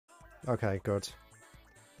Okay, good.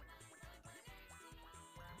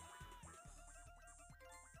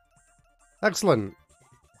 Excellent.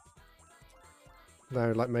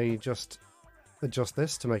 Now let me just adjust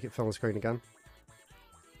this to make it fill the screen again.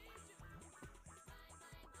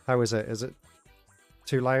 How is it? Is it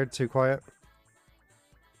too loud, too quiet?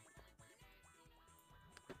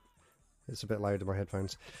 It's a bit loud in my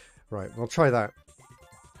headphones. Right, we'll try that.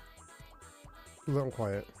 A little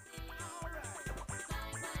quiet.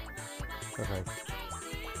 Okay.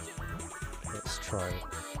 Let's try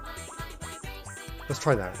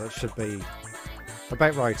that. That should be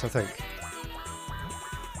about right, I think.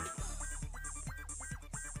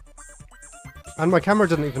 And my camera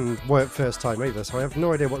didn't even work first time either, so I have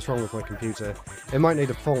no idea what's wrong with my computer. It might need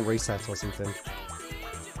a full reset or something.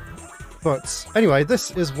 But anyway,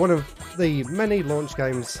 this is one of the many launch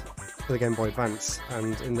games for the Game Boy Advance,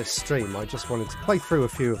 and in this stream I just wanted to play through a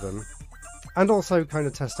few of them, and also kind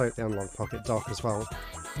of test out the Analog Pocket dock as well.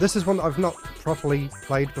 This is one that I've not properly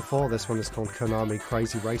played before. This one is called Konami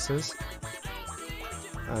Crazy Racers,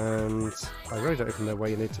 and I really don't even know where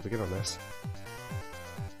you need to begin on this.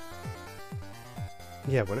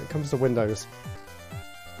 Yeah, when it comes to Windows,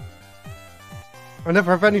 I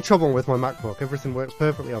never have any trouble with my MacBook. Everything works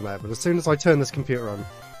perfectly on there, but as soon as I turn this computer on,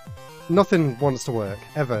 nothing wants to work,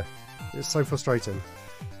 ever. It's so frustrating.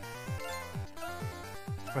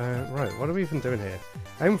 Right, what are we even doing here?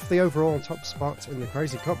 Aim for the overall top spot in the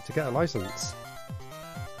Crazy Cup to get a license.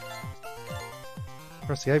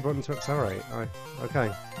 Press the A button to accelerate.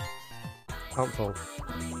 Okay. Helpful.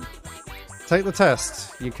 Take the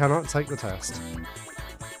test. You cannot take the test.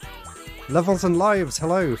 Levels and lives,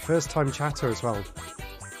 hello, first time chatter as well.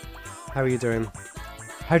 How are you doing?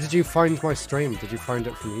 How did you find my stream? Did you find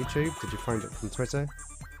it from YouTube? Did you find it from Twitter?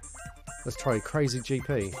 Let's try Crazy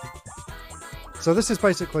GP. So this is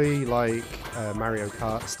basically like a Mario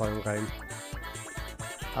Kart style game,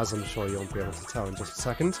 as I'm sure you'll be able to tell in just a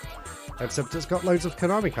second, except it's got loads of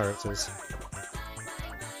Konami characters.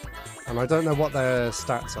 And I don't know what their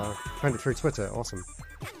stats are. Found it through Twitter, awesome.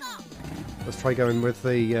 Let's try going with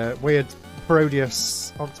the weird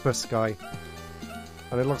Parodius octopus guy.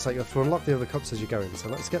 And it looks like you have to unlock the other cups as you go in. So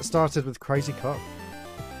let's get started with Crazy Cup.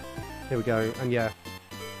 Here we go, and yeah.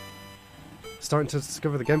 Starting to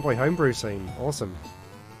discover the Game Boy homebrew scene. Awesome.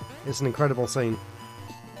 It's an incredible scene.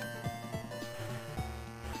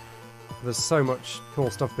 There's so much cool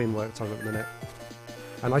stuff being worked on at the minute.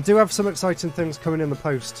 And I do have some exciting things coming in the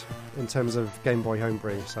post in terms of Game Boy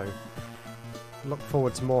homebrew, so look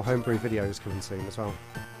forward to more homebrew videos coming soon as well.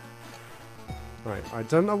 Right, I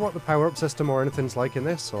don't know what the power-up system or anything's like in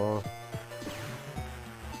this, or...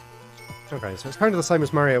 Okay, so it's kind of the same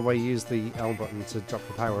as Mario where you use the L button to drop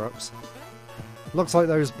the power-ups. Looks like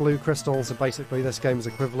those blue crystals are basically this game's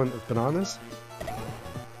equivalent of bananas.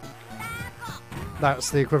 That's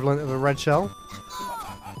the equivalent of a red shell.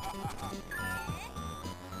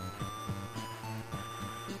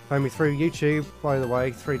 Found me through YouTube, by the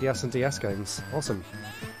way, 3DS and DS games. Awesome.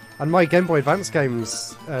 And my Game Boy Advance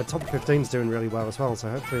games, top 15's doing really well as well, so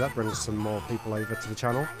hopefully that brings some more people over to the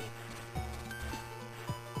channel.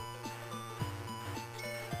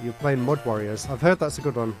 You're playing Mud Warriors. I've heard that's a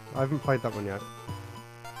good one. I haven't played that one yet.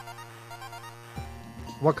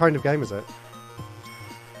 What kind of game is it?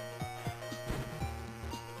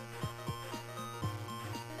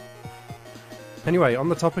 Anyway, on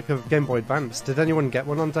the topic of Game Boy Advance, did anyone get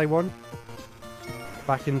one on day one?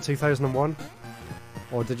 Back in 2001?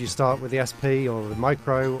 Or did you start with the SP or the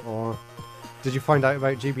Micro, or did you find out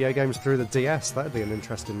about GBA games through the DS? That'd be an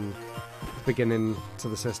interesting beginning to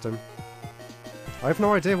the system. I have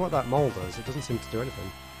no idea what that mole does, it doesn't seem to do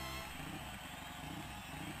anything.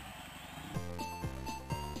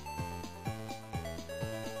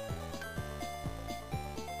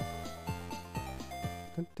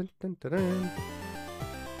 Dun, dun, dun, dun, dun.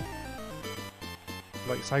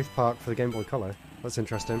 Like South Park for the Game Boy Color, that's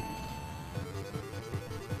interesting.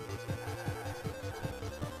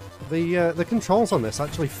 The controls on this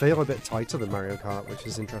actually feel a bit tighter than Mario Kart, which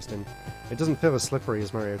is interesting. It doesn't feel as slippery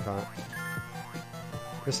as Mario Kart.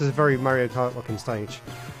 This is a very Mario Kart looking stage.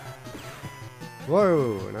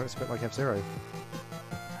 Whoa! Now it's a bit like F-Zero.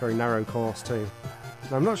 Very narrow course too.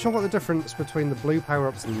 Now I'm not sure what the difference between the blue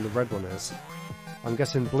power-ups and the red one is. I'm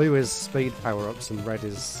guessing blue is speed power-ups and red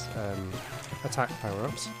is attack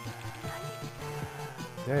power-ups.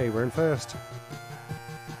 Yay, we're in first.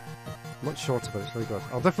 Much shorter, but it's really good.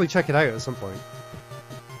 I'll definitely check it out at some point.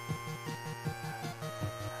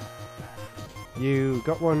 You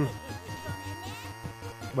got one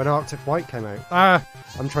when Arctic White came out. Ah!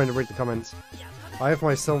 I'm trying to read the comments. I have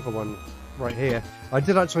my silver one right here. I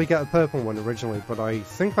did actually get a purple one originally, but I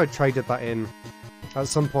think I traded that in at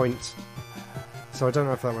some point, so I don't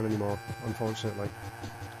have that one anymore, unfortunately.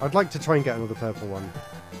 I'd like to try and get another purple one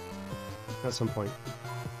at some point.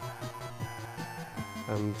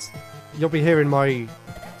 And you'll be hearing my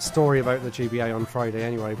story about the GBA on Friday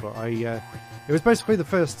anyway, but it was basically the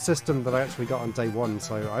first system that I actually got on day one,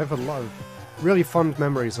 so I have a lot of really fond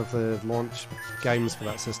memories of the launch games for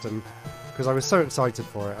that system, because I was so excited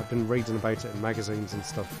for it. I've been reading about it in magazines and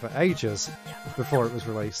stuff for ages before it was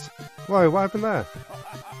released. Whoa, what happened there?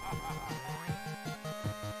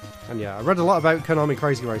 And yeah, I read a lot about Konami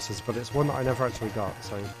Crazy Racers, but it's one that I never actually got,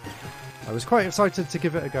 so I was quite excited to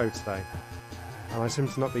give it a go today. And I seem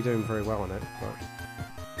to not be doing very well on it,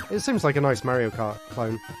 but it seems like a nice Mario Kart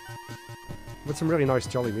clone with some really nice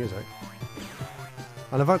jolly music.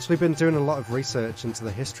 And I've actually been doing a lot of research into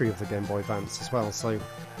the history of the Game Boy Advance as well, so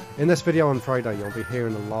in this video on Friday you'll be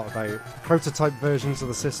hearing a lot about prototype versions of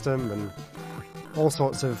the system and all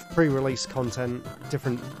sorts of pre-release content,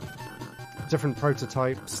 different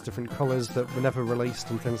prototypes, different colours that were never released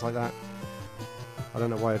and things like that. I don't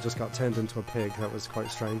know why I just got turned into a pig, that was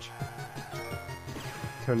quite strange.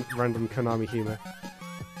 Random Konami humour.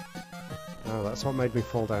 Oh, that's what made me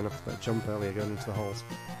fall down after that jump earlier going into the holes.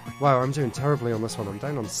 Wow, I'm doing terribly on this one. I'm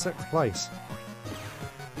down on 6th place.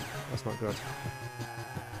 That's not good.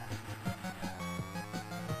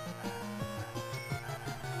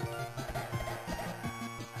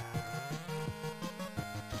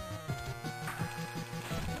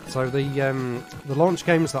 So the launch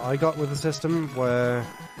games that I got with the system were,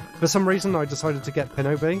 for some reason I decided to get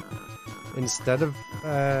Pinobi instead of...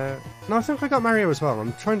 no, I think I got Mario as well.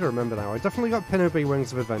 I'm trying to remember now. I definitely got Pinobi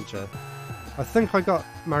Wings of Adventure. I think I got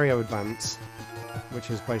Mario Advance, which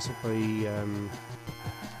is basically a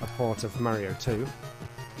port of Mario 2,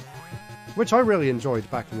 which I really enjoyed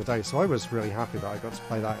back in the day, so I was really happy that I got to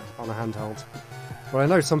play that on a handheld. But I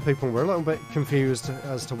know some people were a little bit confused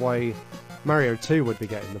as to why Mario 2 would be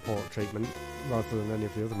getting the port treatment rather than any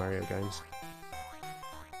of the other Mario games.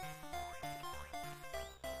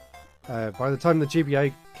 By the time the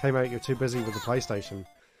GBA came out, you're too busy with the PlayStation.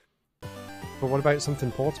 But what about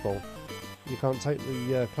something portable? You can't take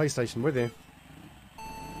the PlayStation with you.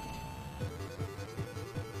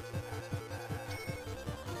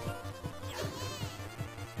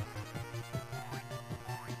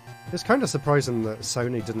 It's kind of surprising that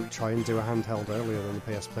Sony didn't try and do a handheld earlier than the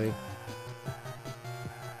PSP.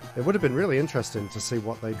 It would have been really interesting to see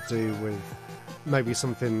what they'd do with maybe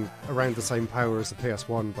something around the same power as the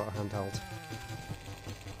PS1, but a handheld.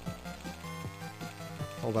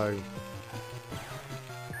 Although,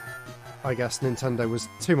 I guess Nintendo was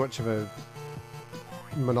too much of a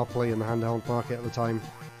monopoly in the handheld market at the time.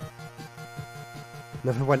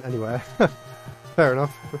 Never went anywhere. Fair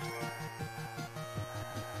enough.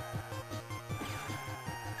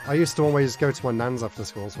 I used to always go to my nan's after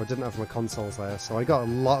school, so I didn't have my consoles there, so I got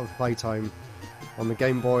a lot of playtime on the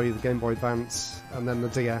Game Boy, the Game Boy Advance, and then the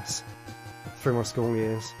DS through my school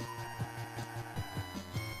years.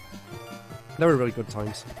 They were really good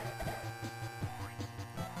times.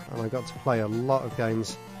 And I got to play a lot of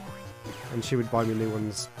games, and she would buy me new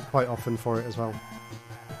ones quite often for it as well.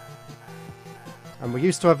 And we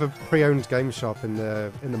used to have a pre-owned game shop in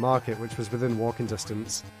the market, which was within walking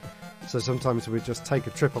distance. So sometimes we'd just take a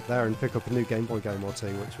trip up there and pick up a new Game Boy game or two,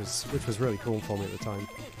 which was really cool for me at the time.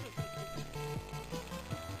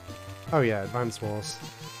 Oh yeah, Advance Wars.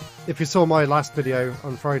 If you saw my last video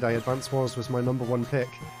on Friday, Advance Wars was my #1 pick.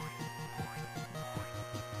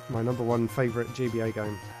 My #1 favourite GBA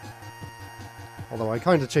game. Although I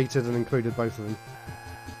kind of cheated and included both of them.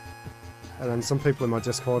 And then some people in my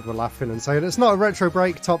Discord were laughing and saying it's not a Retro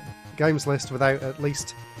Break top games list without at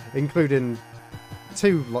least including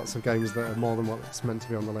 2 lots of games that are more than what's meant to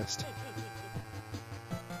be on the list.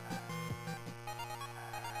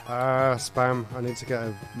 Spam. I need to get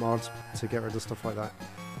a mod to get rid of stuff like that.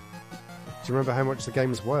 Do you remember how much the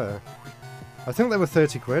games were? I think they were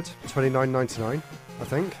 30 quid, 29.99, I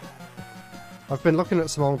think. I've been looking at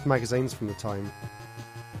some old magazines from the time,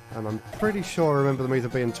 and I'm pretty sure I remember them either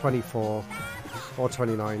being 24 or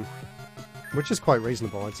 29, which is quite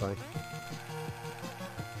reasonable, I'd say.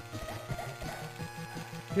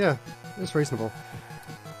 Yeah, it's reasonable.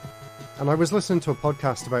 And I was listening to a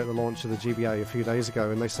podcast about the launch of the GBA a few days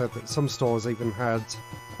ago, and they said that some stores even had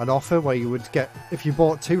an offer where you would get, if you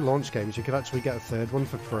bought 2 launch games, you could actually get a 3rd one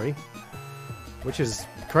for free. Which is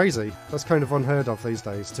crazy. That's kind of unheard of these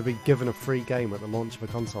days, to be given a free game at the launch of a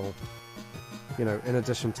console. You know, in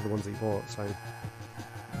addition to the ones that you bought, so...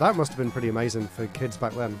 That must have been pretty amazing for kids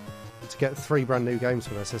back then, to get 3 brand new games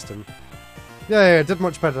for their system. Yeah, it did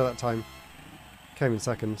much better that time. came in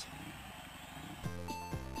second.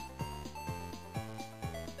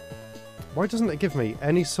 Why doesn't it give me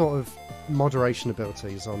any sort of moderation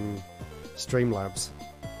abilities on Streamlabs?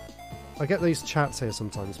 I get these chats here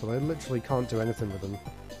sometimes, but I literally can't do anything with them.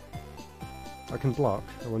 I can block.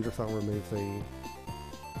 I wonder if that'll remove the...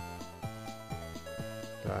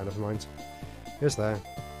 Ah, never mind. Here's there.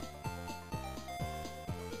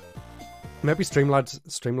 Maybe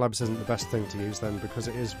Streamlabs isn't the best thing to use then, because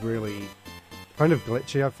it is really kind of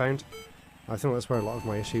glitchy, I've found. I think that's where a lot of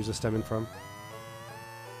my issues are stemming from.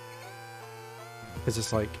 Is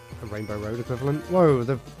this like a Rainbow Road equivalent? Whoa,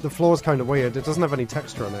 the floor's kind of weird. It doesn't have any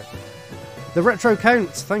texture on it. The Retro Count,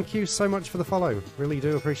 thank you so much for the follow. Really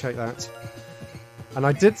do appreciate that. And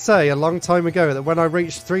I did say a long time ago that when I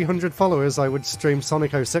reached 300 followers I would stream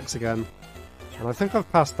Sonic 06 again. And I think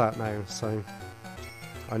I've passed that now, so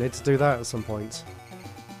I need to do that at some point.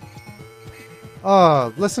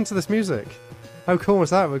 Oh, listen to this music. How cool was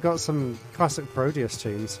that? We've got some classic Parodius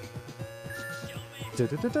tunes.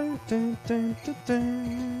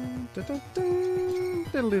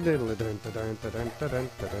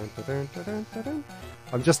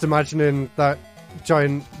 I'm just imagining that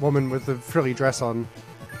giant woman with the frilly dress on.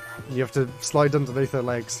 And you have to slide underneath her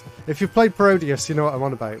legs. If you've played Parodius, you know what I'm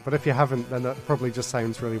on about. But if you haven't, then that probably just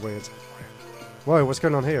sounds really weird. Whoa, what's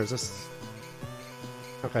going on here? Is this...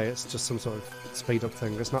 Okay, it's just some sort of speed up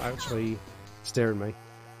thing. It's not actually steering me.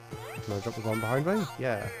 Can I drop the bomb behind me?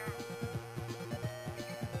 Yeah.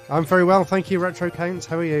 I'm very well, thank you, Retro Count.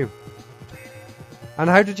 How are you? And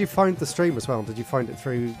how did you find the stream as well? Did you find it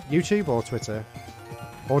through YouTube or Twitter?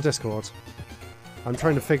 Or Discord? I'm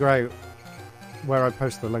trying to figure out where I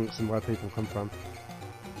post the links and where people come from.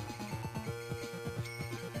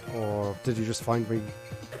 Or did you just find me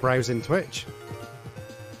browsing Twitch?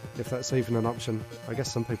 If that's even an option. I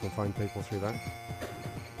guess some people find people through that.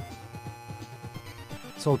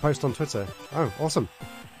 Saw the post on Twitter. Oh, awesome.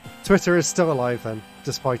 Twitter is still alive then,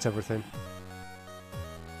 despite everything.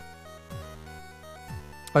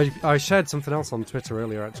 I shared something else on Twitter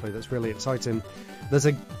earlier actually that's really exciting. There's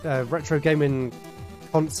a retro gaming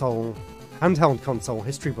console, handheld console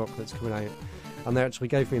history book that's coming out, and they actually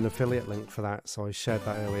gave me an affiliate link for that, so I shared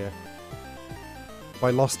that earlier.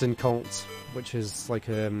 By Lost in Cult, which is like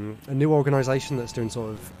a new organisation that's doing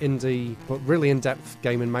sort of indie but really in-depth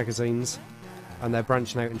gaming magazines, and they're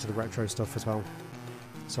branching out into the retro stuff as well.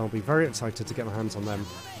 So I'll be very excited to get my hands on them.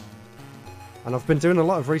 And I've been doing a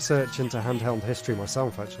lot of research into handheld history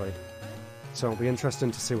myself, actually. So it'll be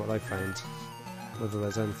interesting to see what they found. Whether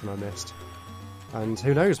there's anything I missed. And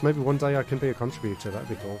who knows, maybe one day I can be a contributor, that'd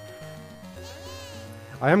be cool.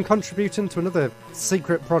 I am contributing to another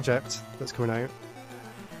secret project that's coming out.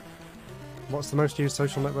 What's the most used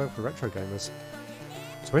social network for retro gamers?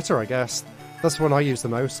 Twitter, I guess. That's the one I use the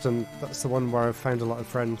most, and that's the one where I've found a lot of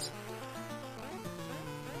friends.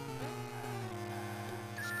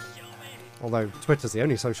 Although Twitter's the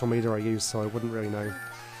only social media I use, so I wouldn't really know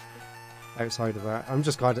outside of that. I'm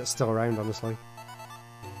just glad it's still around, honestly.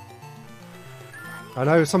 I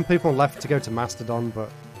know some people left to go to Mastodon, but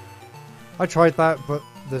I tried that, but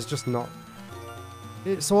there's just not...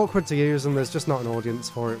 It's awkward to use, and there's just not an audience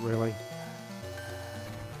for it, really.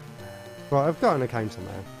 But I've got an account on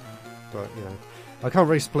there. But, you know, I can't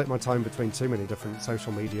really split my time between too many different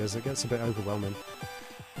social medias. It gets a bit overwhelming.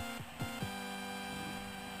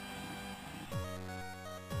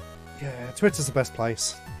 Yeah, Twitter's the best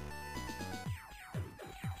place.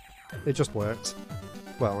 It just works.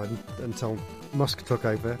 Well, until Musk took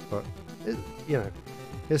over, but, you know,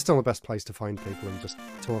 it's still the best place to find people and just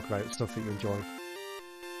talk about stuff that you enjoy.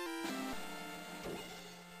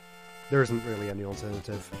 There isn't really any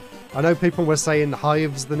alternative. I know people were saying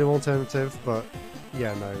Hive's the new alternative, but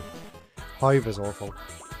yeah, no. Hive is awful.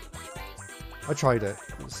 I tried it.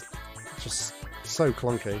 It's just so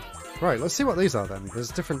clunky. Right, let's see what these are then. There's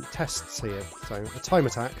different tests here. So, a time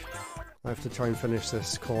attack. I have to try and finish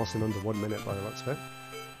this course in under 1 minute by the looks of it.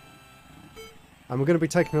 And we're going to be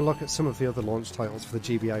taking a look at some of the other launch titles for the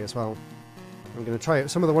GBA as well. I'm going to try out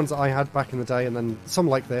some of the ones that I had back in the day, and then some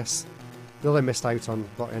like this that I missed out on,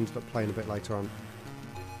 but I ended up playing a bit later on.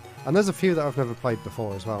 And there's a few that I've never played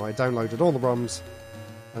before as well. I downloaded all the ROMs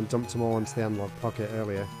and dumped them all into the Analog Pocket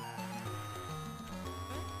earlier.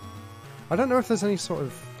 I don't know if there's any sort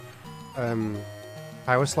of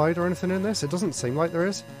power slide or anything in this. It doesn't seem like there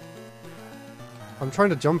is. I'm trying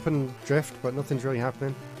to jump and drift, but nothing's really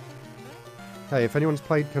happening. Hey, if anyone's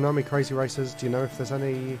played Konami Crazy Racers, do you know if there's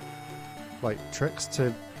any like tricks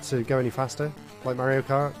to go any faster, like Mario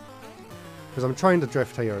Kart? Because I'm trying to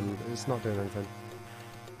drift here and it's not doing anything.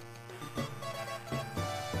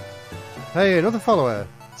 Hey, another follower!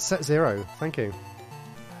 Set Zero, thank you.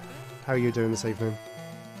 how are you doing this evening?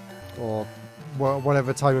 Or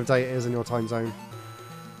whatever time of day it is in your time zone.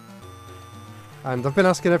 And I've been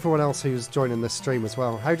asking everyone else who's joining this stream as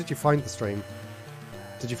well, how did you find the stream?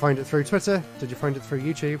 Did you find it through Twitter? Did you find it through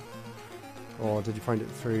YouTube? Or did you find it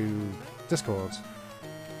through Discord?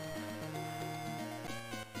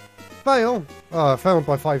 Fail! Oh, I failed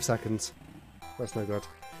by 5 seconds. That's no good.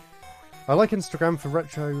 I like Instagram for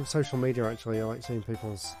retro social media, actually. I like seeing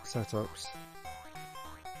people's setups.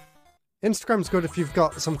 Instagram's good if you've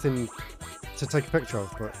got something to take a picture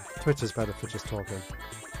of, but Twitter's better for just talking.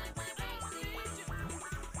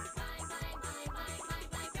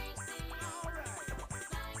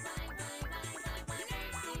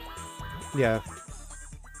 Yeah.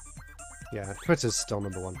 Yeah, Twitter's still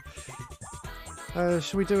number one.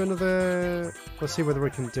 Should we do another... Let's see whether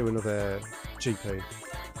we can do another GP.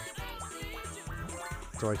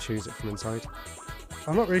 Do I choose it from inside?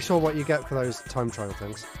 I'm not really sure what you get for those time trial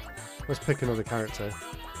things. Let's pick another character.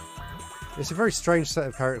 It's a very strange set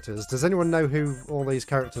of characters. Does anyone know who all these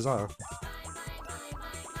characters are?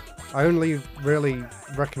 I only really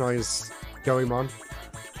recognise Goemon.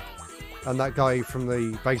 And that guy from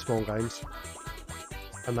the baseball games.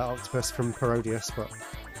 And that octopus from Parodius, but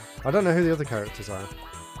I don't know who the other characters are.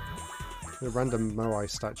 The random Moai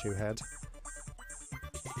statue head.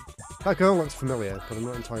 That girl looks familiar, but I'm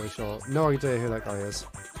not entirely sure. No idea who that guy is.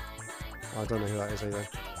 I don't know who that is either.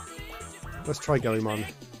 Let's try Goemon.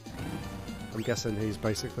 I'm guessing he's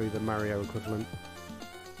basically the Mario equivalent.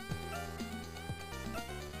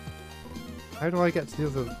 How do I get to the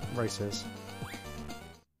other races?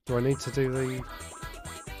 Do I need to do the...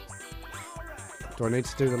 Do I need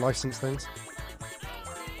to do the license things?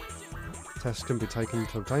 Tests can be taken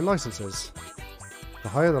to obtain licenses. The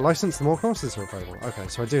higher the license, the more courses are available. Okay,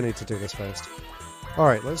 so I do need to do this first.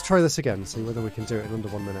 Alright, let's try this again, see whether we can do it in under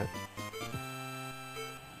 1 minute.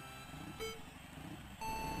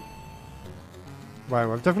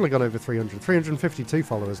 Wow, I've definitely gone over 300. 352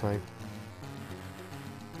 followers now.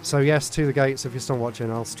 So yes, to the gates, if you're still watching,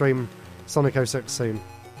 I'll stream Sonic 06 soon.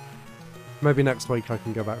 Maybe next week I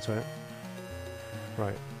can go back to it.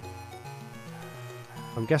 Right.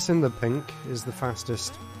 I'm guessing the pink is the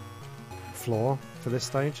fastest floor for this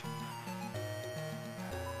stage.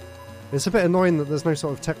 It's a bit annoying that there's no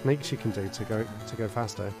sort of techniques you can do to go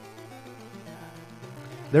faster.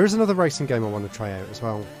 There is another racing game I want to try out as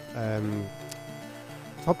well.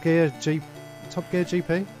 Top Gear GP? Top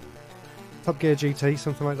Gear GT,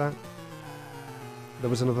 something like that. There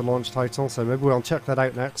was another launch title, so maybe we'll check that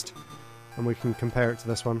out next. And we can compare it to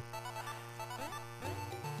this one.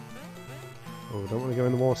 Oh, don't want to go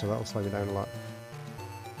in the water, that'll slow me down a lot.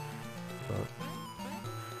 But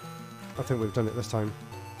I think we've done it this time.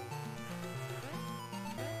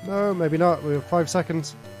 No, maybe not. We have 5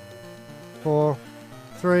 seconds. 4,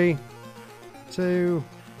 3, 2...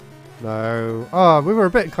 No. Ah, we were a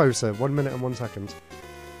bit closer. 1 minute and 1 second.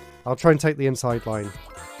 I'll try and take the inside line.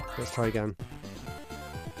 Let's try again.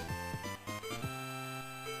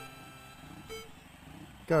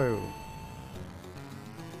 Go.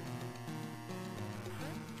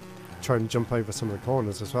 Try and jump over some of the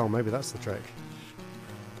corners as well. Maybe that's the trick.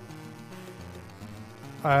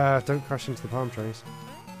 Don't crash into the palm trees.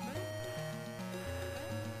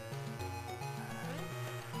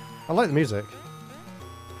 I like the music.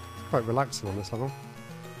 It's quite relaxing on this level.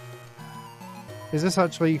 Is this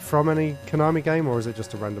actually from any Konami game, or is it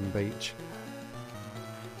just a random beach?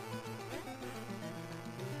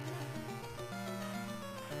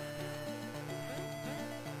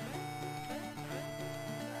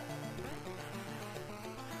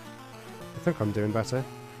 I think I'm doing better.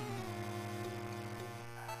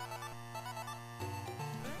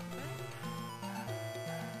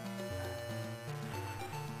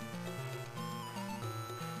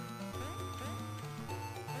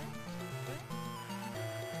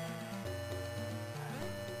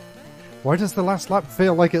 Why does the last lap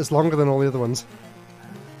feel like it's longer than all the other ones?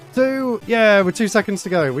 2! Yeah, we're 2 seconds to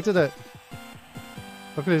go. We did it.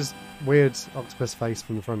 Look at his weird octopus face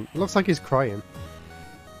from the front. It looks like he's crying.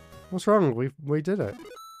 What's wrong? We did it.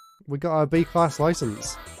 We got our B-class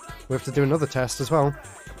license. We have to do another test as well.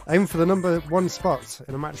 Aim for the number 1 spot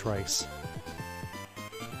in a match race.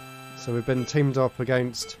 So we've been teamed up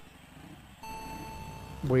against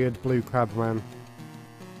weird blue crab man.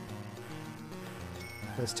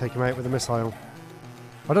 Let's take him out with a missile.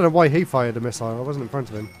 I don't know why he fired a missile. I wasn't in front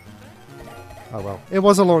of him. Oh well. It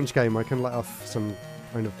was a launch game. I can let off some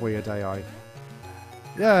kind of weird AI.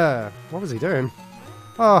 Yeah! What was he doing?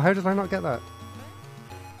 Oh, how did I not get that?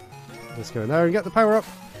 Let's go in there and get the power up.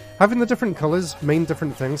 Having the different colours mean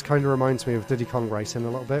different things kind of reminds me of Diddy Kong Racing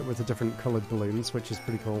a little bit, with the different coloured balloons, which is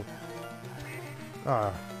pretty cool.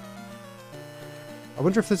 I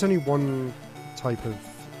wonder if there's only one type of...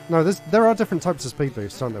 No, there are different types of speed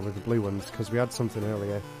boosts, aren't there, with the blue ones, because we had something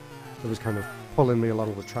earlier that was kind of pulling me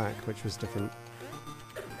along the track, which was different.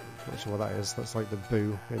 Not sure what that is. That's like the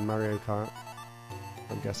boo in Mario Kart,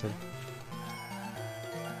 I'm guessing.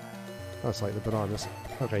 That's like the bananas.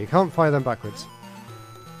 Okay, you can't fire them backwards.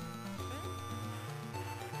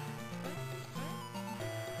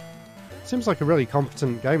 Seems like a really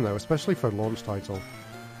competent game though, especially for a launch title.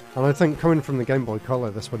 And I think coming from the Game Boy Color,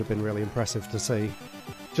 this would have been really impressive to see.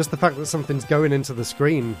 Just the fact that something's going into the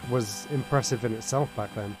screen was impressive in itself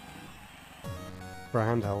back then. For a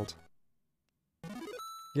handheld.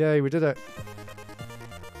 Yay, we did it!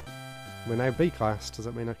 We're now B class. Does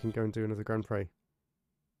that mean I can go and do another Grand Prix?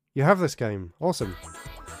 You have this game. Awesome.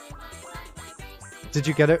 Did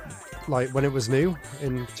you get it like when it was new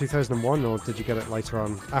in 2001, or did you get it later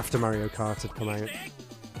on after Mario Kart had come out?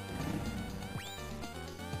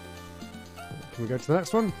 Can we go to the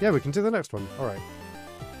next one? Yeah, we can do the next one. Alright.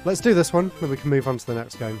 Let's do this one, then we can move on to the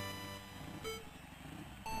next game.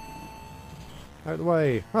 Out of the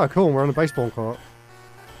way. Oh, cool, we're on a baseball court.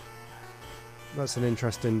 That's an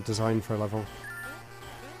interesting design for a level.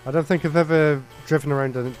 I don't think I've ever driven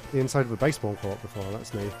around the inside of a baseball court before,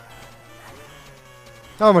 that's new.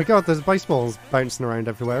 Oh my god, there's baseballs bouncing around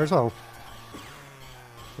everywhere as well.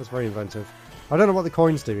 That's very inventive. I don't know what the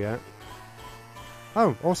coins do yet.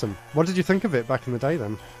 Oh, awesome. What did you think of it back in the day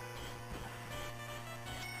then?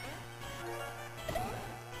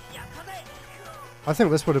 I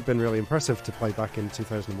think this would have been really impressive to play back in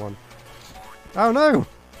 2001. Oh no!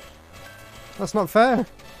 That's not fair!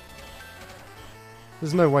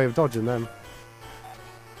 There's no way of dodging them.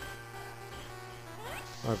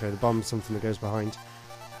 Okay, the bomb's something that goes behind.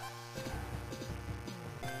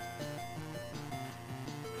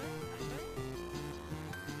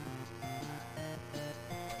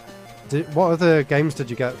 What other games did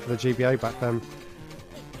you get for the GBA back then?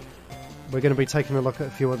 We're going to be taking a look at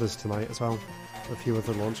a few others tonight as well. A few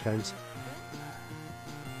other launch games.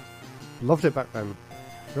 Loved it back then.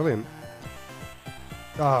 Brilliant.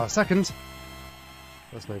 Ah, second!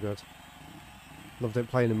 That's no good. Loved it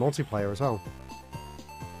playing in multiplayer as well.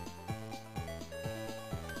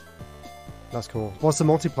 That's cool. What's the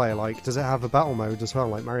multiplayer like? Does it have a battle mode as well,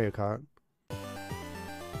 like Mario Kart?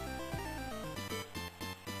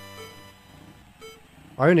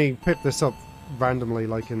 I only picked this up randomly,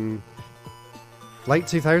 like in late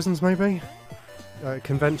 2000s maybe?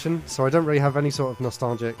 Convention, so I don't really have any sort of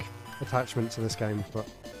nostalgic attachment to this game, but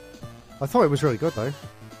I thought it was really good though.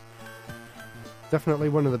 Definitely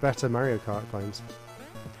one of the better Mario Kart games.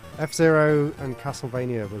 F-Zero and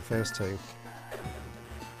Castlevania were the first two.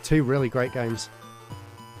 Two really great games.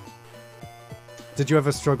 Did you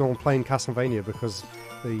ever struggle playing Castlevania because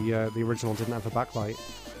the original didn't have a backlight?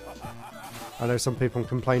 I know some people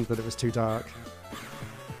complained that it was too dark.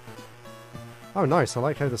 Oh nice, I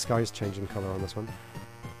like how the sky's changing colour on this one.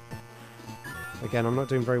 Again, I'm not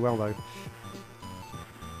doing very well though.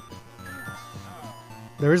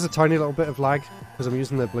 There is a tiny little bit of lag, because I'm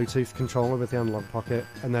using the Bluetooth controller with the analog pocket,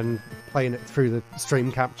 and then playing it through the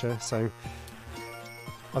stream capture, so...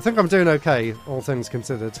 I think I'm doing okay, all things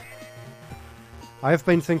considered. I have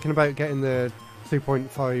been thinking about getting the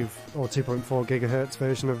 2.5 or 2.4 gigahertz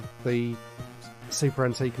version of the Super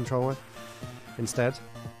NT controller instead,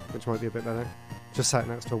 which might be a bit better. Just sat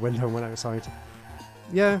next to a window and went outside.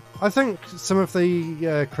 Yeah, I think some of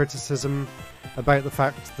the criticism about the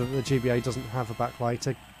fact that the GBA doesn't have a backlight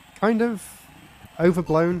are kind of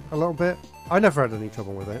overblown a little bit. I never had any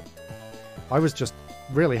trouble with it. I was just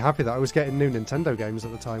really happy that I was getting new Nintendo games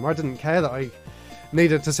at the time. I didn't care that I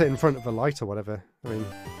needed to sit in front of a light or whatever. I mean,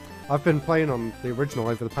 I've been playing on the original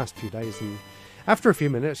over the past few days, and after a few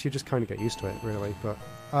minutes you just kind of get used to it, really. But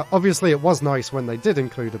obviously it was nice when they did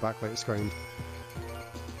include a backlit screen.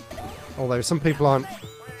 Although some people aren't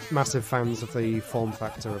massive fans of the form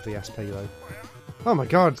factor of the SP though. Oh my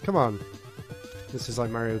god, come on! This is like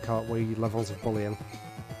Mario Kart Wii levels of bullying.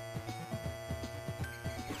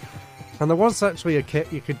 And there was actually a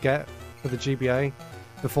kit you could get for the GBA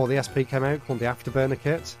before the SP came out called the Afterburner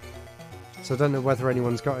kit. So I don't know whether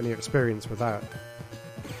anyone's got any experience with that.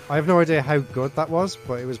 I have no idea how good that was,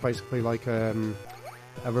 but it was basically like a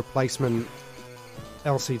replacement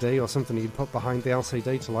LCD or something you'd put behind the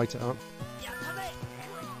LCD to light it up.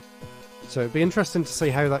 So it'd be interesting to see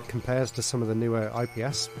how that compares to some of the newer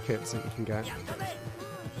IPS kits that you can get.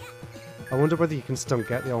 I wonder whether you can still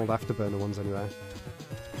get the old Afterburner ones anywhere.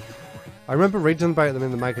 I remember reading about them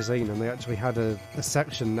in the magazine, and they actually had a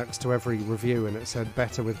section next to every review, and it said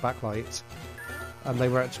better with backlight. And they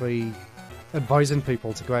were actually advising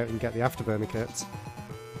people to go out and get the afterburner kits.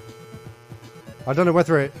 I don't know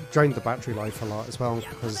whether it drained the battery life a lot as well,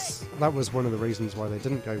 because that was one of the reasons why they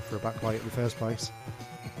didn't go for a backlight in the first place.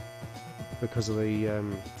 Because of the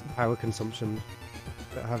power consumption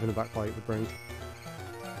that having a backlight would bring.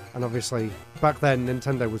 And obviously, back then,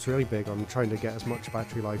 Nintendo was really big on trying to get as much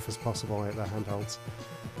battery life as possible out of their handhelds.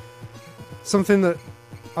 Something that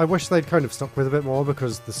I wish they'd kind of stuck with a bit more,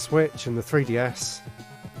 because the Switch and the 3DS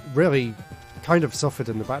really kind of suffered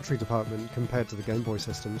in the battery department compared to the Game Boy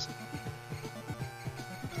systems.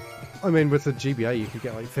 I mean, with the GBA you could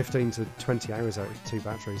get like 15 to 20 hours out of 2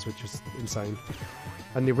 batteries, which is insane.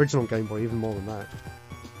 And the original Game Boy even more than that.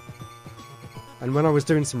 And when I was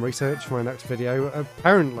doing some research for my next video,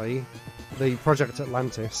 apparently the Project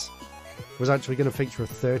Atlantis was actually going to feature a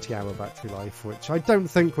 30-hour battery life, which I don't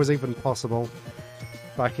think was even possible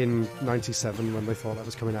back in '97 when they thought that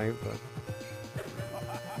was coming out, but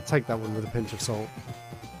I'll take that one with a pinch of salt.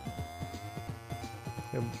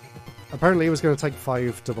 Apparently it was going to take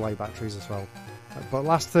 5 AA batteries as well, but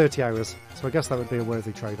last 30 hours, so I guess that would be a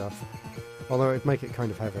worthy trade-off. Although it'd make it kind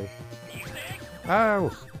of heavy.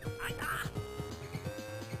 Ow!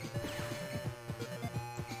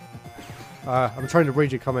 I'm trying to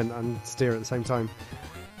read your comment and steer at the same time.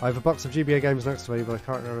 I have a box of GBA games next to me, but I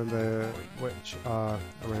can't remember which are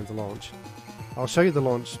around the launch. I'll show you the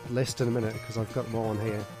launch list in a minute, because I've got them all on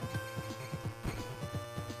here.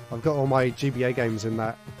 I've got all my GBA games in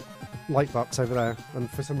that light box over there, and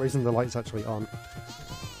for some reason the light's actually on.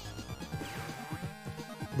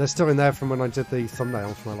 They're still in there from when I did the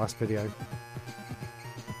thumbnail for my last video.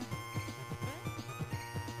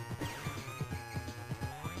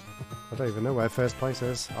 I don't even know where first place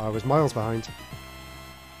is. I was miles behind.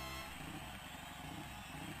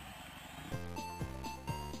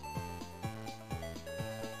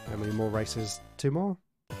 How many more races? 2 more?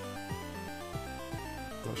 Not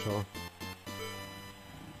sure.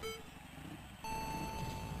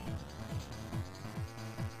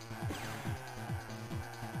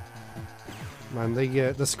 Man,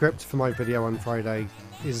 the script for my video on Friday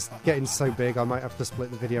is getting so big I might have to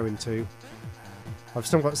split the video in 2. I've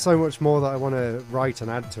still got so much more that I want to write and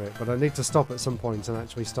add to it, but I need to stop at some point and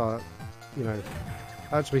actually start, you know,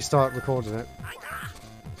 start recording it.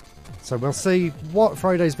 So we'll see what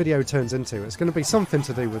Friday's video turns into. It's going to be something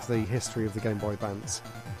to do with the history of the Game Boy Advance.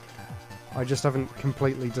 I just haven't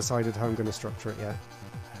completely decided how I'm going to structure it yet.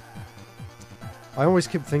 I always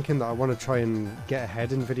keep thinking that I want to try and get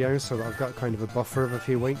ahead in videos so that I've got kind of a buffer of a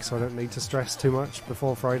few weeks so I don't need to stress too much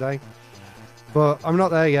before Friday. But I'm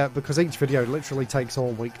not there yet, because each video literally takes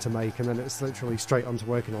all week to make, and then it's literally straight on to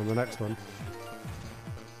working on the next one.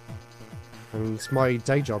 And my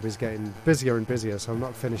day job is getting busier and busier, so I'm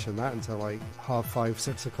not finishing that until like 5:30,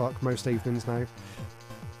 6 o'clock most evenings now.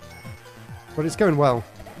 But it's going well.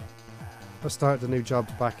 I started a new job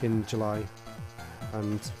back in July,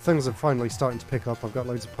 and things are finally starting to pick up. I've got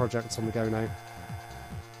loads of projects on the go now.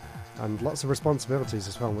 And lots of responsibilities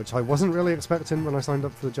as well, which I wasn't really expecting when I signed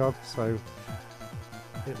up for the job, so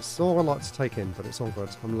it's all a lot to take in, but it's all good.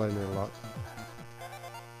 I'm learning a lot.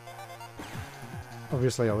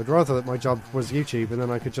 Obviously, I would rather that my job was YouTube, and then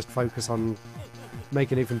I could just focus on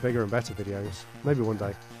making even bigger and better videos. Maybe one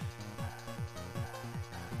day.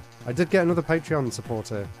 I did get another Patreon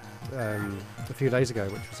supporter a few days ago,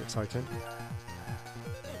 which was exciting.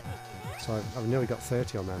 So I've nearly got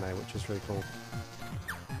 30 on there now, which is really cool.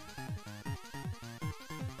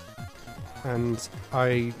 And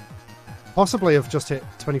I possibly have just hit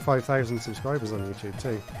 25,000 subscribers on YouTube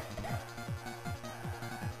too.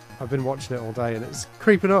 I've been watching it all day and it's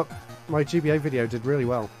creeping up. My GBA video did really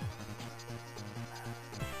well.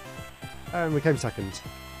 And we came second.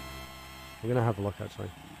 We're going to have a look actually.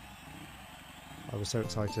 I was so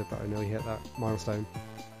excited that I nearly hit that milestone.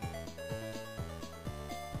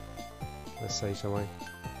 Let's see, shall we?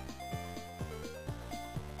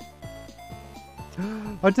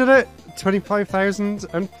 I did it!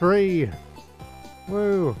 25,003!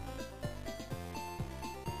 Woo!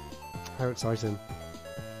 How exciting.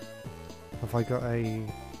 Have I got a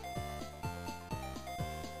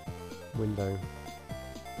window?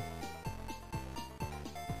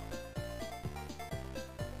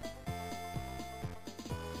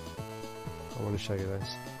 I want to show you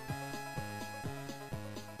this.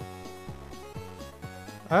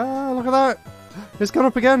 Ah, look at that! It's gone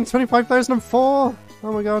up again! 25,004!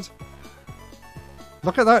 Oh my god.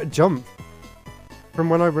 Look at that jump! From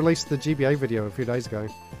when I released the GBA video a few days ago.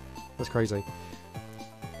 That's crazy. Do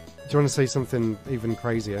you want to see something even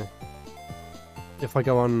crazier? if I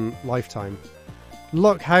go on Lifetime.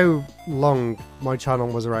 Look how long my channel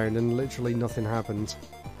was around and literally nothing happened.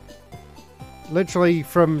 Literally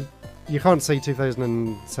from... You can't see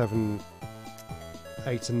 2007,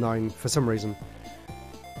 8 and 9 for some reason.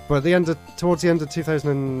 But towards the end of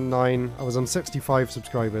 2009, I was on 65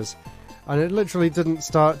 subscribers. And it literally didn't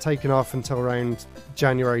start taking off until around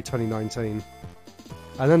January 2019.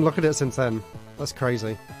 And then look at it since then. That's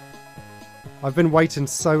crazy. I've been waiting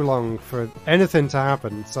so long for anything to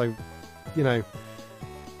happen, so, you know,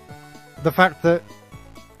 the fact that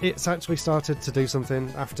it's actually started to do something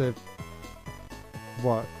after,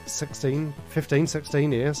 what, 16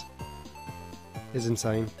 years is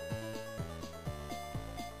insane.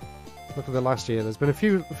 Look at the last year, there's been a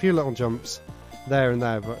few little jumps there and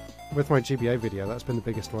there, but with my GBA video, that's been the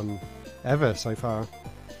biggest one ever so far.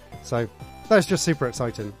 So, that's just super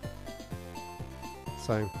exciting.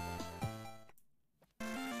 So...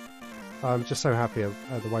 I'm just so happy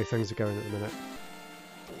at the way things are going at the minute.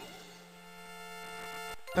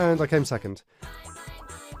 And I came second.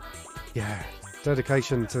 Yeah,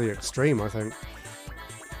 dedication to the extreme, I think.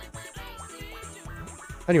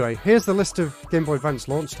 Anyway, here's the list of Game Boy Advance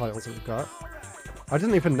launch titles that we've got. I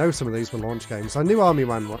didn't even know some of these were launch games. I knew Army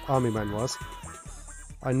Man was.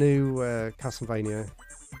 I knew Castlevania.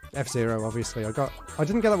 F-Zero, obviously. I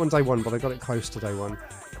didn't get that one day one, but I got it close to day one.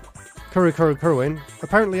 Kuru Kuru Kuruin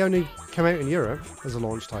apparently only came out in Europe as a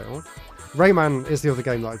launch title. Rayman is the other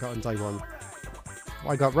game that I got on day one.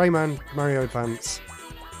 I got Rayman, Mario Advance,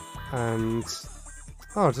 and...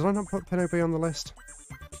 Oh, did I not put Pinobi on the list?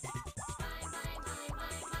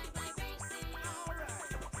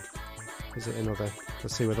 Is it in other?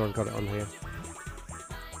 Let's see whether I've got it on here.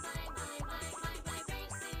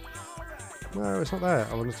 No, it's not there.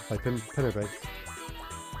 I wanted to play Pinobi.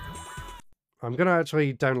 I'm going to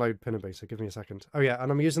actually download Pinobi, so give me a second. Oh yeah,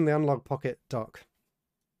 and I'm using the Analog Pocket dock.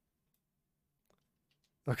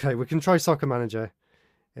 Okay, we can try Soccer Manager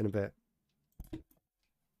in a bit.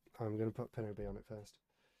 I'm going to put Pinobi on it first.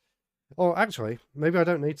 Or actually, maybe I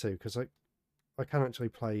don't need to, because I can actually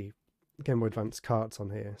play Game Boy Advance carts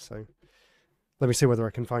on here, so let me see whether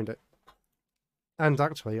I can find it. And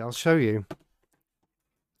actually, I'll show you.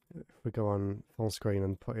 If we go on full screen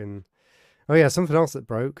and put in... Oh yeah, something else that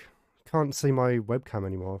broke. Can't see my webcam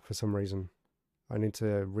anymore for some reason. I need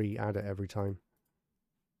to re-add it every time.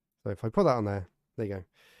 So if I put that on there you go.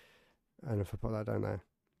 And if I put that down there.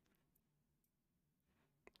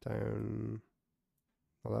 Down...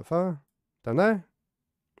 Not that far. Down there.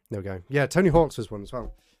 There we go. Yeah, Tony Hawk's was one as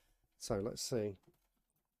well. So let's see.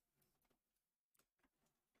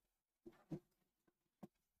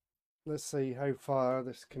 Let's see how far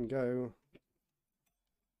this can go.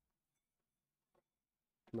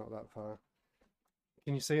 Not that far.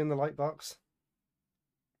 Can you see in the light box?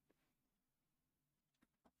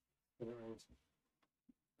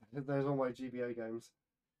 There's all my GBA games.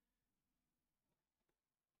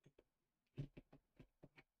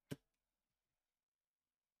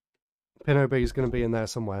 Pinobi is going to be in there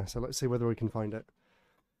somewhere, so let's see whether we can find it.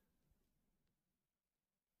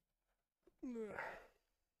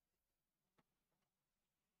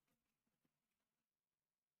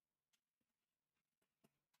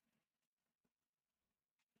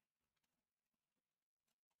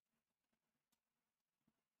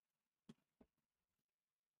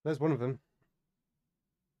 There's one of them.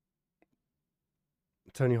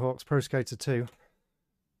 Tony Hawk's Pro Skater 2.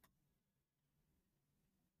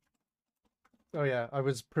 Oh yeah, I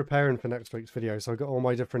was preparing for next week's video, so I got all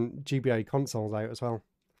my different GBA consoles out as well.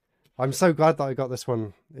 I'm so glad that I got this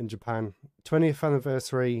one in Japan. 20th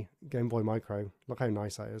anniversary Game Boy Micro. Look how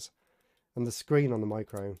nice that is. And the screen on the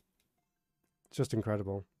Micro. It's just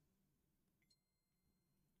incredible.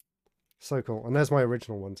 So cool. And there's my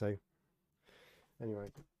original one too.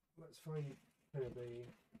 Anyway, let's find Pinobi.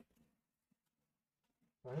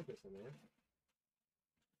 I hope it's in there.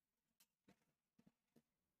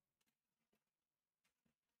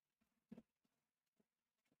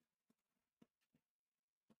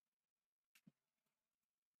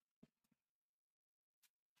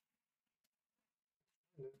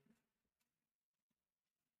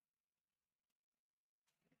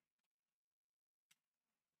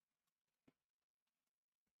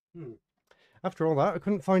 After all that, I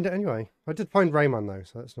couldn't find it anyway. I did find Rayman though,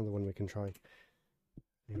 so that's another one we can try.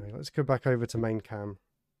 Anyway, let's go back over to main cam.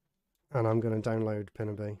 And I'm going to download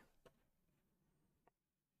Pinobi.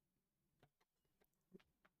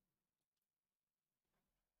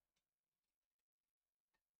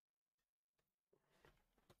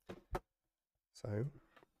 So,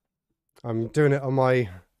 I'm doing it on my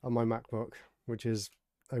MacBook, which is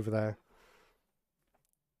over there.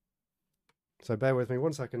 So bear with me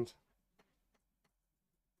 1 second.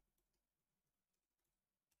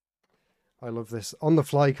 I love this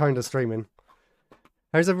on-the-fly kind of streaming.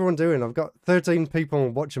 How's everyone doing? I've got 13 people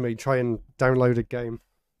watching me try and download a game.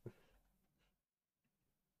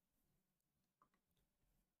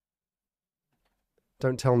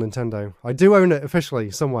 Don't tell Nintendo. I do own it officially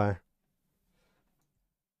somewhere.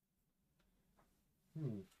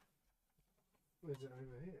 Is it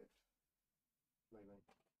over here? Maybe.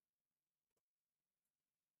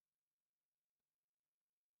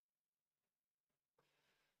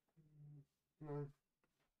 No.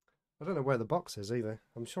 I don't know where the box is either.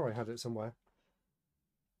 I'm sure I had it somewhere.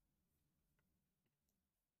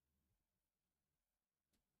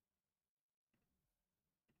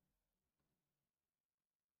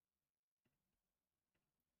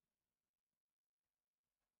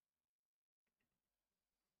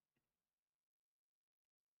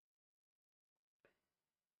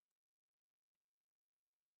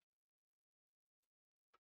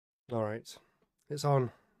 Alright, it's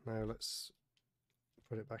on. Now let's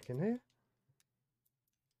put it back in here.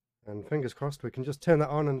 And fingers crossed we can just turn that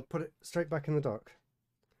on and put it straight back in the dock.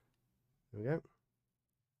 There we go.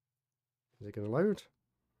 Is it going to load?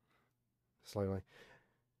 Slowly.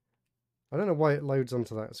 I don't know why it loads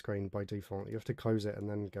onto that screen by default. You have to close it and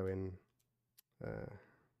then go in.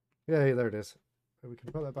 Yeah, there it is. We can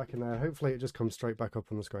put that back in there. Hopefully it just comes straight back up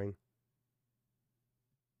on the screen.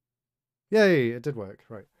 Yay, it did work.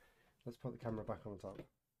 Right. Let's put the camera back on top.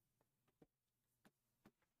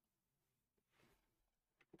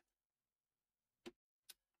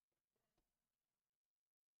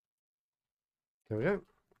 There we go.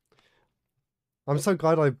 I'm so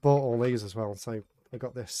glad I bought all these as well. So I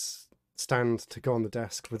got this stand to go on the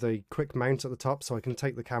desk with a quick mount at the top so I can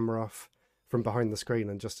take the camera off from behind the screen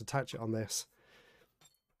and just attach it on this.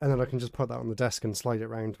 And then I can just put that on the desk and slide it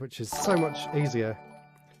around, which is so much easier.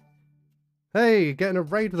 Hey, getting a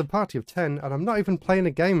raid with a party of 10, and I'm not even playing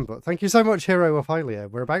a game, but thank you so much, Hero of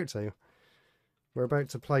Hylia. We're about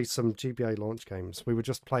to play some GBA launch games. We were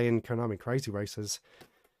just playing Konami Crazy Racers,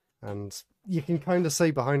 and you can kind of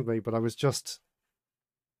see behind me, but I was just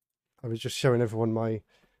showing everyone my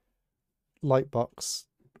light box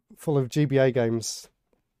full of GBA games.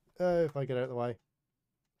 If I get out of the way,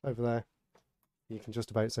 over there, you can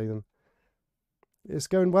just about see them. It's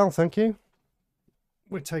going well, thank you.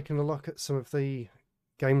 We're taking a look at some of the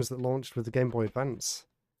games that launched with the Game Boy Advance.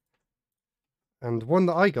 And one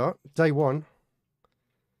that I got, day one,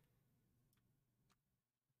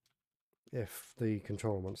 if the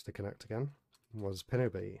controller wants to connect again, was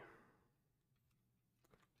Pinobi.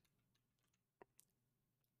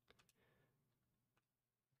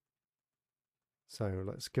 So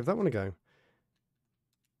let's give that one a go.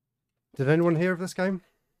 Did anyone hear of this game?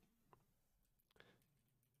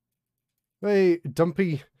 Hey,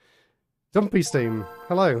 Dumpy Steam.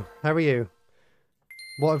 Hello, how are you?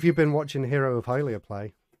 What have you been watching Hero of Hylia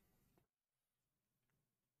play?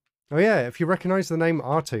 Oh yeah, if you recognise the name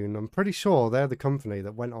Artoon, I'm pretty sure they're the company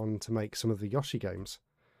that went on to make some of the Yoshi games.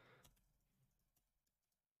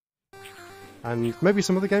 And maybe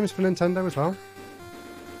some other games for Nintendo as well.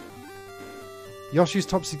 Yoshi's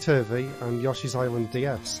Topsy Turvy and Yoshi's Island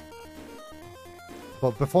DS.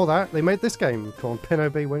 But before that, they made this game called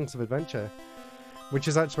Pinobi Wings of Adventure, which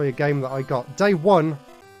is actually a game that I got day one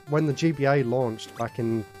when the GBA launched back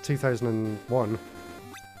in 2001.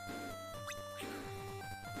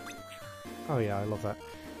 Oh yeah, I love that.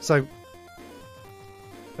 So,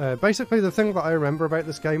 basically the thing that I remember about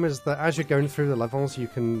this game is that as you're going through the levels, you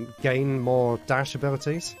can gain more dash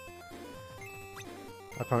abilities.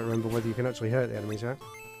 I can't remember whether you can actually hurt the enemies yet.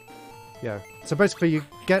 Yeah, so basically you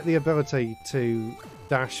get the ability to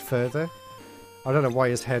dash further. I don't know why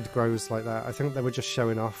his head grows like that. I think they were just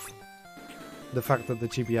showing off the fact that the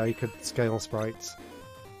GBA could scale sprites.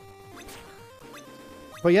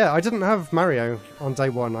 But yeah, I didn't have Mario on day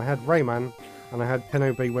one. I had Rayman and I had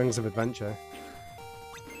Pinobi Wings of Adventure.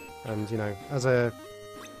 And, you know, as a...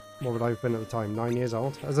 what would I have been at the time? 9 years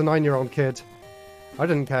old? As a 9-year-old kid, I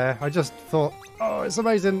didn't care. I just thought, oh, it's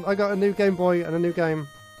amazing. I got a new Game Boy and a new game.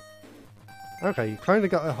 Okay, you kind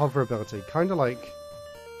of got a hover ability. Kind of like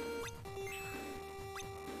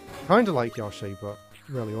Yoshi, but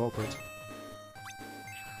really awkward.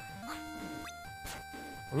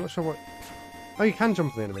 I'm not sure what... Oh, you can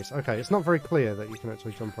jump on the enemies. Okay, it's not very clear that you can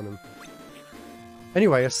actually jump on them.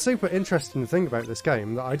 Anyway, a super interesting thing about this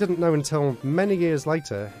game that I didn't know until many years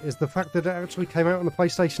later is the fact that it actually came out on the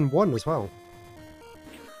PlayStation 1 as well.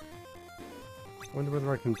 I wonder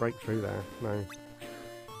whether I can break through there. No.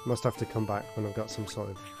 Must have to come back when I've got some sort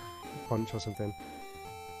of punch or something.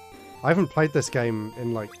 I haven't played this game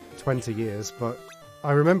in like 20 years, but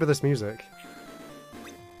I remember this music.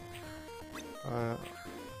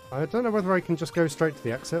 I don't know whether I can just go straight to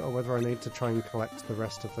the exit or whether I need to try and collect the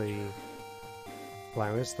rest of the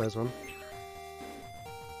flowers. There's one.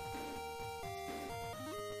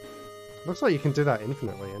 Looks like you can do that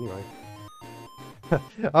infinitely anyway.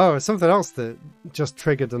 Oh, something else that just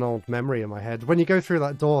triggered an old memory in my head. When you go through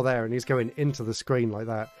that door there and he's going into the screen like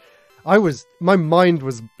that, my mind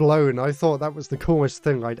was blown. I thought that was the coolest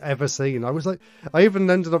thing I'd ever seen. I was like, I even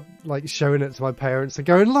ended up like showing it to my parents and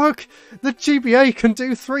going, look, the GBA can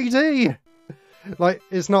do 3D. Like,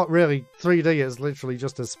 it's not really 3D, it's literally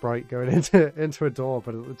just a sprite going into a door.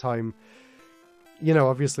 But at the time, you know,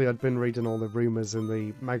 obviously I'd been reading all the rumours in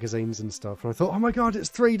the magazines and stuff, and I thought, oh my god, it's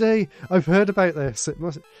 3D! I've heard about this.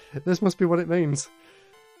 This must be what it means.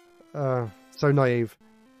 So naive.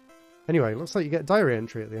 Anyway, looks like you get a diary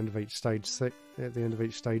entry at the end of each stage. At the end of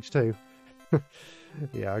each stage too.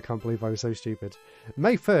 Yeah, I can't believe I was so stupid.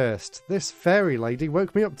 May 1st, this fairy lady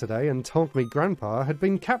woke me up today and told me Grandpa had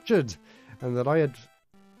been captured, and that I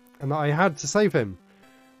had to save him.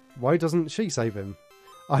 Why doesn't she save him?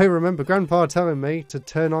 I remember Grandpa telling me to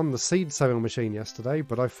turn on the seed sowing machine yesterday,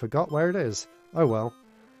 but I forgot where it is. Oh well.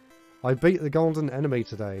 I beat the golden enemy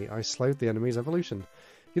today. I slowed the enemy's evolution.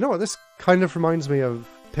 You know what, this kind of reminds me of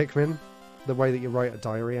Pikmin. The way that you write a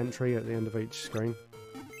diary entry at the end of each screen.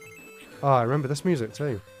 Oh, I remember this music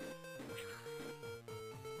too.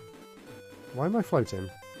 Why am I floating?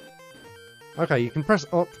 Okay, you can press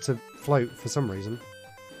up to float for some reason.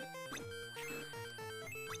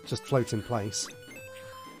 Just float in place.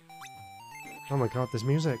 Oh my god, this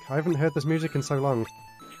music. I haven't heard this music in so long.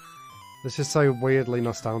 This is so weirdly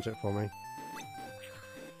nostalgic for me.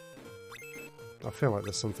 I feel like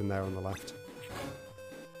there's something there on the left.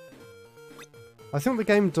 I think the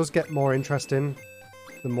game does get more interesting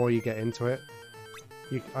the more you get into it.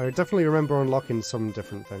 I definitely remember unlocking some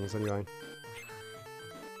different things anyway.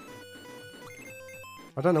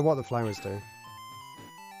 I don't know what the flowers do.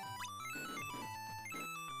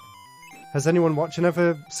 Has anyone watching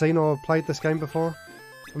ever seen or played this game before?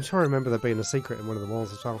 I'm sure I remember there being a secret in one of the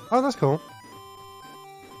walls as well. Oh, that's cool.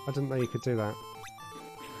 I didn't know you could do that.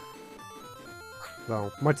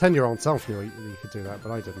 Well, my 10-year-old self knew you could do that,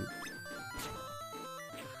 but I didn't.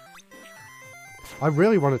 I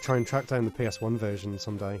really want to try and track down the PS1 version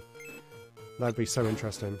someday. That'd be so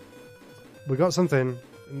interesting. We got something,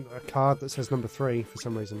 a card that says number 3 for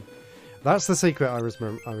some reason. That's the secret I was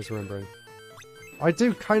remembering. I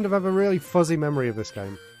do kind of have a really fuzzy memory of this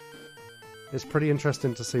game. It's pretty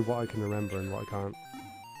interesting to see what I can remember and what I can't.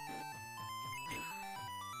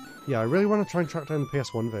 Yeah, I really want to try and track down the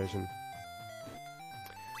PS1 version.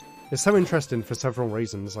 It's so interesting for several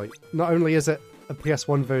reasons. Like, not only is it a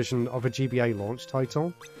PS1 version of a GBA launch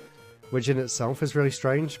title, which in itself is really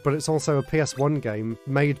strange, but it's also a PS1 game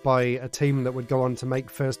made by a team that would go on to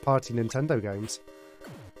make first-party Nintendo games.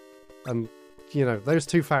 And, you know, those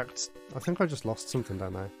two facts... I think I just lost something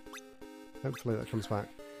down there. Hopefully that comes back.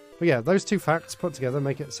 But yeah, those two facts put together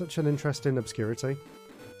make it such an interesting obscurity.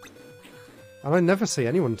 And I never see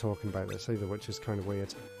anyone talking about this either, which is kind of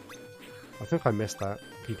weird. I think I missed that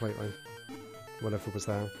completely. Whatever was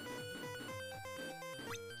there.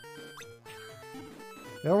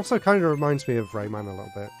 It also kind of reminds me of Rayman a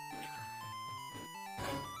little bit.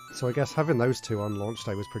 So I guess having those two on launch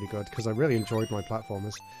day was pretty good, because I really enjoyed my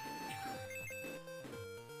platformers.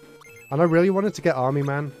 And I really wanted to get Army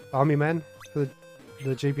Men for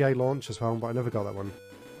the GBA launch as well, but I never got that one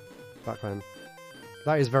back then.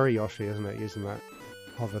 That is very Yoshi, isn't it, using that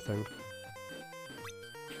hover thing.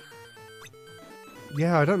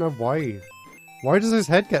 Yeah, I don't know why. Why does his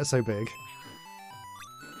head get so big?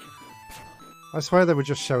 I swear they were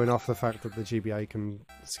just showing off the fact that the GBA can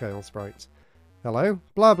scale sprites. Hello?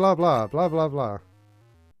 Blah blah blah, blah blah blah.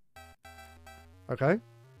 Okay.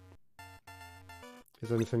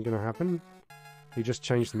 Is anything gonna happen? He just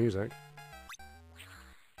changed the music.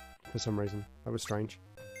 For some reason. That was strange.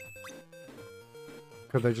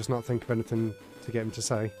 Could they just not think of anything to get him to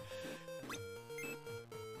say?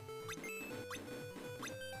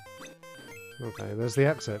 Okay, there's the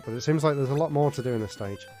exit, but it seems like there's a lot more to do in this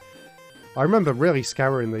stage. I remember really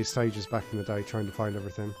scouring these stages back in the day, trying to find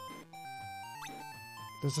everything.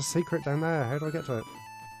 There's a secret down there. How do I get to it?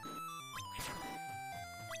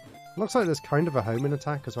 Looks like there's kind of a homing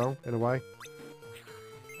attack as well, in a way.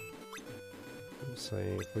 Let's see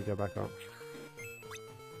if we go back up.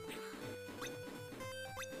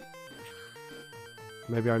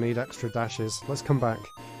 Maybe I need extra dashes. Let's come back.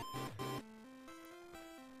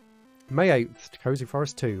 May 8th, Cozy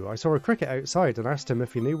Forest 2. I saw a cricket outside and asked him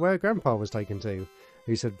if he knew where Grandpa was taken to.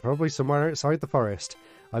 He said, probably somewhere outside the forest.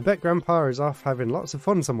 I bet Grandpa is off having lots of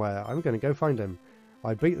fun somewhere. I'm going to go find him.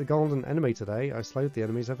 I beat the golden enemy today. I slowed the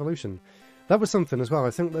enemy's evolution. That was something as well.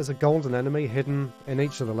 I think there's a golden enemy hidden in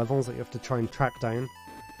each of the levels that you have to try and track down.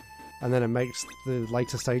 And then it makes the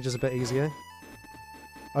later stages a bit easier.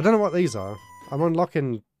 I don't know what these are. I'm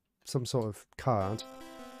unlocking some sort of card.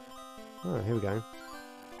 Oh, here we go.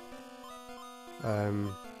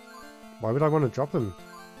 Why would I want to drop them?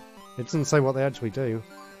 It doesn't say what they actually do.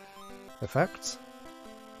 Effects?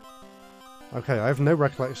 Okay, I have no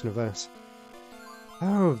recollection of this.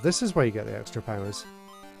 Oh, this is where you get the extra powers.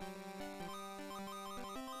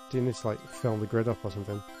 Do you need to, like, fill the grid up or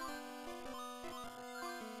something?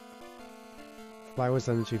 Flowers'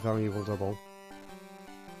 energy value will double.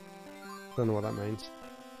 Don't know what that means.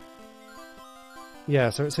 Yeah,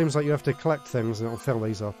 so it seems like you have to collect things and it'll fill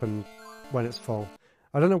these up and when it's full.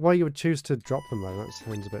 I don't know why you would choose to drop them though, that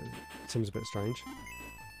seems a bit strange.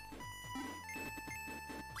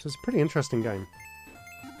 So it's a pretty interesting game.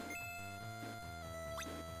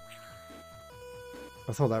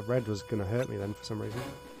 I thought that red was going to hurt me then for some reason.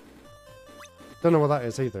 Don't know what that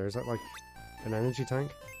is either. Is that like an energy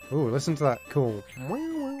tank? Ooh, listen to that cool.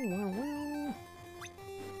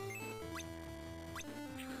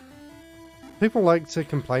 People like to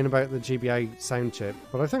complain about the GBA sound chip,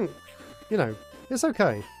 but I think, you know, it's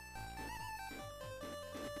okay.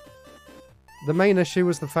 The main issue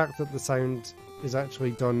was the fact that the sound is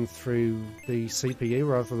actually done through the CPU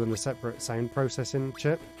rather than a separate sound processing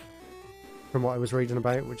chip, from what I was reading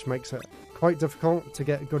about, which makes it quite difficult to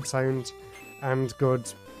get good sound and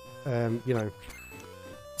good, you know,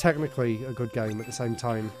 technically a good game at the same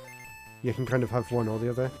time. You can kind of have one or the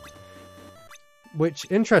other. Which,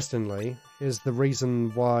 interestingly, is the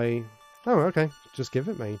reason why... Oh, okay, just give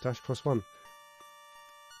it me, -+1.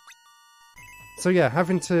 So yeah,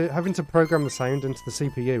 having to program the sound into the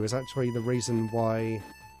CPU is actually the reason why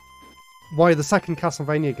the second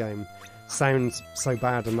Castlevania game sounds so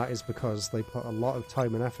bad, and that is because they put a lot of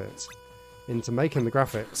time and effort into making the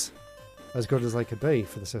graphics as good as they could be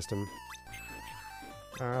for the system.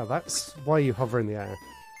 That's why you hover in the air,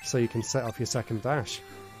 so you can set off your second dash.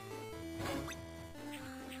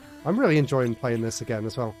 I'm really enjoying playing this again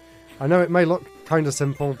as well. I know it may look kind of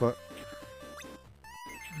simple, but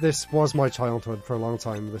this was my childhood for a long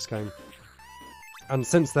time, this game. And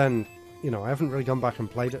since then, you know, I haven't really gone back and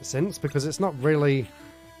played it since, because it's not really...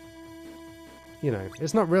 You know,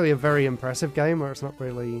 it's not really a very impressive game, or it's not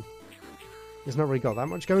really got that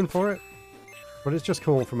much going for it. But it's just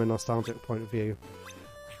cool from a nostalgic point of view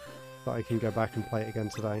that I can go back and play it again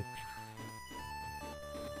today.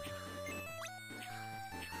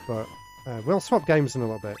 But we'll swap games in a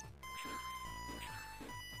little bit.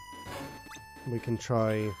 We can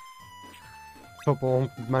try Football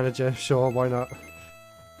Manager, sure, why not?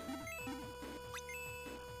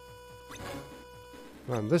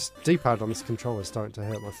 Man, this D-pad on this controller is starting to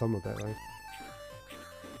hurt my thumb a bit though.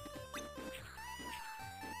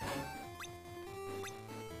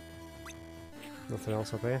 Nothing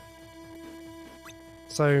else up here.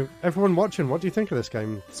 So, everyone watching, what do you think of this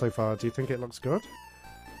game so far? Do you think it looks good?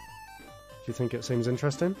 Do you think it seems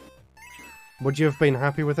interesting? Would you have been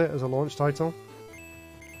happy with it as a launch title?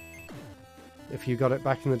 If you got it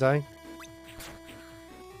back in the day?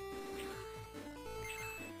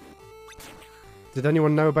 Did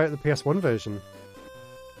anyone know about the PS1 version?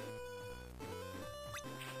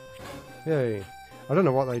 Yay. I don't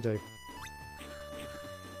know what they do.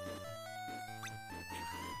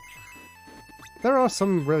 There are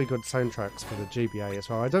some really good soundtracks for the GBA as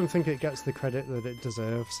well. I don't think it gets the credit that it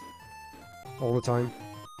deserves all the time.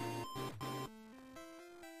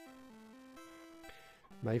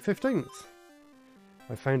 May 15th.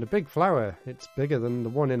 I found a big flower. It's bigger than the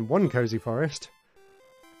one in One Cozy Forest.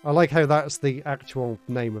 I like how that's the actual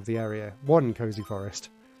name of the area. One Cozy Forest.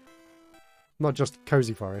 Not just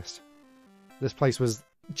Cozy Forest. This place was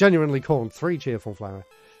genuinely called Three Cheerful Flower.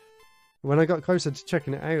 When I got closer to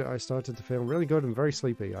checking it out, I started to feel really good and very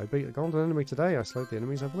sleepy. I beat the golden enemy today. I slowed the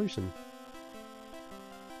enemy's evolution.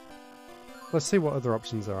 Let's see what other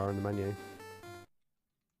options there are in the menu.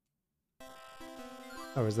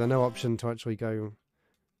 Oh, is there no option to actually go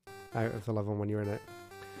out of the level when you're in it?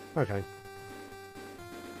 Okay.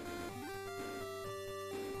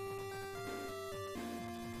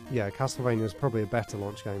 Yeah, Castlevania is probably a better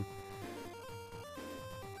launch game.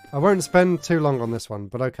 I won't spend too long on this one,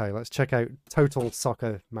 but okay, let's check out Total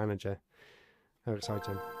Soccer Manager. How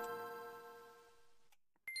exciting.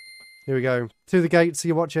 Here we go. To the gates,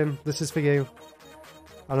 you're watching. This is for you.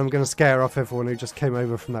 And I'm going to scare off everyone who just came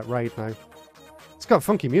over from that raid now. It's got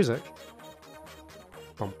funky music.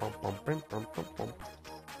 Bum, bum, bum, bum, bum, bum, bum.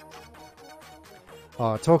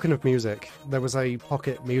 Oh, talking of music, there was a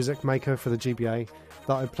pocket music maker for the GBA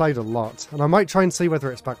that I played a lot, and I might try and see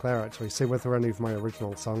whether it's back there actually, see whether any of my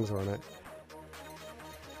original songs are on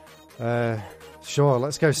it. Sure,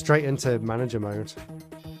 let's go straight into manager mode.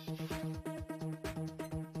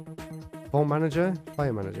 Ball manager?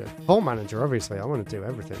 Player manager. Ball manager, obviously, I want to do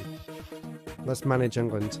everything. Let's manage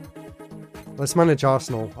England. Let's manage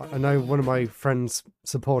Arsenal. I know one of my friends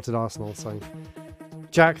supported Arsenal, so...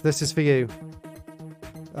 Jack, this is for you.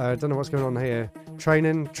 I don't know what's going on here.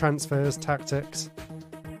 Training, transfers, tactics.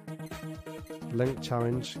 Link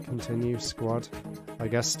challenge, continue, squad. I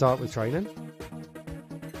guess start with training.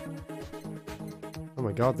 Oh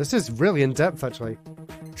my god, this is really in-depth actually.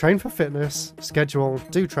 Train for fitness, schedule,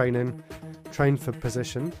 do training, train for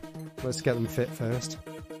position. Let's get them fit first.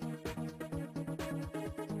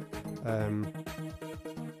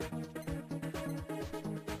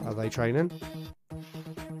 Are they training?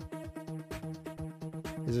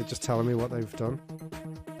 Is it just telling me what they've done?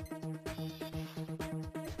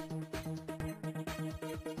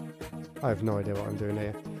 I have no idea what I'm doing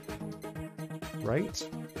here. Right?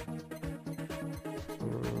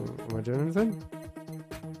 Am I doing anything?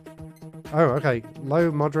 Oh, okay.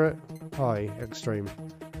 Low, moderate, high, extreme.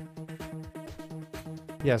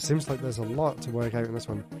 Yeah, seems like there's a lot to work out in this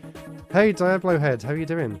one. Hey, Diablo Head, how are you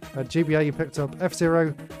doing? At GBA you picked up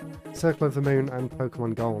F-Zero, Circle of the Moon, and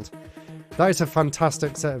Pokemon Gold. That is a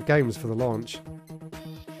fantastic set of games for the launch.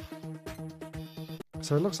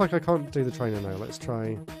 So it looks like I can't do the trainer now. Let's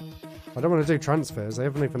try... I don't want to do transfers. They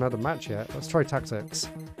haven't even had a match yet. Let's try tactics.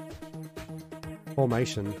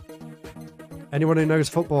 Formation. Anyone who knows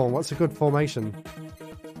football, what's a good formation?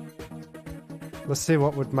 Let's see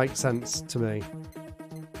what would make sense to me.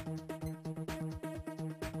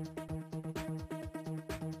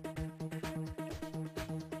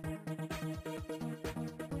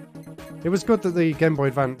 It was good that the Game Boy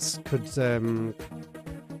Advance could, I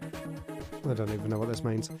don't even know what this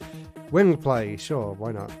means. Wing play, sure,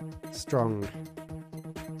 why not? Strong.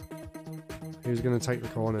 Who's going to take the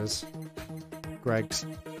corners? Greg's.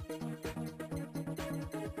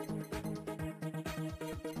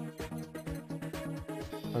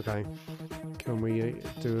 Okay. Can we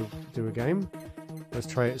do a game? Let's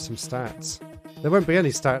try out some stats. There won't be any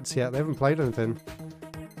stats yet, they haven't played anything.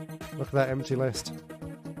 Look at that empty list.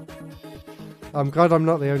 I'm glad I'm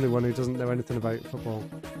not the only one who doesn't know anything about football.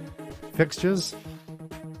 Fixtures?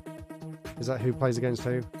 Is that who plays against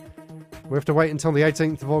who? We have to wait until the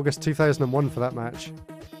 18th of August 2001 for that match.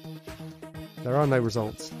 There are no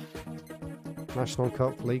results. National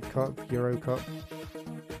Cup, League Cup, Euro Cup.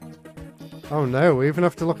 Oh no, we even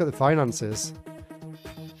have to look at the finances.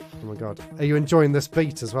 Oh my god. Are you enjoying this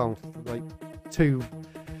beat as well? Like, 2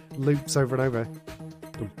 loops over and over.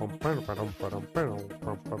 What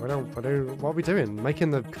are we doing?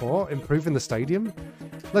 Making the court? Improving the stadium?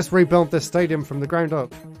 Let's rebuild this stadium from the ground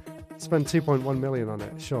up. Spend 2.1 million on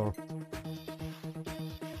it, sure.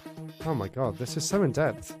 Oh my god, this is so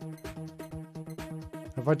in-depth.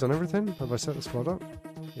 Have I done everything? Have I set the squad up?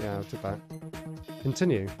 Yeah, I did that.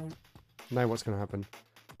 Continue. Now what's going to happen?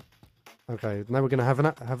 Okay, now we're going to have an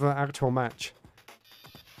actual match.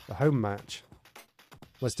 A home match.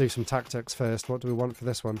 Let's do some tactics first. What do we want for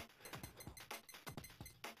this one?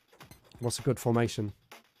 What's a good formation?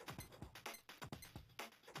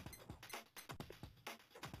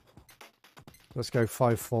 Let's go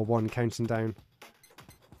 5-4-1, counting down.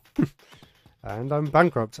 And I'm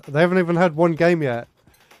bankrupt. They haven't even had one game yet.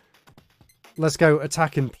 Let's go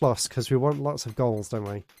attacking plus, because we want lots of goals, don't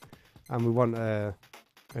we? And we want a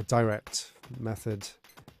direct method.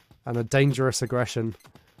 And a dangerous aggression.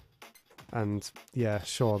 And, yeah,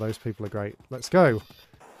 sure, those people are great. Let's go.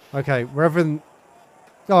 Okay, we're having...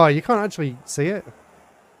 Oh, you can't actually see it.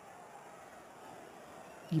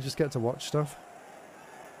 You just get to watch stuff.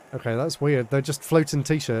 Okay, that's weird. They're just floating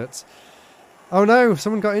t-shirts. Oh no,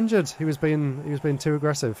 someone got injured. He was being too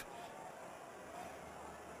aggressive.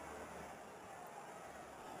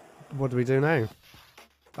 What do we do now?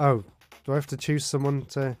 Oh, do I have to choose someone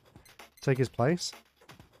to take his place?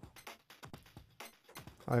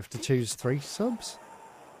 I have to choose 3 subs?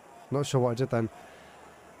 Not sure what I did then.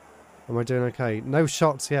 Am I doing okay? No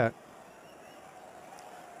shots yet.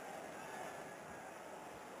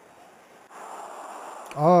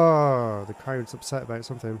 Oh, the crowd's upset about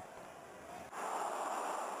something.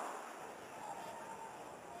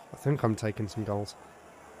 I think I'm taking some goals.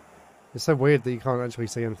 It's so weird that you can't actually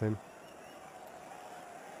see anything.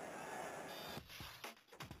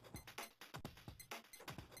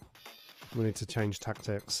 We need to change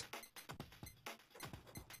tactics.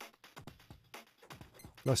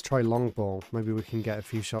 Let's try long ball. Maybe we can get a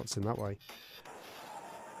few shots in that way.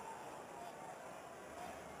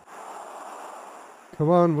 Come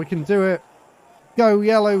on, we can do it. Go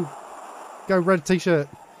yellow. Go red t-shirt.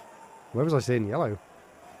 Where was I seeing yellow?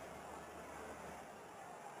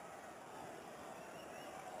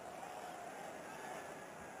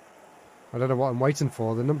 I don't know what I'm waiting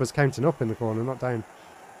for. The number's counting up in the corner, not down.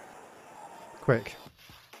 Quick.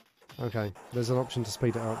 Okay, there's an option to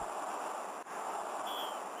speed it up.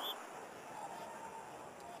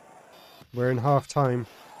 We're in half time.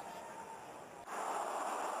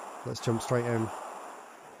 Let's jump straight in.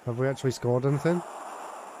 Have we actually scored anything?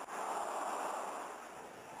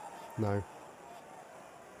 No.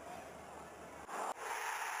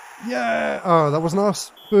 Yeah! Oh, that wasn't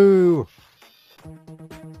us. Boo!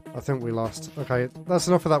 I think we lost. Okay, that's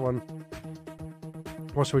enough of that one.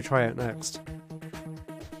 What should we try out next?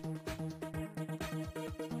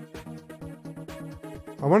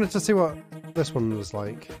 I wanted to see what this one was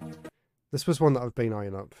like. This was one that I've been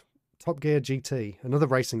eyeing up. Top Gear GT, another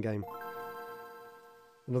racing game.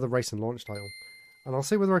 Another racing launch title. And I'll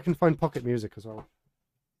see whether I can find pocket music as well.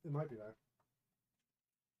 It might be there.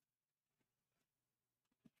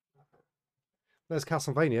 There's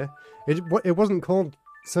Castlevania. It wasn't called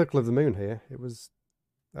Circle of the Moon here. It was...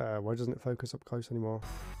 why doesn't it focus up close anymore?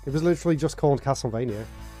 It was literally just called Castlevania,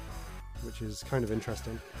 which is kind of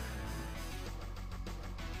interesting.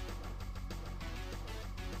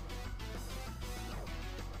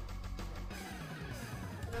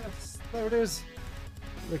 Yes, there it is.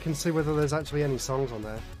 We can see whether there's actually any songs on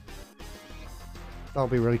there. That'll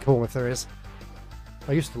be really cool if there is.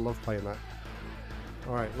 I used to love playing that.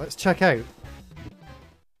 Alright, let's check out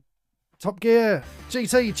Top Gear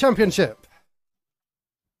GT Championship.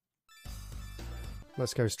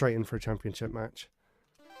 Let's go straight in for a championship match.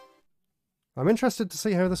 I'm interested to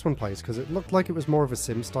see how this one plays, because it looked like it was more of a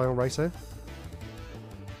sim-style racer.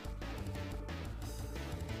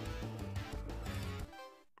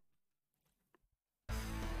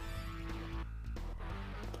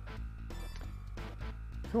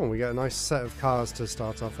 Cool, we get a nice set of cars to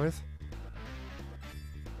start off with.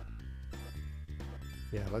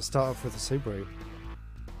 Yeah, let's start off with a Subaru.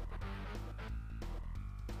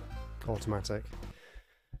 Automatic.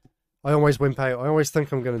 I always wimp out. I always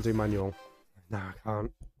think I'm going to do manual. No, I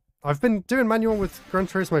can't. I've been doing manual with Gran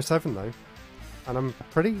Turismo 7 though, and I'm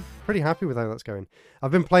pretty happy with how that's going.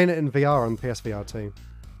 I've been playing it in VR on PSVR 2.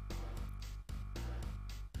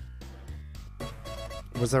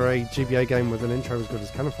 Was there a GBA game with an intro as good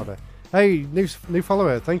as Cannon Fodder? Hey, new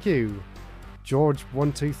follower, thank you.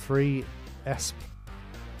 George123esp.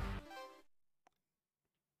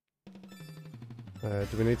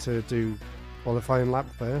 Do we need to do qualifying lap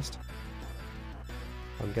first?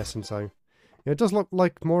 I'm guessing so. Yeah, it does look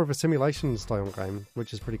like more of a simulation style game,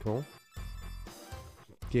 which is pretty cool.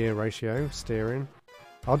 Gear ratio, steering.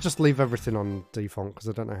 I'll just leave everything on default because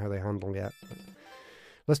I don't know how they handle yet. But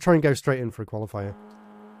let's try and go straight in for a qualifier.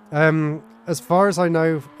 As far as I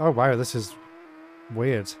know... Oh wow, this is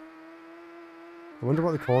weird. I wonder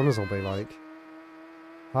what the corners will be like.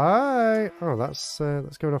 Hi! Oh, that's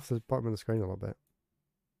going off the bottom of the screen a little bit.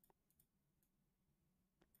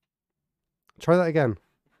 Try that again.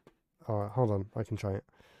 Alright, hold on. I can try it.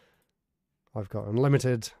 I've got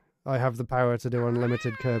unlimited. I have the power to do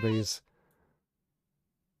unlimited Kirby's.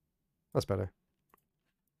 That's better.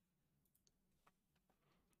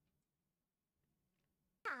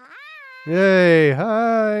 Yay!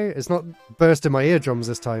 Hi! It's not bursting my eardrums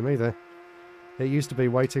this time either. It used to be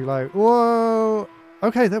way too loud. Whoa!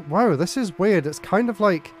 Okay, wow, this is weird. It's kind of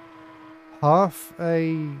like half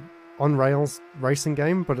a on-rails racing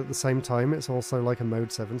game, but at the same time it's also like a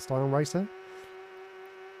Mode 7 style racer.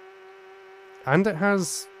 And it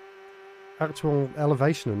has actual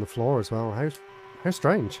elevation in the floor as well. How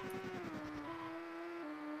strange.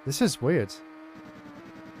 This is weird.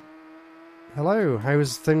 Hello,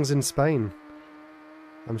 how's things in Spain?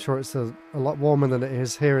 I'm sure it's a lot warmer than it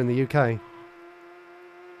is here in the UK.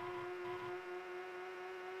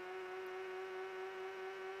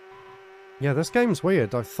 Yeah, this game's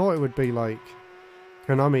weird. I thought it would be like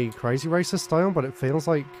Konami Crazy Racer style, but it feels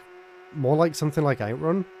like more like something like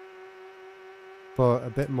Outrun, but a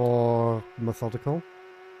bit more methodical.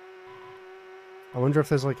 I wonder if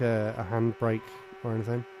there's like a handbrake or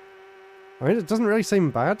anything. I mean, it doesn't really seem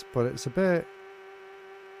bad, but it's a bit...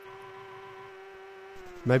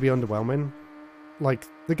 maybe underwhelming. Like,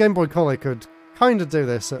 the Game Boy Color could kind of do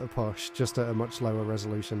this at a push, just at a much lower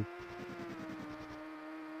resolution.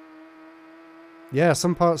 Yeah,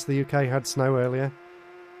 some parts of the UK had snow earlier.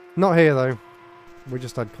 Not here, though. We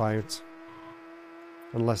just had clouds.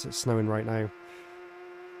 Unless it's snowing right now.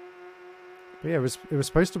 But yeah, it was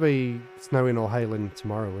supposed to be snowing or hailing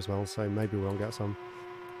tomorrow as well, so maybe we'll get some.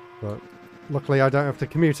 But Luckily I don't have to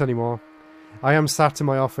commute anymore. I am sat in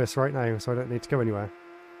my office right now, so I don't need to go anywhere.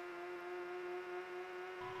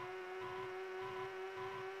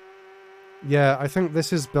 Yeah, I think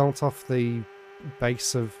this is built off the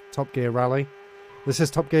base of Top Gear Rally. This is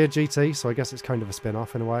Top Gear GT, so I guess it's kind of a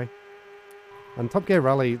spin-off in a way. And Top Gear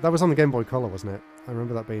Rally, that was on the Game Boy Color, wasn't it? I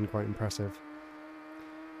remember that being quite impressive.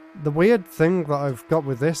 The weird thing that I've got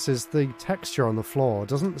with this is the texture on the floor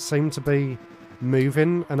doesn't seem to be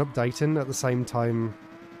moving and updating at the same time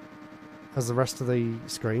as the rest of the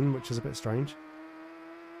screen, which is a bit strange.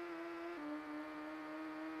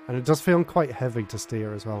 And it does feel quite heavy to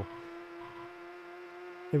steer as well.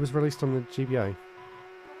 It was released on the GBA.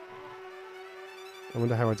 I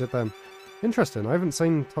wonder how I did then. Interesting, I haven't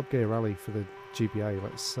seen Top Gear Rally for the GBA.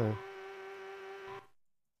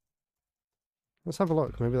 Let's have a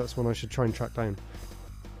look. Maybe that's one I should try and track down.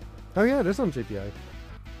 Oh yeah, it is on GBA.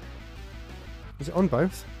 Is it on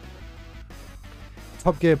both?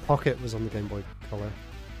 Top Gear Pocket was on the Game Boy Color.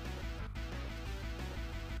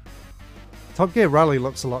 Top Gear Rally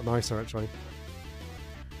looks a lot nicer, actually.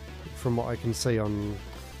 From what I can see on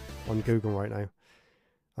Google right now.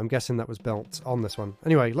 I'm guessing that was built on this one.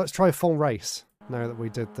 Anyway, let's try a full race, now that we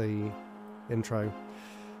did the intro.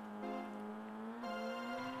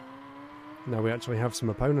 Now we actually have some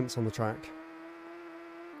opponents on the track.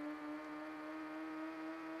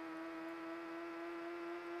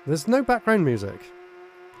 There's no background music,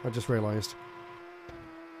 I just realised.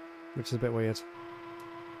 Which is a bit weird.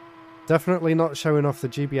 Definitely not showing off the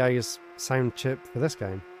GBA's sound chip for this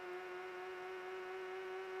game.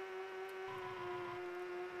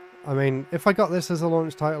 I mean, if I got this as a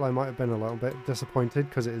launch title, I might have been a little bit disappointed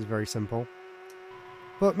because it is very simple.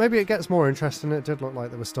 But maybe it gets more interesting. It did look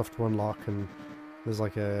like there was stuff to unlock and there's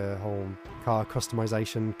like a whole car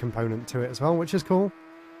customization component to it as well, which is cool.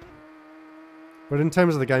 But in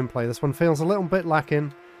terms of the gameplay, this one feels a little bit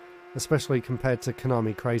lacking, especially compared to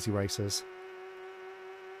Konami Crazy Racers.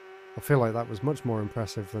 I feel like that was much more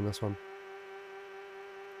impressive than this one.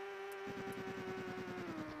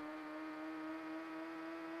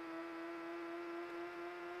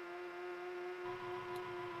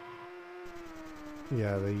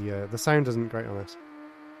 Yeah, the sound isn't great on this.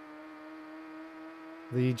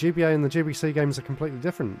 The GBA and the GBC games are completely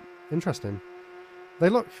different. Interesting. They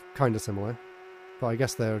look kind of similar, but I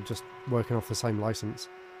guess they're just working off the same license.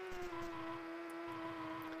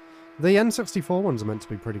 The N64 ones are meant to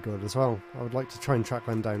be pretty good as well. I would like to try and track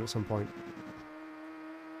them down at some point.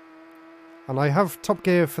 And I have Top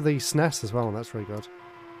Gear for the SNES as well, and that's really good.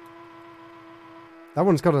 That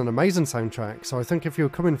one's got an amazing soundtrack, so I think if you were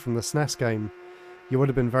coming from the SNES game, you would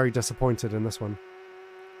have been very disappointed in this one.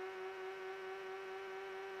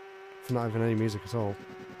 For not having any music at all.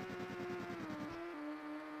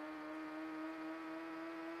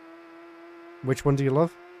 Which one do you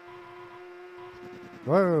love?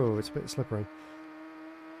 Whoa, it's a bit slippery.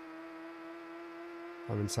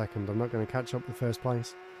 I'm in second. I'm not going to catch up with first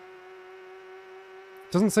place.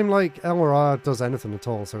 Doesn't seem like L or R does anything at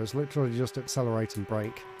all, so it's literally just accelerate and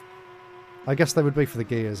brake. I guess they would be for the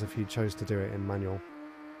gears if you chose to do it in manual.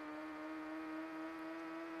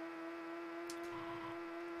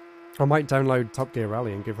 I might download Top Gear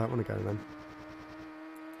Rally and give that one a go then.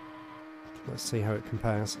 Let's see how it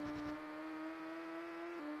compares.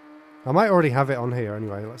 I might already have it on here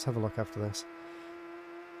anyway. Let's have a look after this.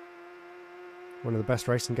 One of the best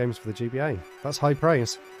racing games for the GBA. That's high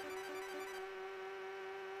praise.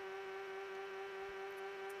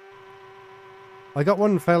 I got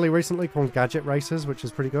one fairly recently called Gadget Racers, which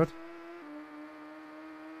is pretty good.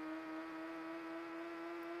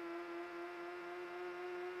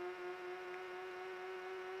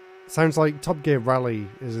 Sounds like Top Gear Rally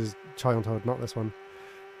is his childhood, not this one.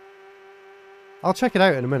 I'll check it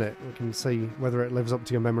out in a minute. We can see whether it lives up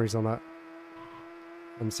to your memories on that.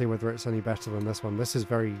 And see whether it's any better than this one. This is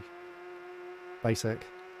very basic.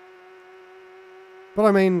 But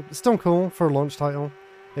I mean, still cool for a launch title.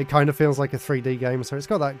 It kind of feels like a 3D game, so it's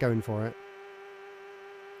got that going for it.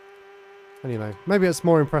 And you know, maybe it's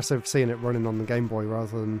more impressive seeing it running on the Game Boy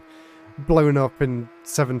rather than blowing up in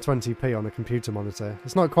 720p on a computer monitor.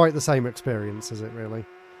 It's not quite the same experience, is it really?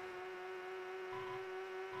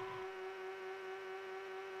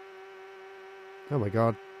 Oh my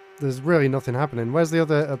god, there's really nothing happening. Where's the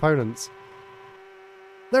other opponents?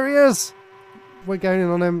 There he is! We're going in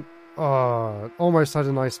on him. Oh, almost had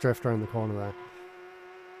a nice drift around the corner there.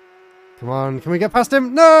 Come on, can we get past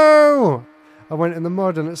him? No! I went in the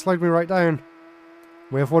mud and it slowed me right down.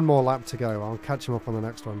 We have one more lap to go. I'll catch him up on the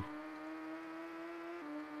next one.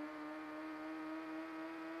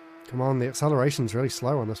 Come on, the acceleration's really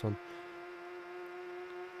slow on this one.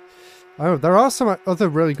 Oh, there are some other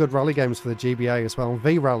really good rally games for the GBA as well.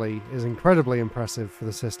 V-Rally is incredibly impressive for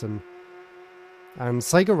the system. And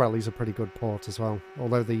Sega Rally's a pretty good port as well,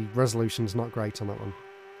 although the resolution's not great on that one.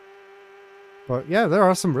 But yeah, there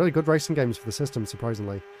are some really good racing games for the system,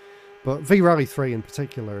 surprisingly. But V-Rally 3 in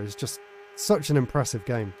particular is just such an impressive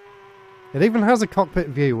game. It even has a cockpit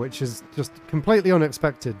view, which is just completely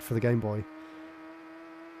unexpected for the Game Boy.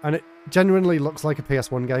 And it genuinely looks like a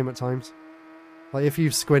PS1 game at times. Like, if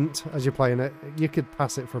you squint as you're playing it, you could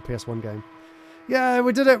pass it for a PS1 game. Yeah,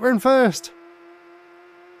 we did it! We're in first!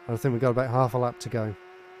 I think we've got about half a lap to go.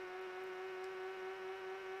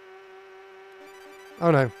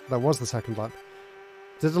 Oh no, that was the second lap.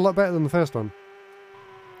 Did a lot better than the first one.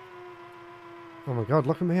 Oh my god,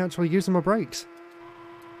 look at me actually using my brakes.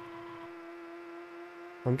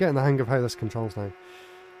 I'm getting the hang of how this controls now.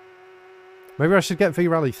 Maybe I should get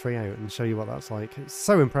V-Rally 3 out and show you what that's like. It's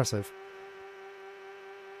so impressive.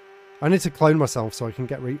 I need to clone myself so I can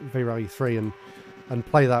get V-Rally 3 and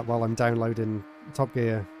play that while I'm downloading Top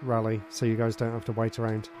Gear Rally, so you guys don't have to wait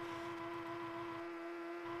around.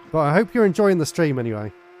 But I hope you're enjoying the stream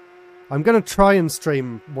anyway. I'm going to try and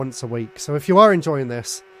stream once a week, so if you are enjoying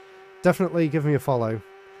this, definitely give me a follow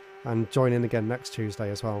and join in again next Tuesday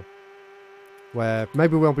as well. Where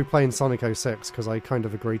maybe we'll be playing Sonic 06, because I kind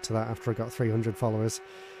of agreed to that after I got 300 followers.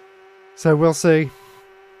 So we'll see.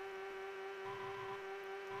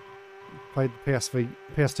 Played the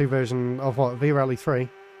PS2 version of what? V-Rally 3.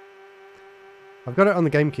 I've got it on the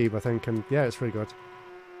GameCube, I think, and yeah, it's really good.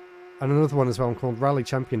 And another one as well called Rally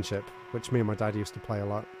Championship, which me and my dad used to play a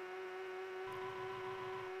lot.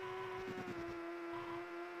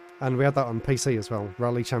 And we had that on PC as well,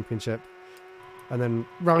 Rally Championship. And then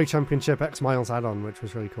Rally Championship X Miles add-on, which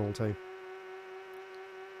was really cool too.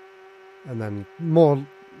 And then more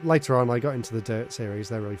later on, I got into the Dirt series.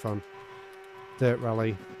 They're really fun. Dirt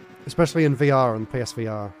Rally, especially in VR and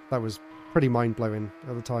PSVR. That was pretty mind-blowing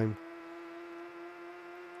at the time.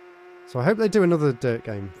 So I hope they do another Dirt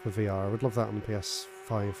game for VR. I would love that on the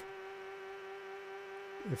PS5.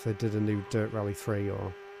 If they did a new Dirt Rally 3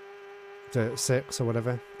 or Dirt 6 or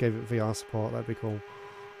whatever, gave it VR support, that'd be cool.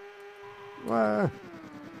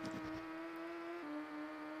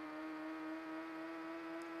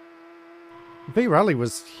 V-Rally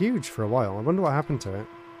was huge for a while. I wonder what happened to it.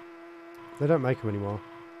 They don't make them anymore.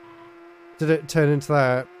 Did it turn into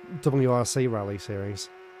their WRC Rally series?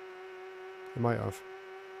 It might have.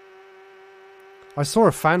 I saw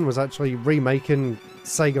a fan was actually remaking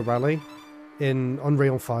Sega Rally in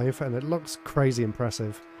Unreal 5, and it looks crazy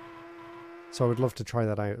impressive. So I would love to try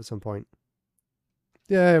that out at some point.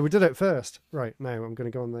 Yeah, we did it first. Right, now I'm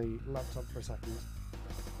going to go on the laptop for a second.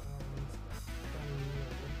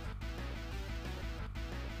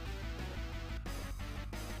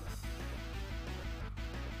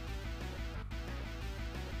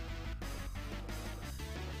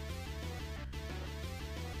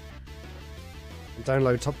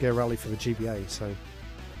 Download Top Gear Rally for the GBA, so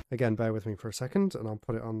again, bear with me for a second and I'll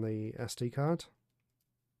put it on the SD card.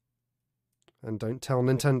 And don't tell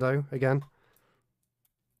Nintendo again.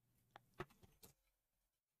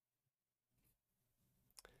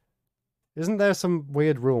 Isn't there some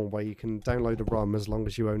weird rule where you can download a ROM as long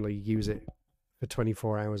as you only use it for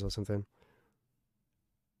 24 hours or something?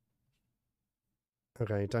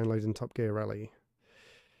 Okay, downloading Top Gear Rally.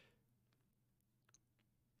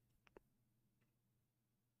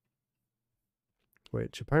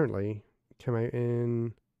 Which apparently came out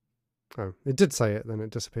in... Oh, it did say it, then it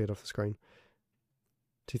disappeared off the screen.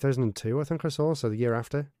 2002, I think I saw, so the year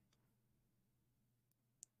after.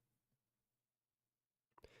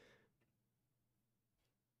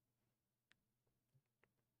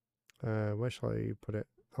 Where shall I put it?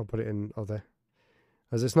 I'll put it in other.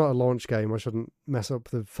 As it's not a launch game, I shouldn't mess up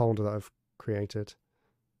the folder that I've created.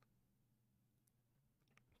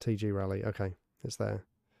 TG Rally, okay, it's there.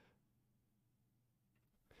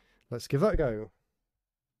 Let's give that a go.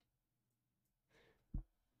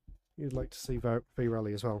 You'd like to see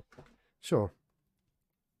V-Rally as well? Sure.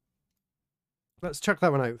 Let's check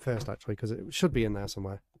that one out first, actually, because it should be in there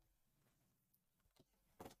somewhere.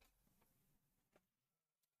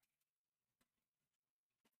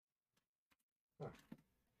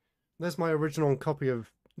 There's my original copy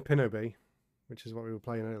of Pinobi, which is what we were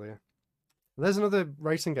playing earlier. There's another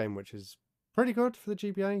racing game which is pretty good for the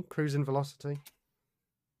GBA, Cruising Velocity.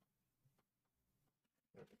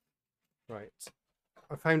 Right,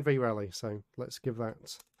 I found V-Rally, so let's give that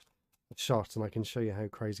a shot and I can show you how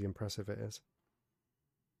crazy impressive it is.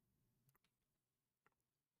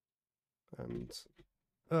 And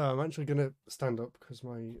I'm actually going to stand up because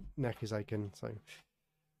my neck is aching, so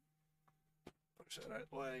push that out of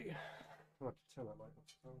the way. Oh, turn that light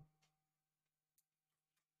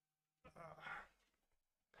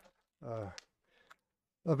off.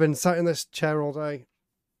 I've been sat in this chair all day.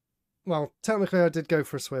 Well, technically I did go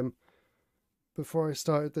for a swim before I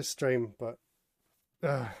started this stream, but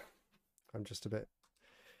I'm just a bit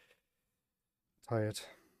tired.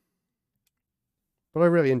 But I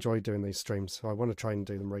really enjoy doing these streams, so I want to try and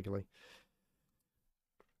do them regularly.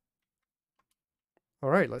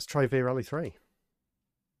 Alright, let's try V-Rally 3.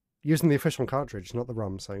 Using the official cartridge, not the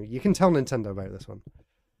ROM, so you can tell Nintendo about this one.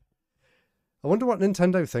 I wonder what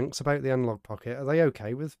Nintendo thinks about the Analog Pocket. Are they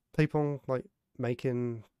okay with people like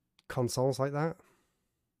making consoles like that?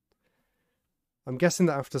 I'm guessing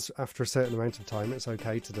that after a certain amount of time it's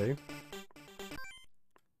okay to do.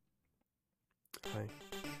 Okay.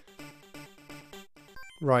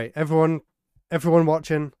 Right, everyone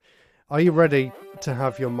watching, are you ready to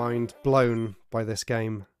have your mind blown by this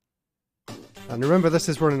game? And remember, this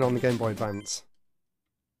is running on the Game Boy Advance.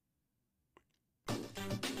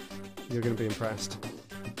 You're going to be impressed.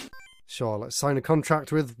 Sure, let's sign a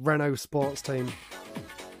contract with Renault Sports Team.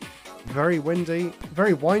 Very windy,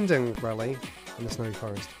 very winding rally in the snowy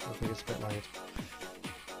forest. I think it's a bit loud.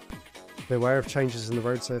 Beware of changes in the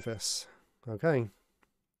road surface. Okay.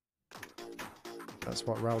 That's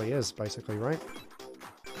what rally is, basically, right?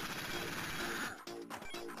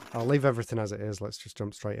 I'll leave everything as it is. Let's just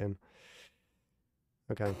jump straight in.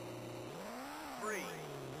 Okay. 3,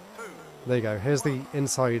 2. There you go. Here's the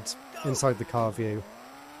inside the car view.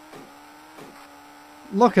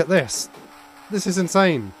 Look at this. This is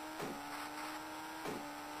insane.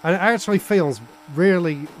 And it actually feels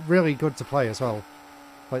really, really good to play as well.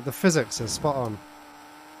 Like, the physics is spot on.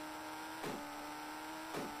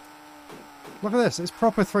 Look at this. It's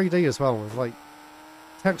proper 3D as well, with, like,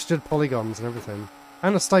 textured polygons and everything.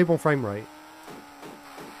 And a stable frame rate.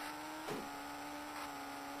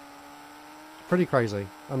 Pretty crazy.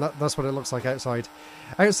 And that's what it looks like outside.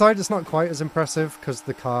 Outside, it's not quite as impressive, because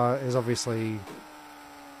the car is obviously,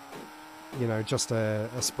 you know, just a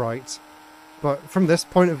sprite. But from this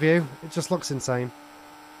point of view, it just looks insane.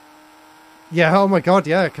 Yeah, oh my god,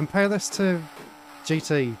 yeah. Compare this to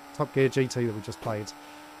GT, Top Gear GT that we just played.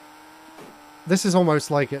 This is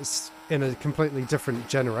almost like it's in a completely different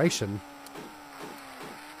generation.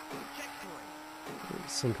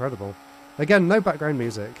 It's incredible. Again, no background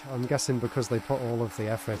music. I'm guessing because they put all of the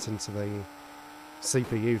effort into the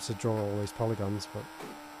CPU to draw all these polygons, but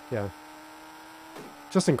yeah.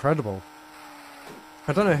 Just incredible.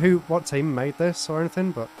 I don't know what team made this or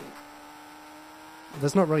anything, but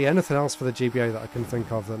there's not really anything else for the GBA that I can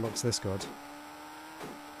think of that looks this good.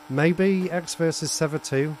 Maybe X vs. Sever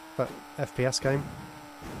 2, that FPS game.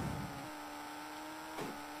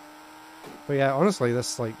 But yeah, honestly,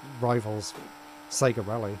 this like rivals Sega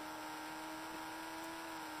Rally.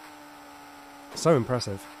 So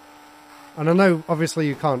impressive. And I know, obviously,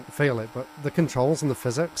 you can't feel it, but the controls and the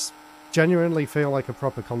physics genuinely feel like a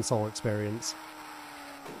proper console experience.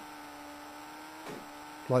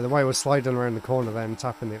 Like the way we're sliding around the corner then,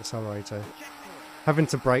 tapping the accelerator. Having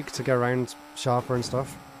to brake to go around sharper and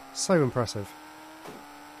stuff. So impressive.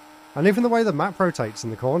 And even the way the map rotates in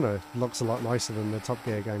the corner looks a lot nicer than the Top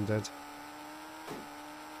Gear game did.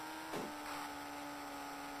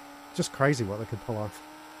 Just crazy what they could pull off.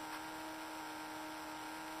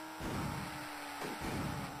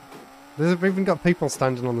 They've even got people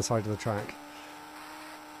standing on the side of the track.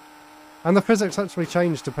 And the physics actually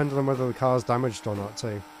change depending on whether the car's damaged or not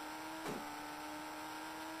too.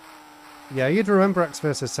 Yeah, you'd remember X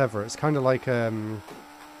vs. Sever. It's kind of like a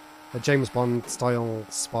James Bond style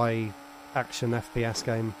spy action FPS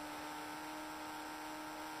game.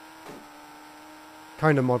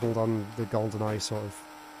 Kind of modelled on the GoldenEye sort of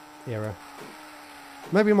era.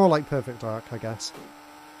 Maybe more like Perfect Dark, I guess.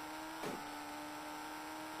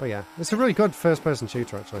 But yeah, it's a really good first-person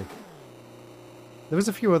shooter, actually. There was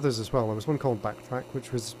a few others as well. There was one called Backtrack,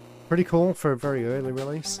 which was pretty cool for a very early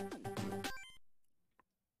release.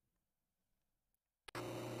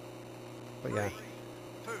 But yeah.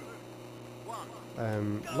 3, 2,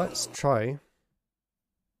 1. Let's try.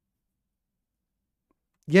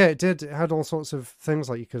 Yeah, it did. It had all sorts of things,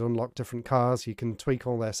 like you could unlock different cars, you can tweak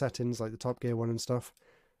all their settings, like the Top Gear one and stuff.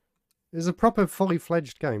 It was a proper, fully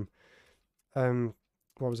fledged game.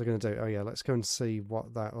 What was I going to do? Oh yeah, let's go and see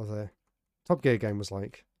what that other Top Gear game was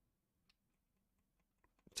like.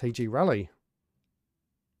 TG Rally.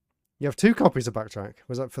 You have 2 copies of Backtrack.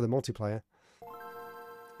 Was that for the multiplayer?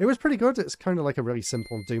 It was pretty good. It's kind of like a really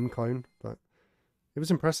simple Doom clone, but it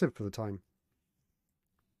was impressive for the time.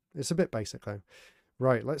 It's a bit basic though.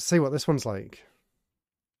 Right, let's see what this one's like.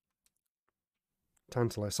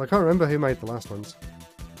 Tantalus. I can't remember who made the last ones.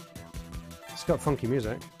 It's got funky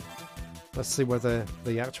music. Let's see whether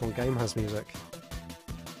the actual game has music.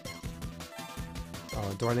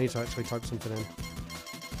 Oh, do I need to actually type something in?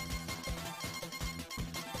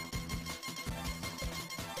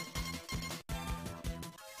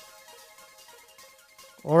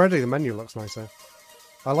 Already the menu looks nicer.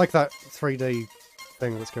 I like that 3D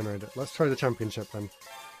thing that's going around it. Let's try the championship then.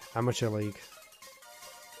 Amateur League.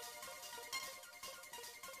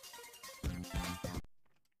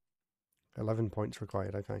 $11 points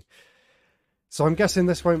required, okay. So I'm guessing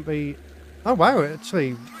this won't be... Oh wow, it's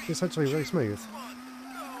actually really smooth.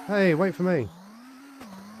 Hey, wait for me.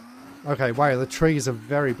 Okay, wow, the trees are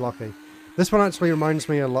very blocky. This one actually reminds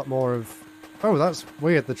me a lot more of... Oh, that's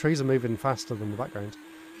weird, the trees are moving faster than the background.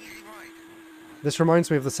 This reminds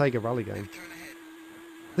me of the Sega Rally game.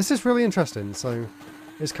 This is really interesting, so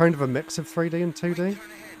it's kind of a mix of 3D and 2D.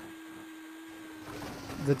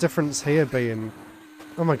 The difference here being...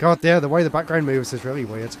 Oh my god, yeah, the way the background moves is really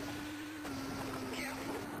weird.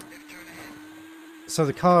 So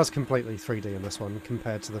the car's completely 3D in this one,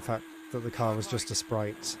 compared to the fact that the car was just a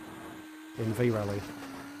sprite in V-Rally.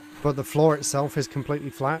 But the floor itself is completely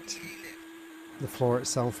flat. The floor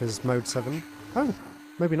itself is mode 7. Oh,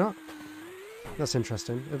 maybe not. That's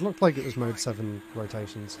interesting. It looked like it was mode 7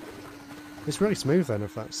 rotations. It's really smooth then,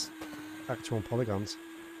 if that's actual polygons.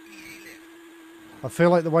 I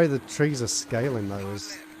feel like the way the trees are scaling, though,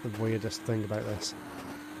 is the weirdest thing about this.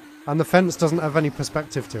 And the fence doesn't have any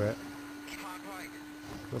perspective to it.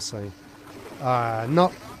 Let's see.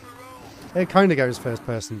 Not... It kind of goes first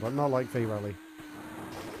person, but not like V-Rally.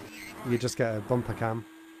 You just get a bumper cam.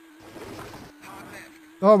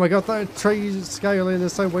 Oh my god, that tree scaling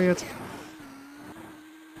is so weird.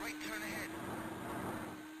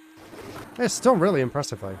 It's still really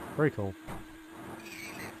impressive though. Very cool.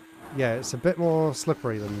 Yeah, it's a bit more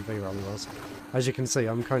slippery than V-Rally was. As you can see,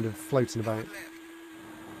 I'm kind of floating about.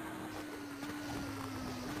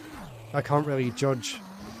 I can't really judge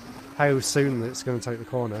how soon it's going to take the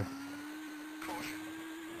corner.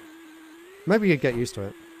 Maybe you'd get used to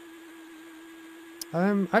it.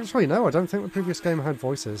 Actually no, I don't think the previous game had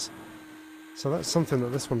voices. So that's something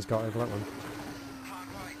that this one's got over that one.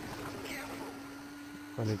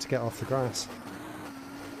 I need to get off the grass.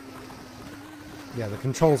 Yeah, the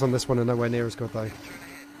controls on this one are nowhere near as good though.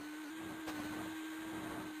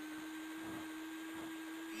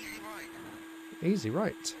 Easy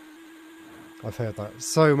right. I've heard that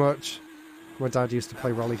so much. My dad used to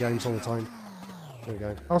play rally games all the time. There we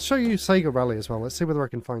go. I'll show you Sega Rally as well. Let's see whether I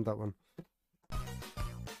can find that one.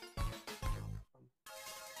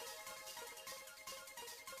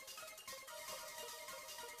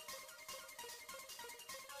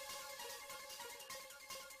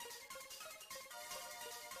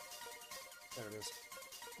 There it is.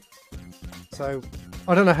 So,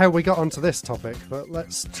 I don't know how we got onto this topic, but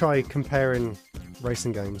let's try comparing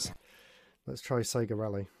racing games. Let's try Sega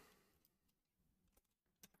Rally.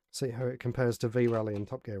 See how it compares to V-Rally and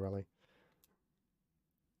Top Gear Rally.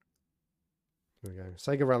 There we go.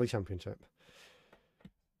 Sega Rally Championship.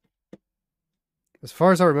 As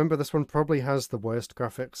far as I remember, this one probably has the worst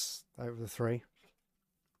graphics out of the three.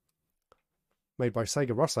 Made by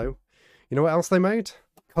Sega Rosso. You know what else they made?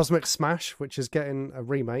 Cosmic Smash, which is getting a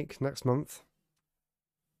remake next month.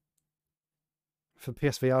 For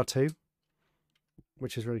PSVR 2.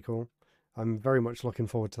 Which is really cool. I'm very much looking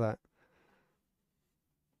forward to that.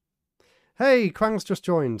 Hey, Quang's just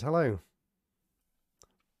joined. Hello.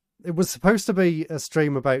 It was supposed to be a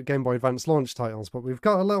stream about Game Boy Advance launch titles, but we've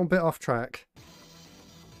got a little bit off track.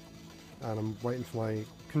 And I'm waiting for my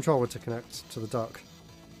controller to connect to the dock.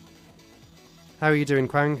 How are you doing,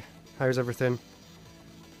 Quang? How's everything?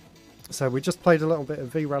 So we just played a little bit of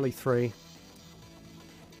V-Rally 3.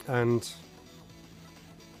 And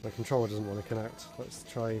my controller doesn't want to connect. Let's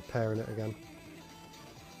try pairing it again.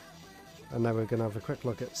 And now we're going to have a quick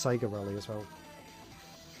look at Sega Rally as well.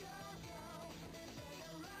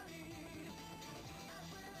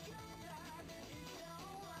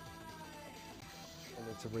 I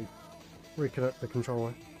need to reconnect the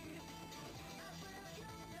controller.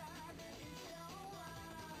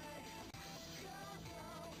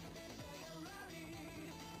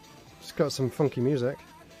 Just got some funky music.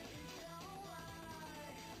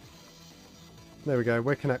 There we go,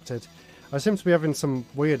 we're connected. I seem to be having some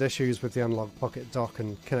weird issues with the Analog Pocket dock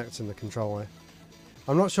and connecting the controller.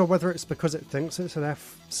 I'm not sure whether it's because it thinks it's an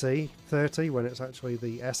FC30 when it's actually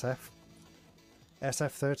the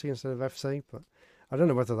SF30 instead of FC, but I don't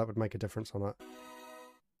know whether that would make a difference or not.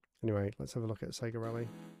 Anyway, let's have a look at Sega Rally.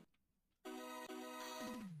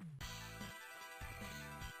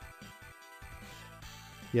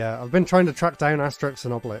 Yeah, I've been trying to track down Asterix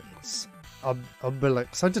and Obelix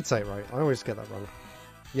Obelix. I did say it right. I always get that wrong.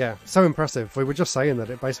 Yeah, so impressive. We were just saying that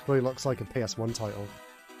it basically looks like a PS1 title.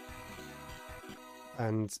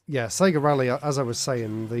 And yeah, Sega Rally, as I was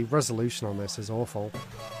saying, the resolution on this is awful.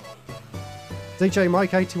 DJ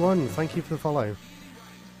Mike81, thank you for the follow.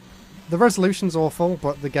 The resolution's awful,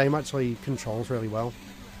 but the game actually controls really well.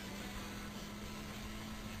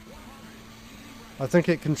 I think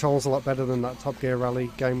it controls a lot better than that Top Gear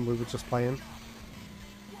Rally game we were just playing.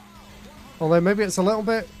 Although maybe it's a little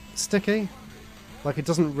bit sticky. Like it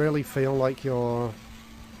doesn't really feel like you're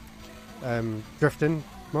drifting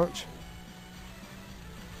much.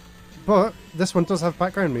 But this one does have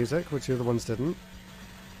background music, which the other ones didn't.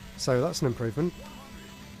 So that's an improvement.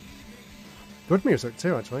 Good music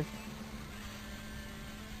too, actually.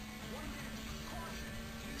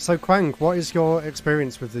 So Quang, what is your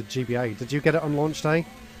experience with the GBA? Did you get it on launch day?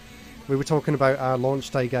 We were talking about our launch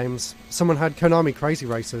day games. Someone had Konami Crazy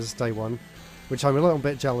Racers day one, which I'm a little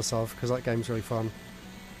bit jealous of because that game's really fun.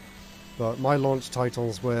 But my launch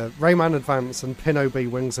titles were Rayman Advance and Pin-O-B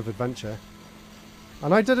Wings of Adventure.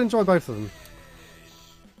 And I did enjoy both of them.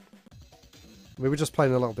 We were just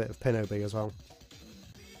playing a little bit of Pin-O-B as well.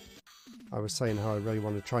 I was saying how I really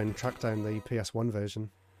want to try and track down the PS1 version.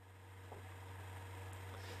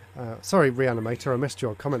 Sorry, Reanimator, I missed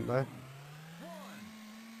your comment there.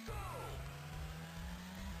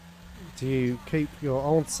 Do you keep your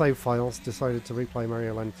old save files? Decided to replay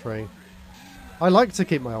Mario Land 3. I like to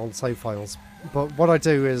keep my old save files, but what I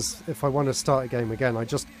do is, if I want to start a game again, I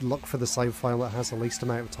just look for the save file that has the least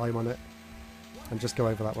amount of time on it, and just go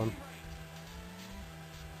over that one.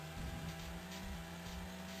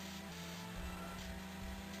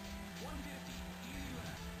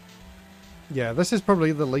 Yeah, this is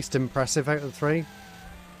probably the least impressive out of the three.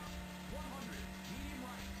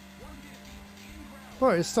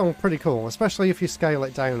 But it's still pretty cool, especially if you scale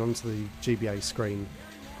it down onto the GBA screen.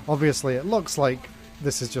 Obviously it looks like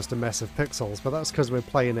this is just a mess of pixels, but that's because we're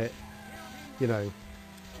playing it, you know,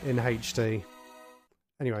 in HD.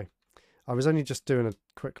 Anyway, I was only just doing a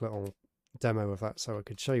quick little demo of that so I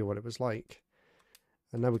could show you what it was like.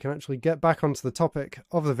 And now we can actually get back onto the topic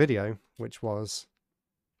of the video, which was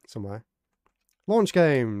somewhere. Launch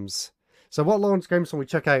games. So what launch games will we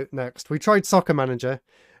check out next? We tried Soccer Manager,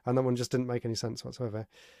 and that one just didn't make any sense whatsoever.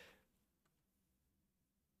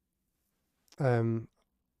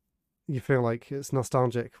 You feel like it's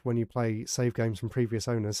nostalgic when you play save games from previous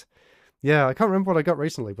owners. Yeah, I can't remember what I got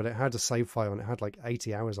recently, but it had a save file and it had like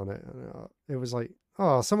 80 hours on it. And it was like,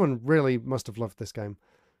 oh, someone really must have loved this game.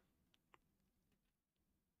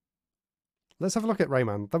 Let's have a look at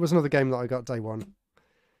Rayman. That was another game that I got day one.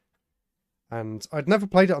 And I'd never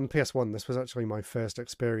played it on PS1. This was actually my first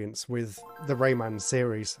experience with the Rayman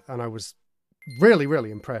series, and I was really,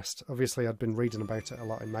 really impressed. Obviously, I'd been reading about it a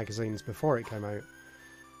lot in magazines before it came out.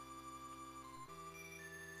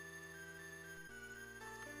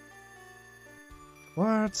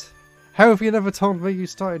 What? How have you never told me you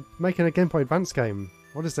started making a Game Boy Advance game?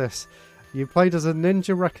 What is this? You played as a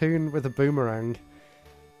ninja raccoon with a boomerang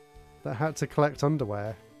that had to collect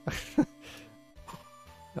underwear.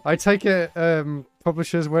 I take it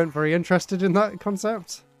publishers weren't very interested in that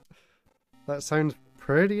concept. That sounds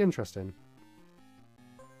pretty interesting.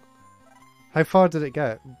 How far did it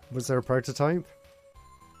get? Was there a prototype?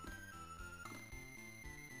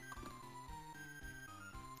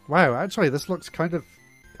 Wow, actually this looks kind of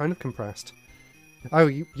compressed. Oh,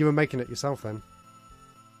 you were making it yourself then.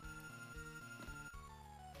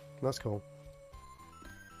 That's cool.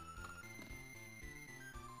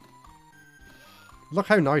 Look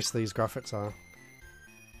how nice these graphics are.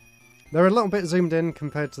 They're a little bit zoomed in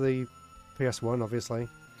compared to the PS1, obviously,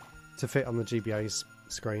 to fit on the GBA's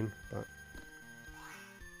screen, but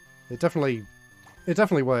it definitely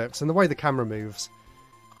works. And the way the camera moves,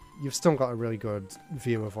 you've still got a really good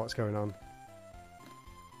view of what's going on.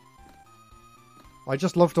 I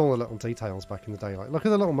just loved all the little details back in the day. Like, look at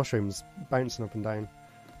the little mushrooms bouncing up and down.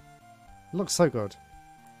 It looks so good.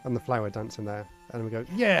 And the flower dancing there. And we go,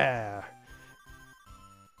 yeah!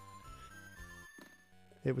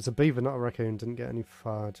 It was a beaver, not a raccoon. Didn't get any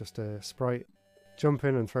far. Just a sprite. Jump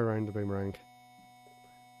in and throw around the boomerang.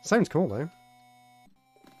 Sounds cool, though.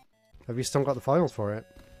 Have you still got the files for it?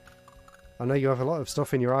 I know you have a lot of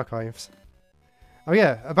stuff in your archives. Oh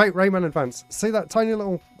yeah, about Rayman Advance. See that tiny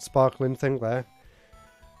little sparkling thing there?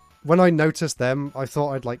 When I noticed them, I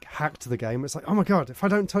thought I'd like hacked the game. It's like, oh my god, if I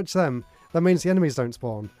don't touch them, that means the enemies don't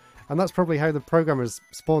spawn. And that's probably how the programmers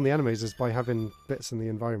spawn the enemies, is by having bits in the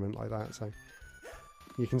environment like that. So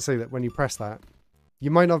you can see that when you press that,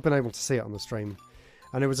 you might not have been able to see it on the stream.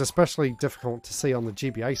 And it was especially difficult to see on the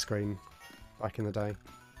GBA screen back in the day.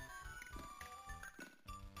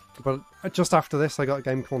 But just after this, I got a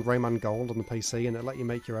game called Rayman Gold on the PC, and it let you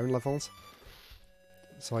make your own levels.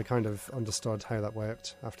 So I kind of understood how that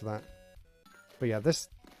worked after that. But yeah, this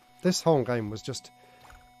whole game was just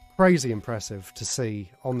crazy impressive to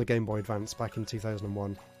see on the Game Boy Advance back in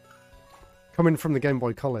 2001. Coming from the Game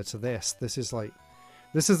Boy Color to this is like...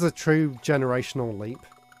 This is a true generational leap,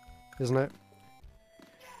 isn't it?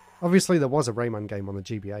 Obviously there was a Rayman game on the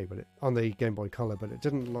GBA, but on the Game Boy Color, but it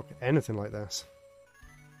didn't look anything like this.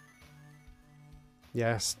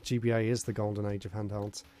 Yes, GBA is the golden age of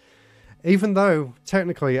handhelds. Even though,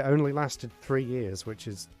 technically, it only lasted 3 years, which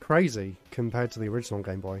is crazy compared to the original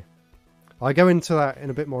Game Boy. I go into that in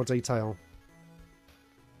a bit more detail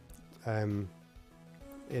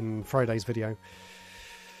in Friday's video.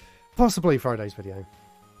 Possibly Friday's video.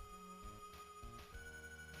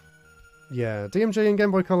 Yeah, DMG and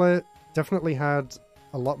Game Boy Color definitely had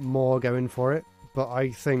a lot more going for it, but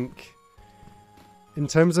I think in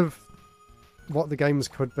terms of what the games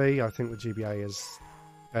could be, I think the GBA is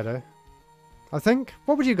better. I think.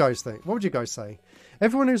 What would you guys think? What would you guys say?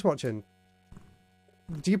 Everyone who's watching,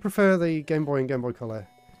 do you prefer the Game Boy and Game Boy Color,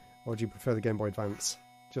 or do you prefer the Game Boy Advance?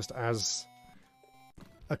 Just as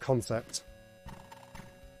a concept.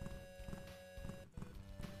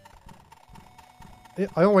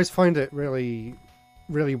 I always find it really,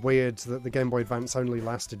 really weird that the Game Boy Advance only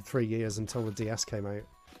lasted 3 years until the DS came out.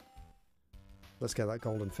 Let's get that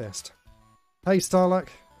golden fist. Hey Starluck,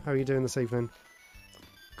 how are you doing this evening?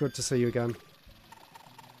 Good to see you again.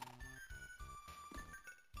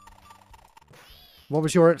 What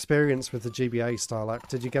was your experience with the GBA, Starluck?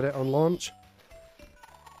 Did you get it on launch?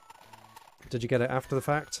 Did you get it after the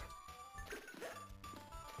fact?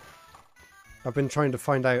 I've been trying to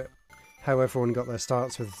find out how everyone got their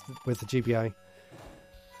starts with the GBA.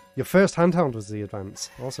 Your first handheld was the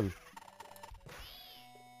Advance. Awesome.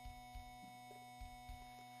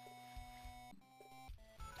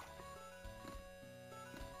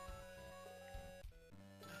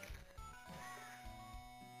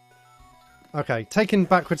 Okay, taking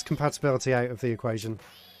backwards compatibility out of the equation.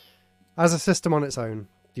 As a system on its own,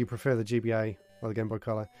 do you prefer the GBA or the Game Boy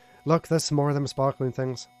Color? Look, there's some more of them sparkling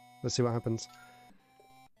things. Let's see what happens.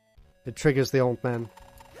 It triggers the old men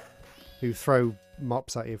who throw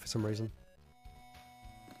mops at you for some reason.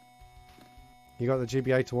 You got the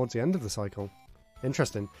GBA towards the end of the cycle.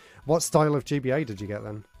 Interesting. What style of GBA did you get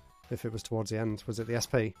then? If it was towards the end, was it the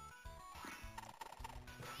SP?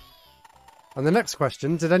 And the next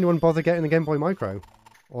question, did anyone bother getting the Game Boy Micro?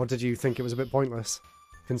 Or did you think it was a bit pointless,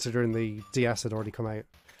 considering the DS had already come out?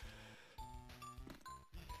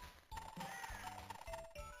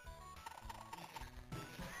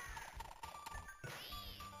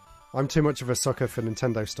 I'm too much of a sucker for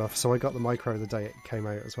Nintendo stuff, so I got the Micro the day it came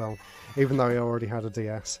out as well, even though I already had a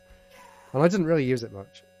DS. And I didn't really use it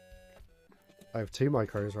much. I have two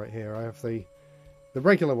Micros right here. I have the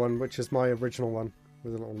regular one, which is my original one,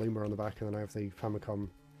 with a little Luma on the back, and then I have the Famicom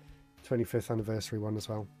 25th anniversary one as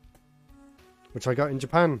well, which I got in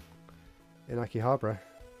Japan, in Akihabara.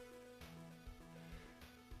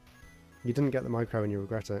 You didn't get the Micro and you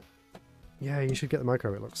regret it. Yeah, you should get the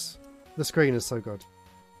Micro. It looks... The screen is so good.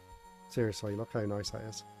 Seriously, look how nice that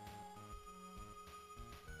is.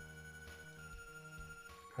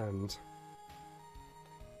 And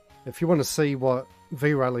if you want to see what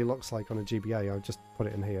V-Rally looks like on a GBA, I'll just put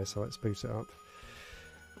it in here, so let's boot it up.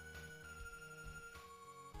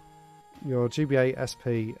 Your GBA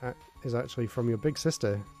SP is actually from your big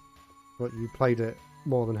sister, but you played it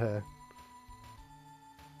more than her.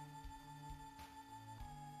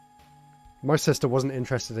 My sister wasn't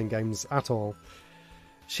interested in games at all.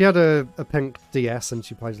 She had a pink DS and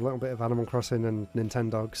she plays a little bit of Animal Crossing and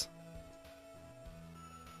Nintendogs.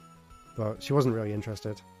 But she wasn't really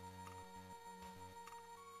interested.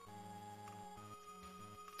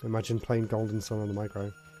 Imagine playing Golden Sun on the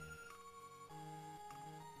Micro.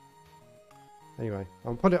 Anyway,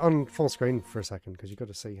 I'll put it on full screen for a second because you've got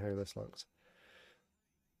to see how this looks.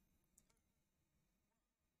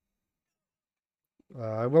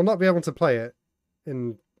 I will not be able to play it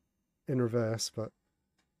in reverse, but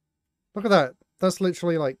look at that. That's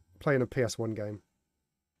literally like playing a PS1 game.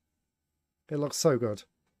 It looks so good.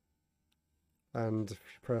 And if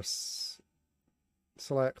you press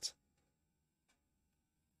select,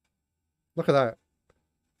 look at that.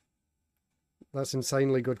 That's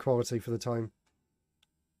insanely good quality for the time.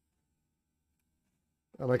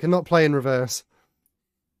 And I cannot play in reverse.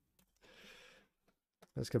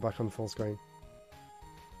 Let's go back on full screen.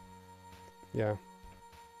 Yeah.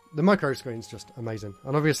 The micro screen's just amazing.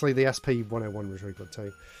 And obviously the SP101 was really good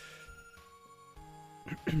too.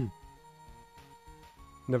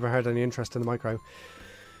 Never had any interest in the micro.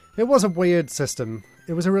 It was a weird system.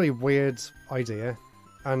 It was a really weird idea.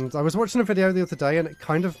 And I was watching a video the other day, and it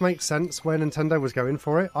kind of makes sense where Nintendo was going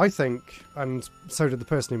for it, I think. And so did the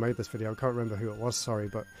person who made this video. I can't remember who it was, sorry.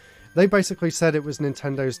 But they basically said it was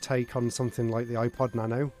Nintendo's take on something like the iPod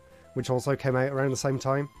Nano, which also came out around the same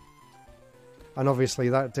time. And obviously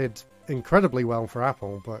that did incredibly well for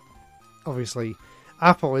Apple, but obviously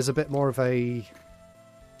Apple is a bit more of a...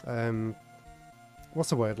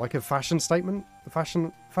 what's the word? Like a fashion statement? A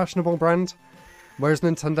fashionable brand? Whereas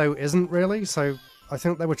Nintendo isn't really, so... I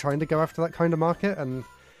think they were trying to go after that kind of market, and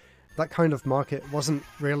that kind of market wasn't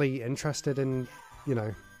really interested in, you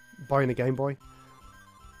know, buying a Game Boy.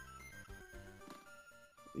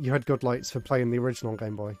 You had good lights for playing the original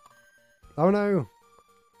Game Boy. Oh no!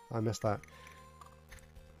 I missed that.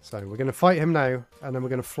 So we're going to fight him now, and then we're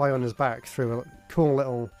going to fly on his back through a cool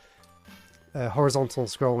little horizontal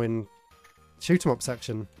scrolling shoot-'em-up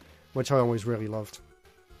section, which I always really loved.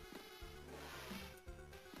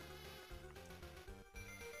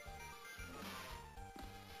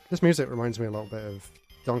 This music reminds me a little bit of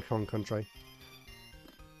Donkey Kong Country.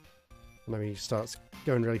 And then he starts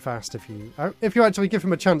going really fast if you actually give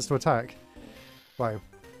him a chance to attack. Wow.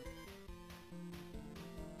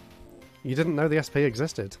 You didn't know the SP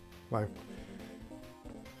existed. Wow.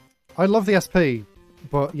 I love the SP,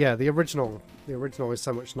 but yeah, the original is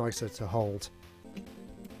so much nicer to hold.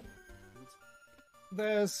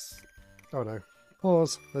 There's... oh no.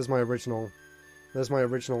 Pause. There's my original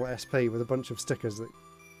SP with a bunch of stickers that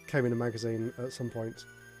came in a magazine at some point.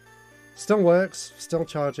 Still works, still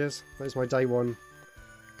charges. There's my day one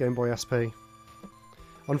Game Boy SP.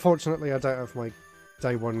 Unfortunately, I don't have my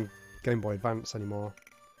day one Game Boy Advance anymore.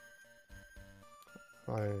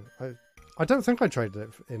 I don't think I traded it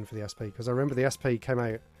in for the SP, because I remember the SP came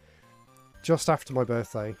out just after my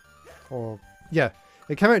birthday. Or, yeah,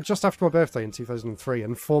 it came out just after my birthday in 2003,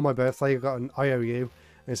 and for my birthday I got an IOU,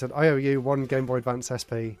 and it said, I owe you one Game Boy Advance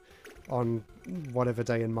SP on whatever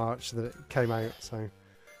day in March that it came out, so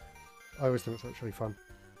I always think that's really fun.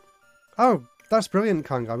 Oh, that's brilliant,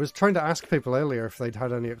 Kang. I was trying to ask people earlier if they'd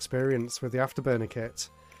had any experience with the Afterburner kit.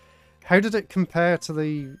 How did it compare to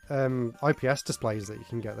the IPS displays that you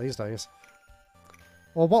can get these days?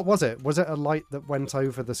 Or what was it? Was it a light that went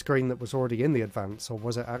over the screen that was already in the Advance, or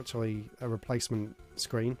was it actually a replacement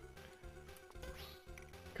screen?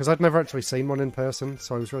 Because I'd never actually seen one in person,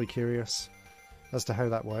 so I was really curious as to how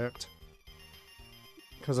that worked.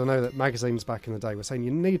 Because I know that magazines back in the day were saying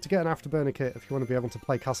you need to get an Afterburner kit if you want to be able to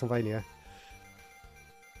play Castlevania.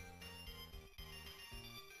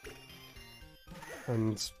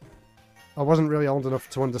 And I wasn't really old enough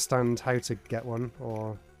to understand how to get one,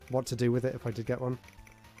 or what to do with it if I did get one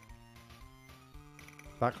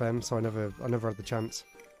back then, so I never had the chance.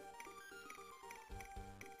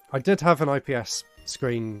 I did have an IPS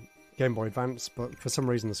screen Game Boy Advance, but for some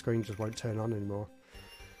reason the screen just won't turn on anymore,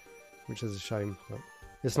 which is a shame. But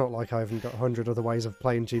it's not like I haven't got 100 other ways of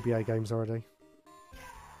playing GBA games already.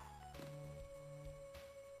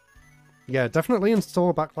 Yeah, definitely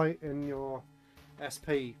install a backlight in your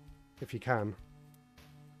SP if you can.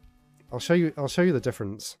 I'll show you the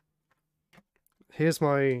difference. Here's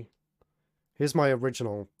my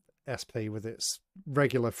original SP with its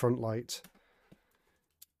regular front light.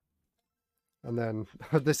 And then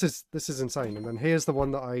this is insane. And then here's the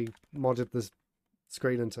one that I modded the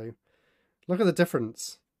screen into. Look at the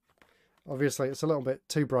difference. Obviously it's a little bit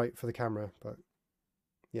too bright for the camera, but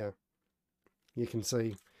yeah. You can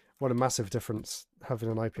see what a massive difference having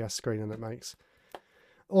an IPS screen in it makes.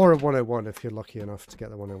 Or a 101 if you're lucky enough to get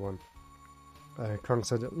the 101. Krong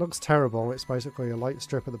said, it looks terrible. It's basically a light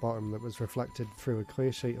strip at the bottom that was reflected through a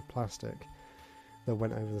clear sheet of plastic that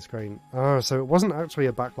went over the screen. Oh, so it wasn't actually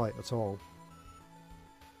a backlight at all.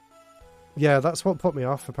 Yeah, that's what put me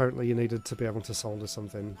off. Apparently you needed to be able to solder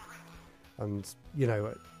something. And, you know,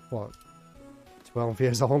 at, what, 12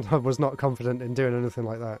 years old, I was not confident in doing anything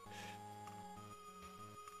like that.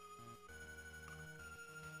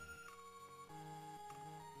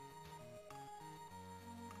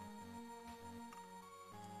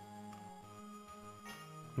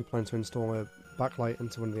 I'm planning to install a backlight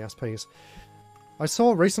into one of the SPs. I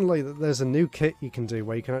saw recently that there's a new kit you can do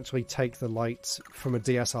where you can actually take the light from a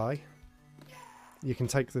DSi. You can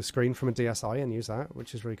take the screen from a DSi and use that,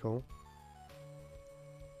 which is really cool.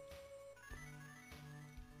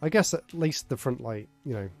 I guess at least the front light,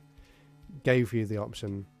 you know, gave you the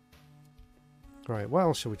option. Right, what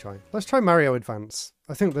else shall we try? Let's try Mario Advance.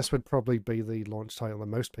 I think this would probably be the launch title that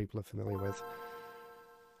most people are familiar with.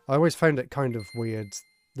 I always found it kind of weird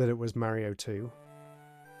that it was Mario 2.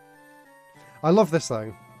 I love this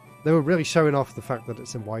though. They were really showing off the fact that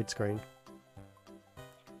it's in widescreen.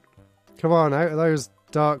 Come on, out of those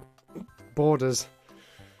dark borders.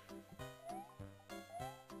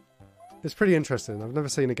 It's pretty interesting. I've never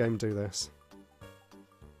seen a game do this.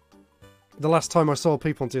 The last time I saw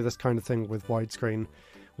people do this kind of thing with widescreen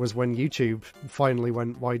was when YouTube finally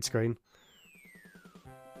went widescreen.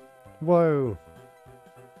 Whoa.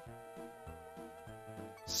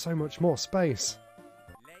 So much more space.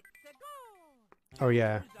 Oh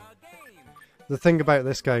yeah. The thing about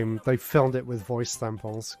this game, they filmed it with voice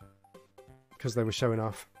samples. Because they were showing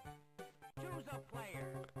off.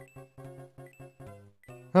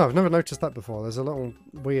 Oh, I've never noticed that before. There's a little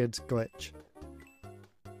weird glitch.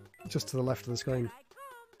 Just to the left of the screen.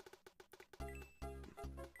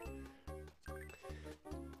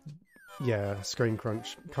 Yeah, screen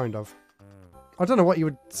crunch. Kind of. I don't know what you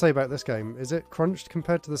would say about this game. Is it crunched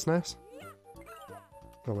compared to the SNES?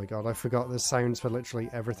 Oh my god, I forgot there's sounds for literally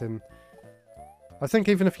everything. I think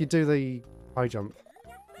even if you do the high jump.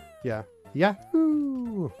 Yeah.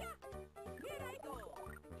 Yahoo!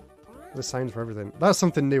 There's sounds for everything. That's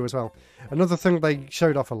something new as well. Another thing they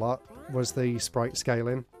showed off a lot was the sprite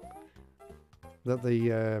scaling. That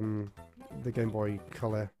the Game Boy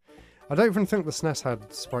Color. I don't even think the SNES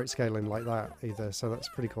had sprite scaling like that either, so that's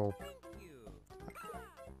pretty cool.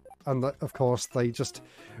 And that, of course, they just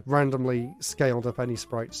randomly scaled up any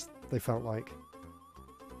sprites they felt like.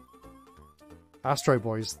 Astro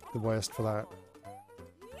Boy's the worst for that.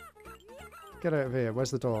 Get out of here,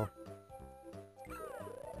 where's the door?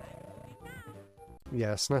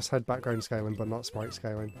 Yeah, SNES had background scaling, but not sprite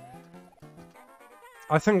scaling.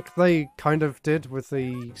 I think they kind of did with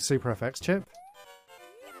the Super FX chip.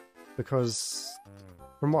 Because,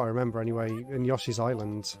 from what I remember anyway, in Yoshi's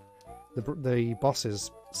Island, the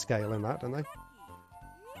bosses scale in that, don't they?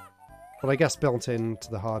 But I guess built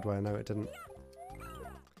into the hardware, no it didn't.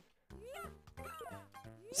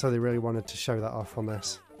 So they really wanted to show that off on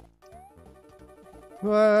this.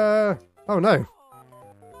 Oh no!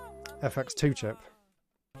 FX2 chip.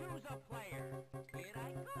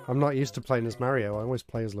 I'm not used to playing as Mario, I always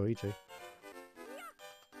play as Luigi.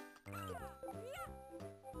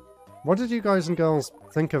 What did you guys and girls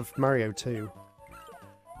think of Mario 2?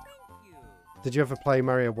 Did you ever play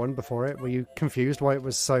Mario 1 before it? Were you confused why it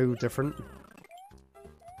was so different?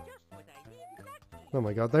 Oh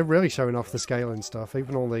my god, they're really showing off the scale and stuff.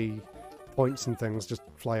 Even all the points and things just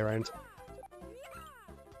fly around.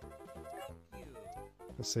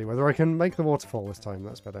 Let's see whether I can make the waterfall this time.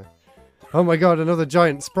 That's better. Oh my god, another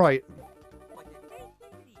giant sprite!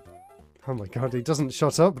 Oh my god, he doesn't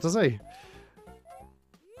shut up, does he?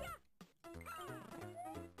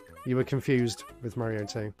 You were confused with Mario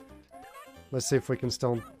 2. Let's see if we can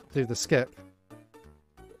still do the skip.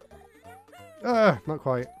 Ah, not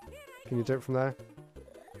quite. Can you do it from there?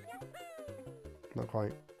 Not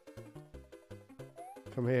quite.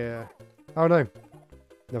 Come here. Oh no.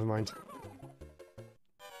 Never mind.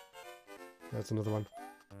 There's another one.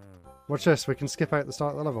 Watch this, we can skip out the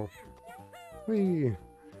start of the level. Whee!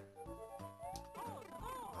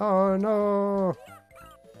 Oh no!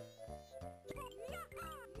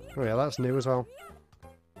 Oh yeah, that's new as well.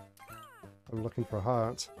 I'm looking for a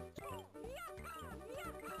heart.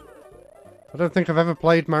 I don't think I've ever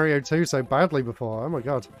played Mario 2 so badly before. Oh my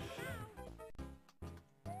god.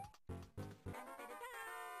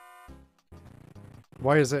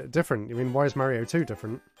 Why is it different? You mean, why is Mario 2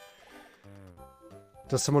 different?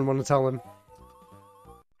 Does someone want to tell them?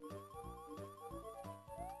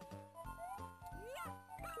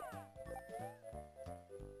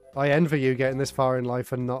 I envy you getting this far in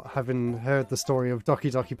life and not having heard the story of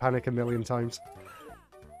Doki Doki Panic a million times.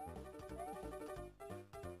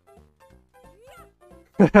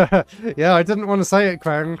 Yeah, I didn't want to say it,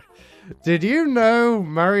 Krang. Did you know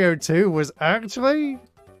Mario 2 was actually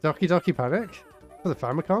Doki Doki Panic for the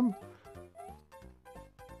Famicom?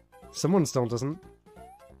 Someone still doesn't.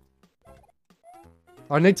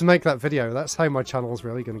 I need to make that video. That's how my channel's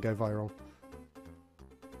really going to go viral.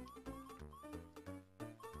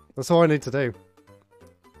 That's all I need to do.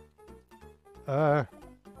 I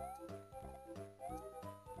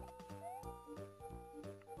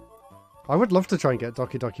would love to try and get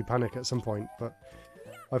Doki Doki Panic at some point, but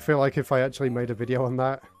I feel like if I actually made a video on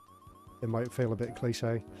that, it might feel a bit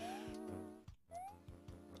cliche.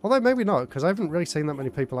 Although maybe not, because I haven't really seen that many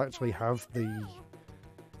people actually have the...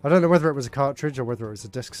 I don't know whether it was a cartridge or whether it was a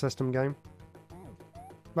disc system game.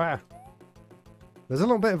 Ah. There's a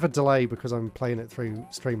little bit of a delay because I'm playing it through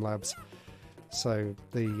Streamlabs. So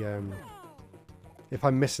the if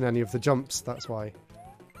I'm missing any of the jumps, that's why.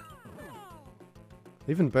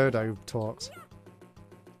 Even Birdo talks.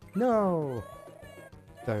 No!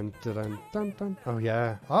 Dun dun dun dun dun. Oh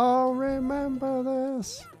yeah, I'll remember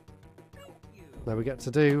this! Now we get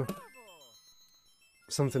to do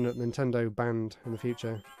something that Nintendo banned in the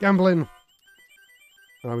future. Gambling!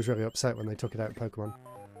 And I was really upset when they took it out of Pokemon.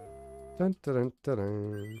 Dun, dun, dun, dun,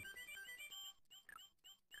 dun.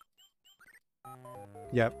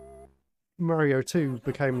 Yep. Mario 2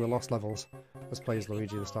 became the Lost Levels. Let's play as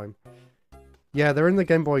Luigi this time. Yeah, they're in the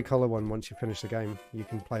Game Boy Color one once you finish the game. You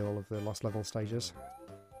can play all of the Lost Level stages.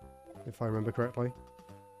 If I remember correctly.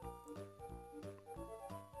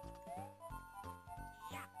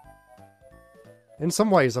 In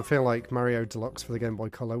some ways, I feel like Mario Deluxe for the Game Boy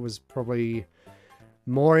Color was probably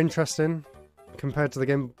more interesting compared to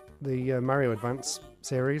the Mario Advance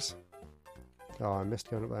series. Oh, I missed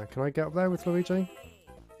going up there. Can I get up there with Luigi?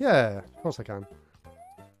 Yeah, of course I can.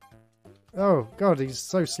 Oh, God, he's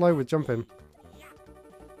so slow with jumping.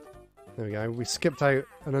 There we go. We skipped out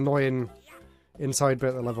an annoying inside bit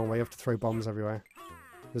of the level where you have to throw bombs everywhere.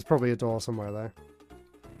 There's probably a door somewhere there.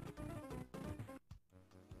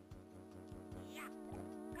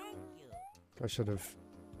 I should have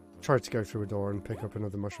tried to go through a door and pick up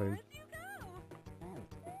another mushroom.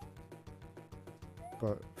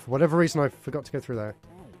 But for whatever reason I forgot to go through there.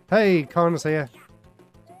 Hey, Karna's here.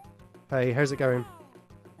 Hey, how's it going?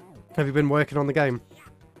 Have you been working on the game?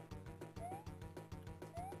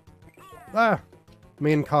 Ah!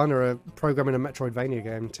 Me and Karna are programming a Metroidvania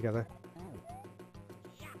game together.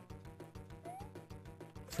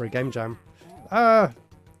 For a game jam. Ah!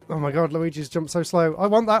 Oh my god, Luigi's jumped so slow. I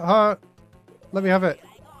want that heart! Let me have it.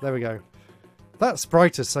 There we go. That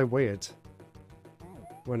sprite is so weird.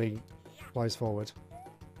 When he flies forward.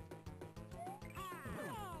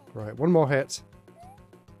 Right, one more hit.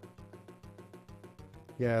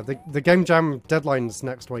 Yeah, the Game Jam deadline's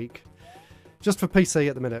next week. Just for PC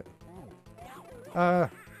at the minute. I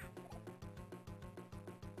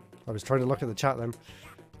was trying to look at the chat then.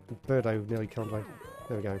 Birdo nearly killed me.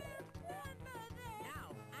 There we go.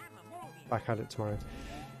 Back at it tomorrow.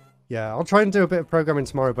 Yeah, I'll try and do a bit of programming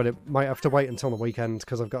tomorrow, but it might have to wait until the weekend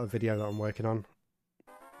because I've got a video that I'm working on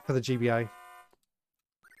for the GBA.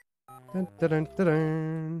 Dun, dun, dun, dun,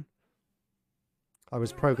 dun. I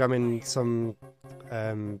was programming some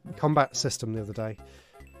combat system the other day,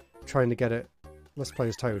 trying to get it. Let's play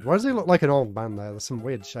as Toad. Why does he look like an old man there? There's some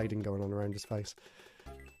weird shading going on around his face.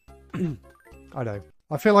 I know.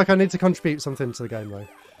 I feel like I need to contribute something to the game though.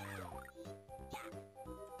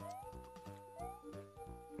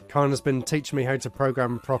 Khan has been teaching me how to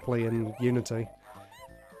program properly in Unity,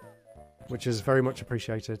 which is very much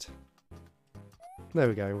appreciated. There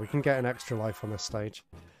we go, we can get an extra life on this stage.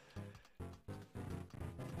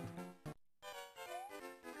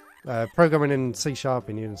 Programming in C#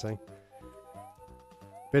 in Unity.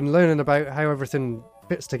 Been learning about how everything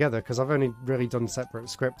fits together, because I've only really done separate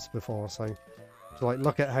scripts before, so to like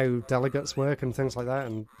look at how delegates work and things like that,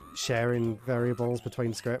 and sharing variables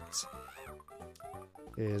between scripts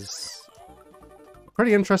is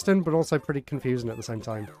pretty interesting, but also pretty confusing at the same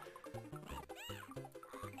time.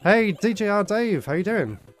 Hey, DJR Dave, how you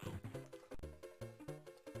doing?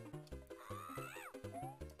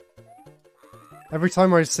 Every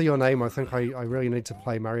time I see your name, I think I really need to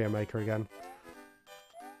play Mario Maker again.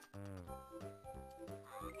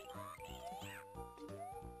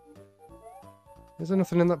 Is there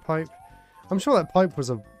nothing in that pipe? I'm sure that pipe was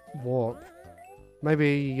a warp.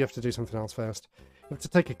 Maybe you have to do something else first. You have to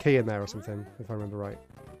take a key in there or something, if I remember right.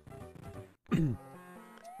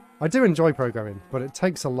 I do enjoy programming, but it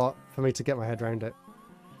takes a lot for me to get my head around it.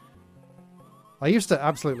 I used to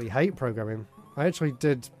absolutely hate programming. I actually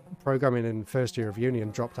did programming in first year of uni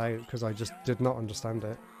and dropped out because I just did not understand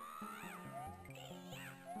it.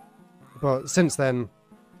 But since then,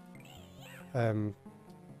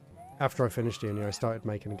 after I finished uni, I started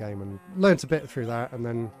making a game and learnt a bit through that, and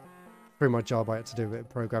then through my job I had to do a bit of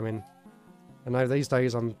programming. And now these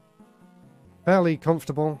days I'm fairly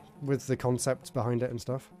comfortable with the concepts behind it and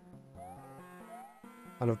stuff.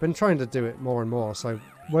 And I've been trying to do it more and more, so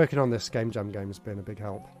working on this Game Jam game has been a big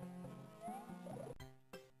help.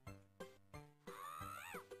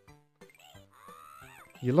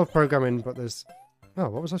 You love programming, but there's... Oh,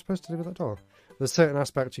 what was I supposed to do with that door? There's certain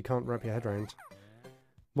aspects you can't wrap your head around.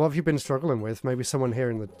 What have you been struggling with? Maybe someone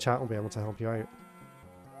here in the chat will be able to help you out.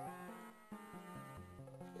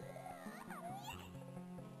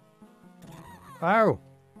 Ow!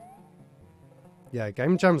 Yeah,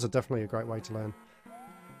 game jams are definitely a great way to learn.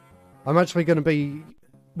 I'm actually going to be...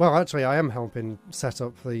 Well, actually, I am helping set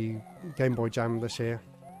up the Game Boy Jam this year.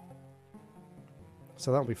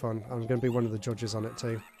 So that'll be fun. I'm going to be one of the judges on it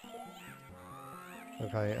too.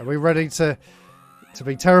 Okay, are we ready to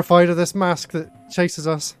be terrified of this mask that chases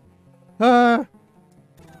us? Ah!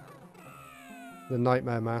 The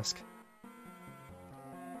nightmare mask.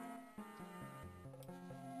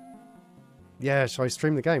 Yeah, shall I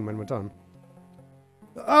stream the game when we're done?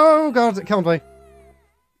 Oh god, it killed me.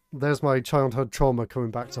 There's my childhood trauma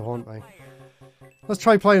coming back to haunt me. Let's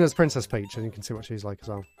try playing as Princess Peach and you can see what she's like as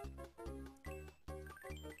well.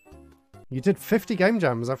 You did 50 game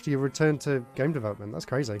jams after you returned to game development. That's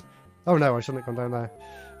crazy. Oh no, I shouldn't have gone down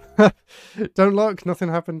there. Don't look, nothing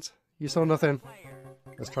happened. You saw nothing.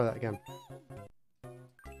 Let's try that again.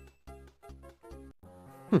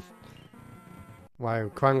 Wow,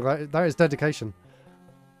 Quang, that is dedication.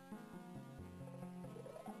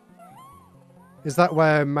 Is that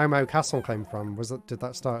where Mau Mau Castle came from? Did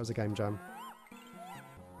that start as a game jam?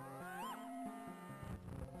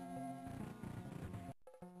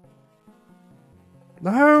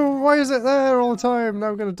 No! Why is it there all the time? Now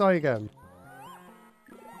I'm going to die again.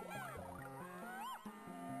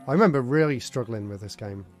 I remember really struggling with this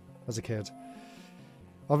game as a kid.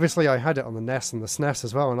 Obviously I had it on the NES and the SNES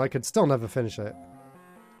as well, and I could still never finish it.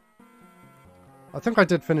 I think I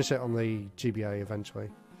did finish it on the GBA eventually.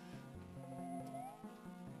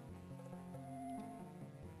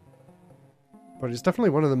 But it's definitely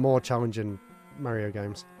one of the more challenging Mario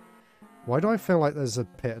games. Why do I feel like there's a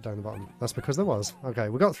pit down the bottom? That's because there was. Okay,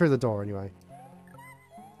 we got through the door anyway.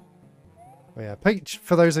 Oh yeah, Peach,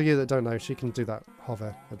 for those of you that don't know, she can do that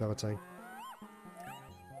hover ability.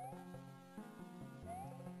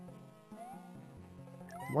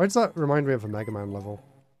 Why does that remind me of a Mega Man level?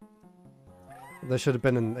 There should have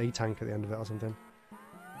been an E-tank at the end of it or something.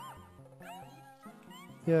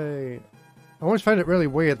 Yay. I always found it really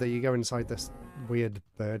weird that you go inside this weird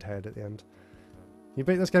bird head at the end. You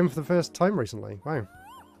beat this game for the first time recently. Wow.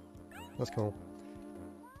 That's cool.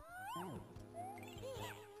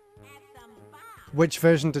 Which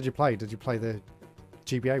version did you play? Did you play the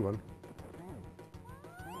GBA one?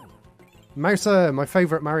 Mouser, my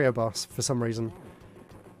favourite Mario boss for some reason.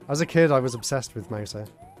 As a kid, I was obsessed with Mouser.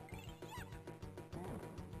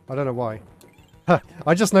 I don't know why.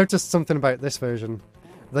 I just noticed something about this version.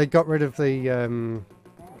 They got rid of the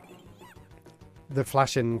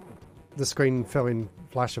flashing, the screen filling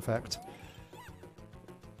flash effect.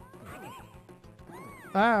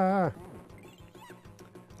 Ah!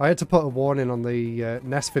 I had to put a warning on the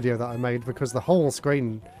NES video that I made because the whole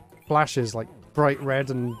screen flashes like bright red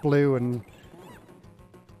and blue and...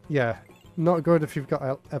 yeah, not good if you've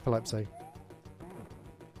got epilepsy.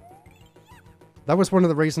 That was one of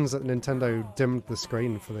the reasons that Nintendo dimmed the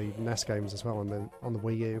screen for the NES games as well on the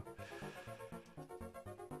Wii U.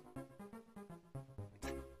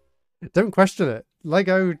 Don't question it.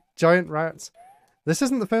 Lego giant rats. This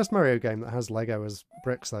isn't the first Mario game that has Lego as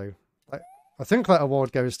bricks though. I think that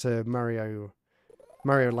award goes to Mario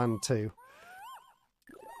Land 2.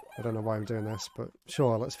 I don't know why I'm doing this, but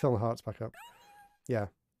sure, let's fill the hearts back up. Yeah.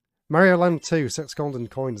 Mario Land 2, 6 golden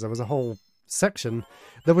coins. There was a whole section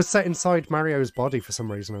that was set inside Mario's body for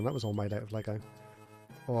some reason, and that was all made out of Lego.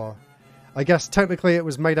 Or, I guess technically it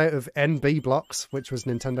was made out of NB blocks, which was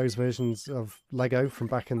Nintendo's versions of Lego from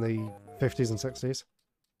back in the 50s and 60s.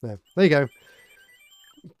 Yeah, there you go.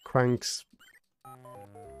 Krang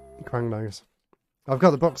knows. I've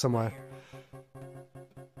got the book somewhere.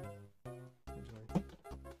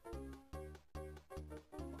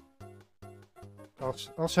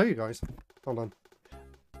 I'll show you guys. Hold on.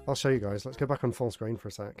 I'll show you guys. Let's go back on full screen for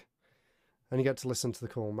a sec. And you get to listen to the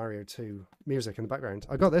cool Mario 2 music in the background.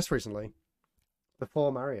 I got this recently.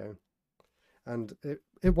 Before Mario. And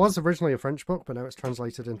it was originally a French book, but now it's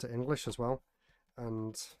translated into English as well.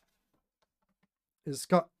 And it's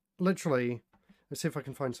got literally... let's see if I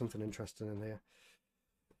can find something interesting in here.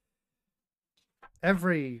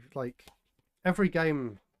 Every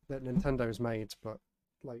game that Nintendo's made, but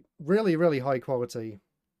like really, really high quality,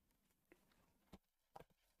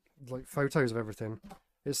 like photos of everything.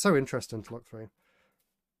 It's so interesting to look through.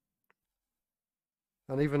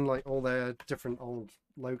 And even like all their different old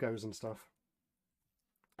logos and stuff.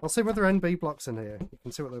 I'll see whether NB blocks in here. You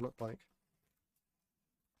can see what they look like.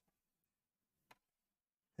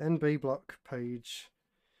 NB block page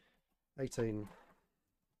 18.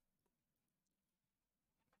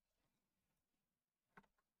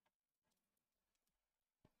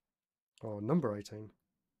 Or number 18.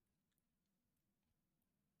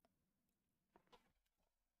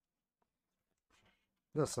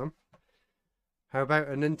 There's some. How about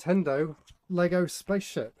a Nintendo Lego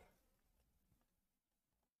spaceship?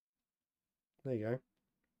 There you go.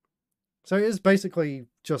 So it is basically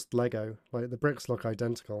just Lego. Like the bricks look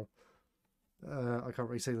identical. I can't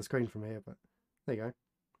really see the screen from here, but there you go.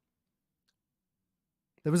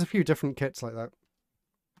 There was a few different kits like that.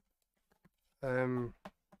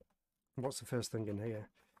 What's the first thing in here?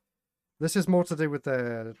 This is more to do with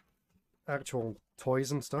their actual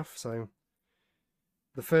toys and stuff, so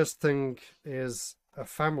The first thing is a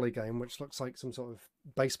family game, which looks like some sort of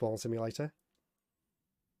baseball simulator,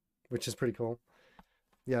 which is pretty cool.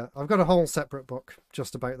 Yeah, I've got a whole separate book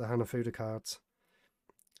just about the Hanafuda cards.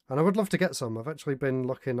 And I would love to get some. I've actually been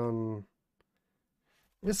looking on...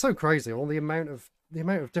 It's so crazy, all the amount of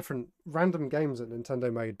different random games that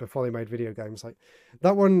Nintendo made before they made video games. Like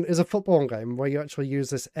that one is a football game where you actually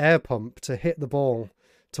use this air pump to hit the ball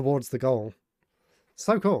towards the goal.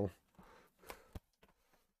 So cool.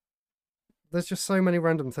 There's just so many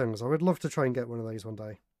random things. I would love to try and get one of these one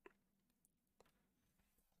day.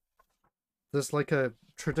 There's like a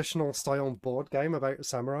traditional style board game about a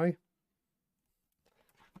samurai.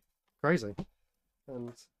 Crazy.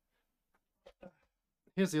 And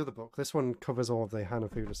here's the other book. This one covers all of the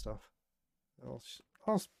Hanafuda stuff.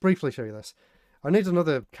 I'll briefly show you this. I need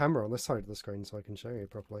another camera on this side of the screen so I can show you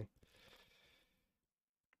properly.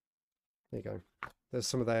 There you go. There's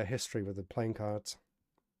some of their history with the playing cards.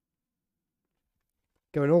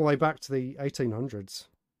 Going all the way back to the 1800s.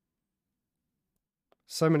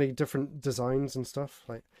 So many different designs and stuff.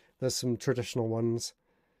 Like there's some traditional ones.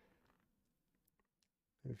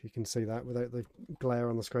 If you can see that without the glare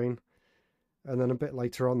on the screen. And then a bit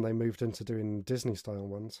later on they moved into doing Disney style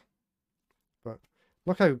ones. But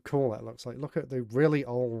look how cool that looks like. Look at the really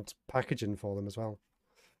old packaging for them as well.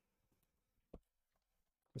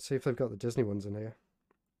 Let's see if they've got the Disney ones in here.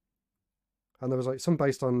 And there was like some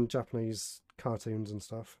based on Japanese cartoons and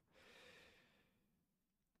stuff.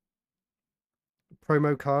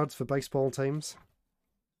 Promo cards for baseball teams.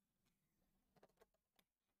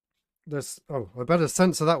 There's... Oh, I better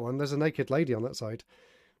censor that one. There's a naked lady on that side.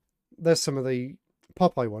 There's some of the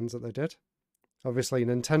Popeye ones that they did. Obviously,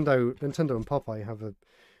 Nintendo and Popeye have a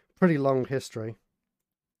pretty long history.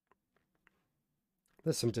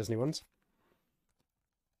 There's some Disney ones.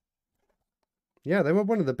 Yeah, they were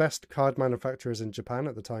one of the best card manufacturers in Japan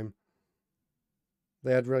at the time.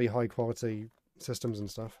 They had really high quality systems and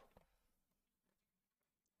stuff.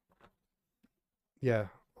 Yeah,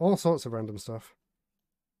 all sorts of random stuff.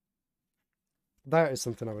 That is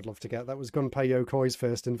something I would love to get. That was Gunpei Yokoi's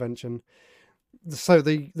first invention. So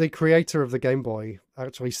the creator of the Game Boy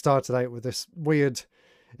actually started out with this weird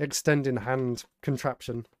extending hand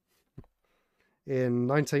contraption in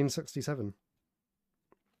 1967.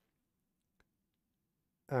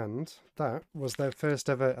 And that was their first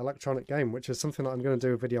ever electronic game, which is something that I'm going to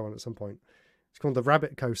do a video on at some point. It's called the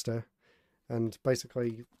Rabbit Coaster. And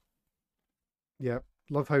basically, yeah,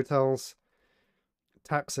 love hotels,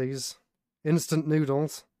 taxis, instant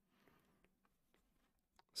noodles.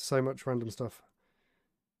 So much random stuff.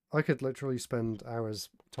 I could literally spend hours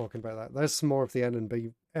talking about that. There's some more of the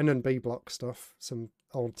N&B block stuff, some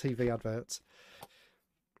old TV adverts.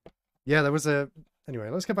 Yeah, there was a... Anyway,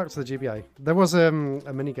 let's get back to the GBA. There was a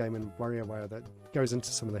mini game in WarioWare that goes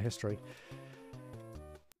into some of the history.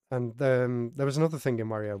 And there was another thing in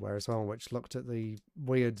WarioWare as well, which looked at the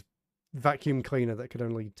weird vacuum cleaner that could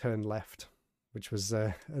only turn left, which was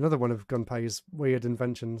another one of Gunpei's weird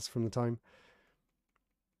inventions from the time.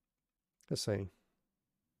 Let's see.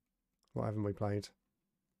 What haven't we played?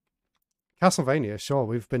 Castlevania, sure.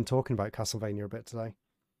 We've been talking about Castlevania a bit today.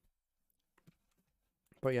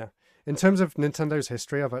 But yeah, in terms of Nintendo's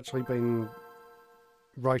history, I've actually been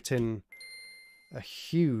writing a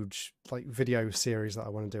huge like video series that I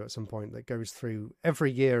want to do at some point that goes through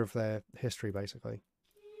every year of their history, basically.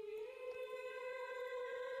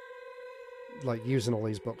 Like using all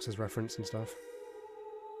these books as reference and stuff.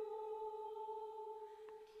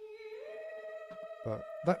 But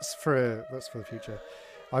that's for the future.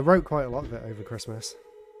 I wrote quite a lot of it over Christmas.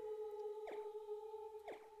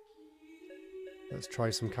 Let's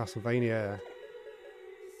try some Castlevania.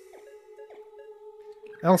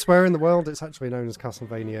 Elsewhere in the world, it's actually known as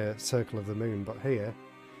Castlevania Circle of the Moon, but here,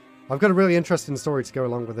 I've got a really interesting story to go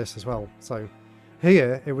along with this as well. So,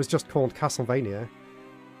 here, it was just called Castlevania,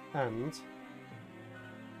 and...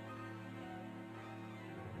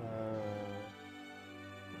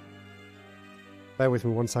 bear with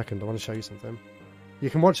me 1 second, I want to show you something.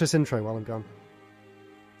 You can watch this intro while I'm gone.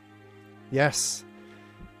 Yes.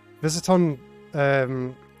 Visiton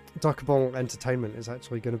Dockable Entertainment is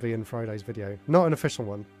actually going to be in Friday's video. Not an official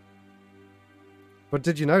one. But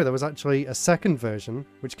did you know there was actually a second version,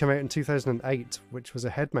 which came out in 2008, which was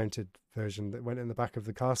a head-mounted version that went in the back of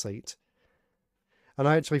the car seat. And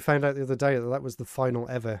I actually found out the other day that that was the final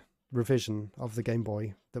ever revision of the Game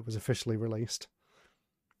Boy that was officially released.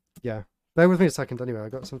 Yeah. Bear with me a second anyway, I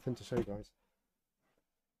got something to show you guys.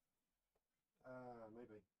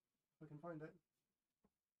 Maybe. If I can find it.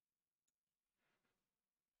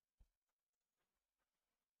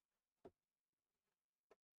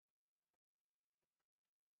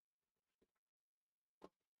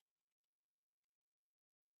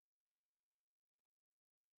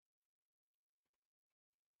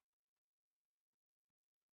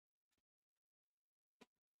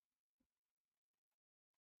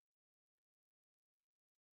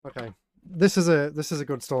 Okay, this is a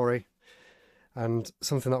good story, and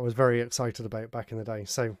something that I was very excited about back in the day.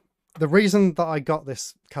 So the reason that I got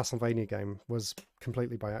this Castlevania game was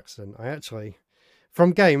completely by accident. I actually,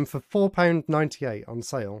 from Game for £4.98 on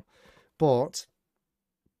sale, bought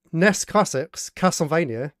NES Classics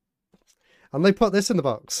Castlevania, and they put this in the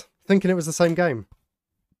box, thinking it was the same game.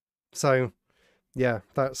 So yeah,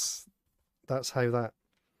 that's how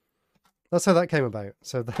that came about.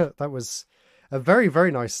 So that was a very,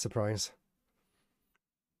 very nice surprise.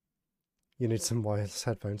 You need some wireless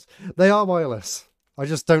headphones. They are wireless. I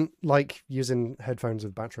just don't like using headphones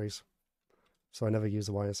with batteries, so I never use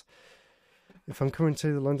the wires. If I'm coming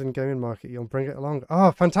to the London gaming market, you'll bring it along.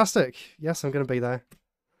 Oh, fantastic. Yes, I'm going to be there.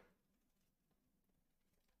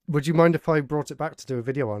 Would you mind if I brought it back to do a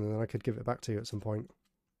video on, and then I could give it back to you at some point?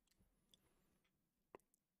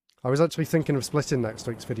 I was actually thinking of splitting next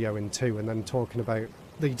week's video in two and then talking about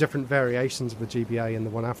the different variations of the GBA and the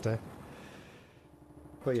one after.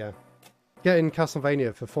 But yeah, getting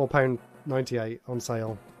Castlevania for £4.98 on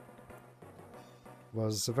sale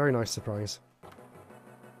was a very nice surprise.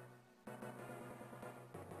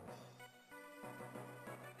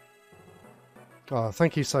 Oh,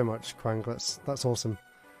 thank you so much, Quang. That's awesome.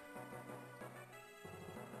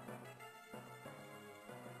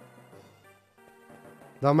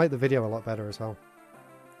 That'll make the video a lot better as well.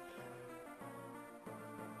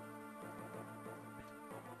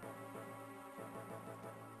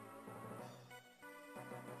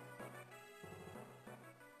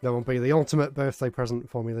 That will be the ultimate birthday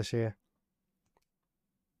present for me this year.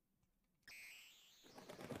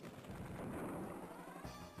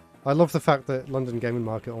 I love the fact that London Gaming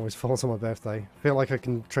Market always falls on my birthday. I feel like I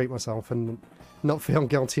can treat myself and not feel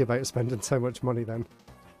guilty about spending so much money then.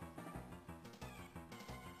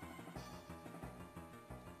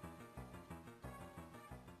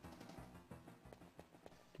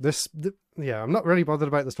 Yeah, I'm not really bothered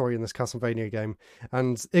about the story in this Castlevania game,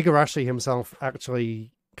 and Igarashi himself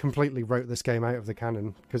actually completely wrote this game out of the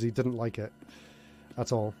canon because he didn't like it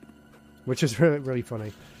at all, which is really, really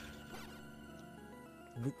funny.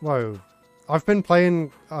 Whoa, I've been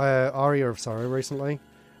playing Aria of Sorrow recently,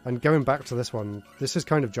 and going back to this one, this is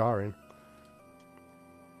kind of jarring.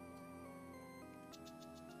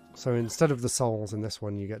 So instead of the souls in this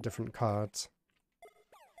one, you get different cards.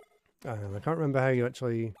 I can't remember how you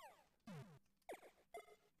actually...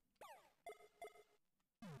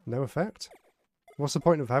 No effect? What's the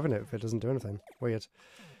point of having it if it doesn't do anything? Weird.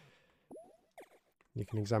 You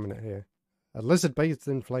can examine it here. A lizard bathed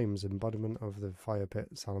in flames, embodiment of the fire pit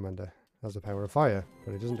salamander. Has the power of fire,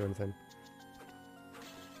 but it doesn't do anything.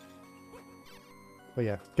 But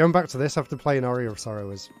yeah, going back to this after playing Aria of Sorrow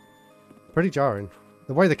is pretty jarring.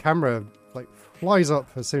 The way the camera like flies up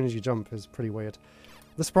as soon as you jump is pretty weird.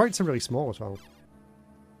 The sprites are really small as well.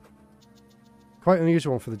 Quite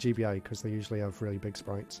unusual for the GBA because they usually have really big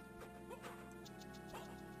sprites.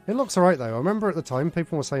 It looks alright though. I remember at the time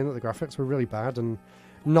people were saying that the graphics were really bad and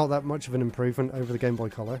not that much of an improvement over the Game Boy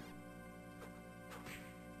Color.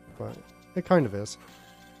 But it kind of is.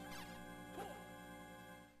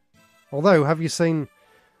 Although, have you seen...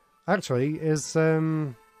 Actually, is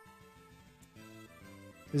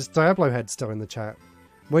Diablo Head still in the chat?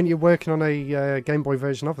 Weren't you working on a Game Boy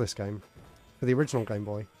version of this game? For the original Game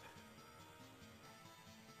Boy?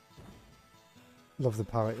 Love the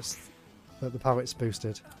palettes. That the palettes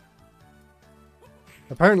boosted.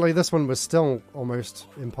 Apparently this one was still almost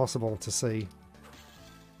impossible to see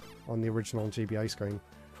on the original GBA screen.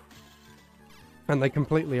 And they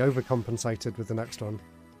completely overcompensated with the next one.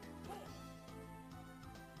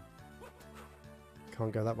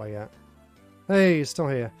 Can't go that way yet. Hey, you're still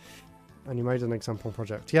here. And you made an example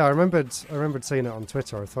project. Yeah, I remembered seeing it on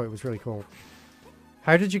Twitter. I thought it was really cool.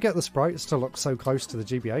 How did you get the sprites to look so close to the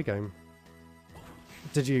GBA game?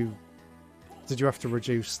 Did you have to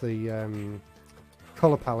reduce the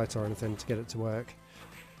colour palette or anything to get it to work?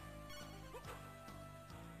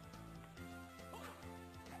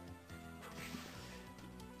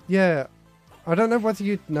 Yeah, I don't know whether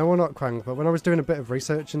you know or not, Quang, but when I was doing a bit of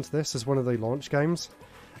research into this as one of the launch games,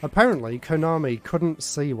 apparently Konami couldn't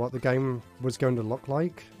see what the game was going to look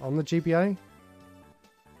like on the GBA.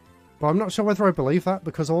 But I'm not sure whether I believe that,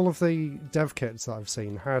 because all of the dev kits that I've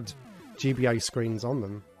seen had GBA screens on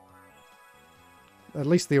them. At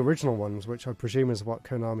least the original ones, which I presume is what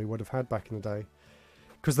Konami would have had back in the day.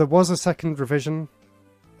 Because there was a second revision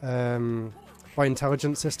by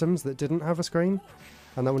Intelligent Systems that didn't have a screen,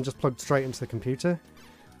 and that one just plugged straight into the computer.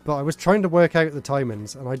 But I was trying to work out the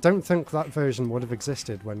timings, and I don't think that version would have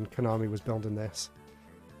existed when Konami was building this.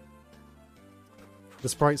 The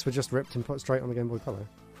sprites were just ripped and put straight on the Game Boy Color.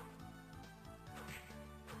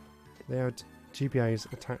 They had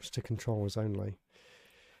GBAs attached to controllers only.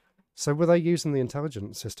 So were they using the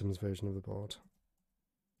intelligent systems version of the board?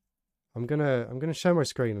 I'm gonna share my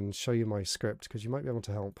screen and show you my script because you might be able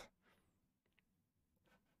to help.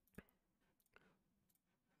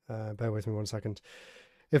 Bear with me 1 second.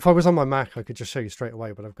 If I was on my Mac, I could just show you straight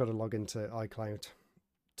away, but I've got to log into iCloud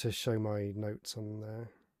to show my notes on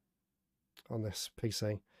this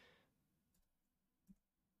PC.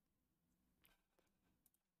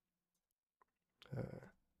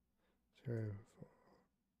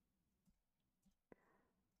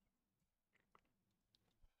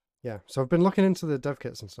 Yeah, so I've been looking into the dev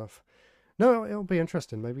kits and stuff. No, it'll be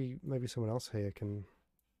interesting. Maybe someone else here can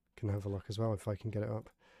have a look as well if I can get it up.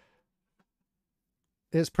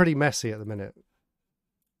 It's pretty messy at the minute,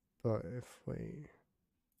 but if we...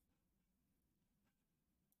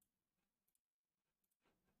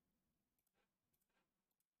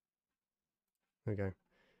 There we go.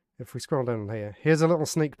 If we scroll down here, here's a little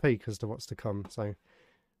sneak peek as to what's to come. So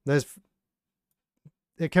there's...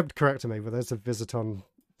 It kept correcting me, but there's a Visiton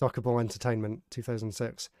Dockable Entertainment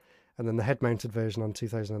 2006, and then the head-mounted version on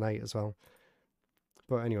 2008 as well.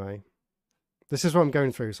 But anyway, this is what I'm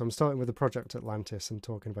going through. So I'm starting with the Project Atlantis and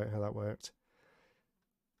talking about how that worked.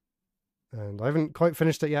 And I haven't quite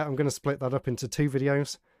finished it yet. I'm going to split that up into 2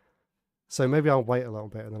 videos. So maybe I'll wait a little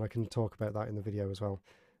bit and then I can talk about that in the video as well.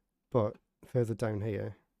 But further down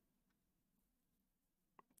here...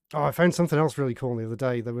 Oh, I found something else really cool the other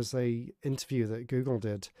day. There was a interview that Google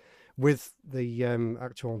did with the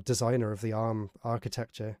actual designer of the ARM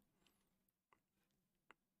architecture.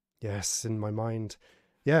 Yes, in my mind.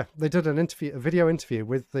 Yeah, they did an interview, a video interview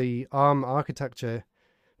with the ARM architecture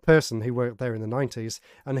person who worked there in the 90s,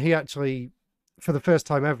 and he actually, for the first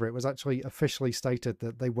time ever, it was actually officially stated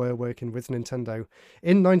that they were working with Nintendo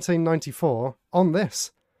in 1994 on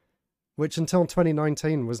this, which until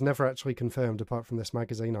 2019 was never actually confirmed apart from this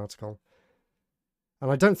magazine article.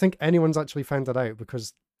 And I don't think anyone's actually found that out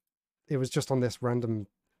because it was just on this random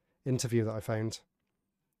interview that I found.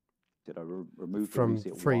 Did I remove from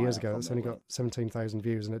 3 years ago? It's only got 17,000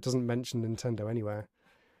 views and it doesn't mention Nintendo anywhere.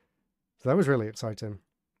 So that was really exciting.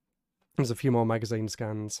 There's a few more magazine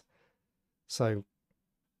scans. So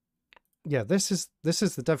yeah, this is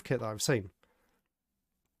the dev kit that I've seen.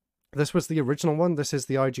 This was the original one. This is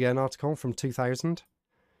the IGN article from 2000.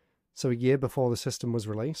 So a year before the system was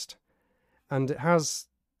released. And it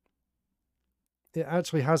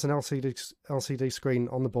actually has an LCD screen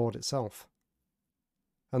on the board itself.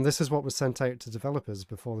 And this is what was sent out to developers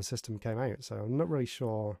before the system came out. So I'm not really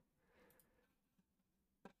sure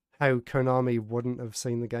how Konami wouldn't have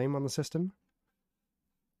seen the game on the system.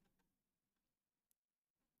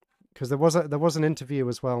 Because there was an interview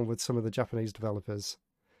as well with some of the Japanese developers.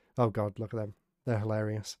 Oh god, look at them. They're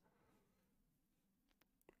hilarious.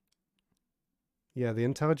 Yeah, the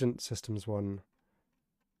Intelligent Systems one.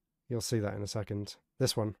 You'll see that in a second.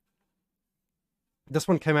 This one. This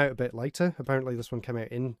one came out a bit later. Apparently this one came out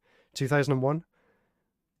in 2001.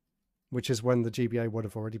 Which is when the GBA would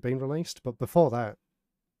have already been released. But before that,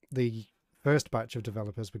 the first batch of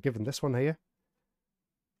developers were given this one here.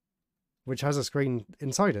 Which has a screen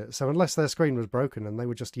inside it. So unless their screen was broken and they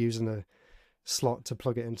were just using a slot to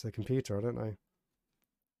plug it into the computer, I don't know.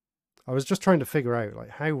 I was just trying to figure out, like,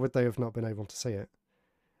 how would they have not been able to see it?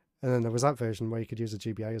 And then there was that version where you could use a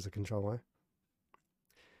GBA as a controller.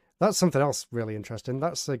 That's something else really interesting.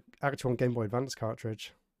 That's the actual Game Boy Advance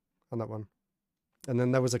cartridge on that one. And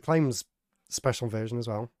then there was a Claims special version as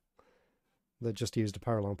well that just used a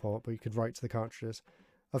parallel port, but you could write to the cartridges.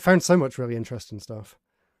 I found so much really interesting stuff.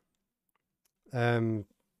 I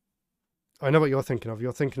know what you're thinking of.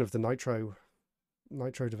 You're thinking of the Nitro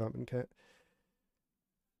development kit.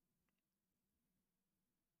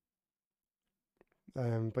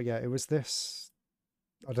 But yeah, it was this.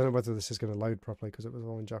 I don't know whether this is going to load properly because it was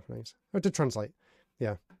all in Japanese. Oh, it did translate.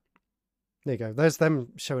 Yeah. There you go. There's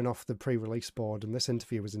them showing off the pre-release board, and this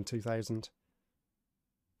interview was in 2000.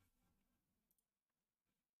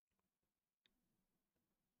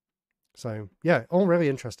 So, yeah, all really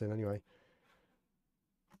interesting anyway.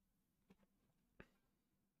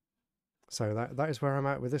 So that is where I'm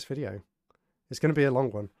at with this video. It's going to be a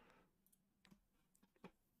long one.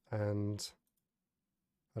 And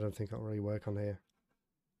I don't think it'll really work on here.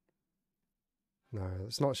 No,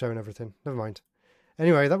 it's not showing everything. Never mind.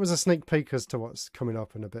 Anyway, that was a sneak peek as to what's coming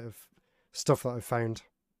up and a bit of stuff that I've found.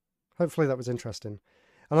 Hopefully that was interesting.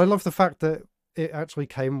 And I love the fact that it actually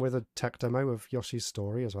came with a tech demo of Yoshi's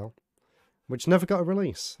Story as well, which never got a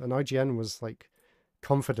release. And IGN was like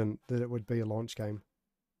confident that it would be a launch game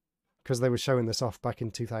because they were showing this off back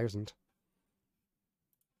in 2000.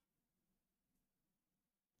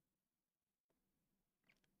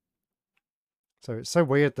 So it's so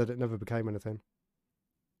weird that it never became anything.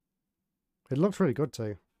 It looks really good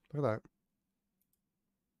too. Look at that.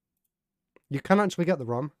 You can actually get the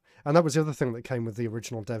ROM. And that was the other thing that came with the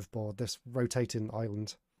original dev board, this rotating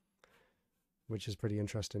island. Which is pretty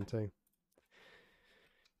interesting too.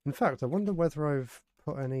 In fact, I wonder whether I've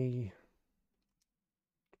put any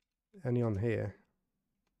on here.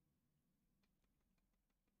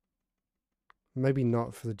 Maybe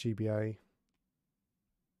not for the GBA.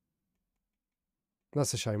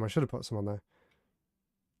 That's a shame. I should have put some on there.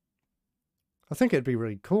 I think it'd be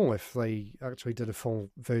really cool if they actually did a full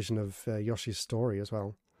version of Yoshi's Story as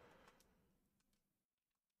well.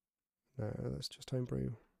 No, that's just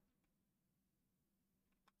homebrew.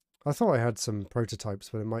 I thought I had some prototypes,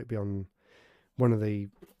 but it might be on one of the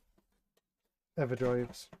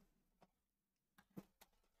EverDrives.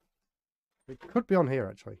 It could be on here,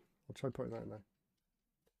 actually. I'll try putting that in there.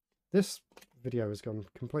 This video has gone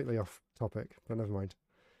completely off topic, but never mind.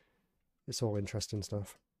 It's all interesting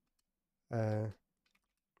stuff. I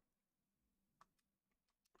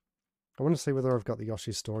want to see whether I've got the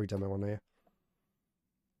Yoshi's Story demo on here.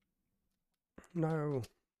 No.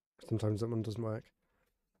 Sometimes that one doesn't work.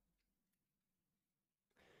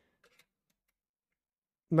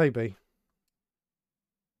 Maybe.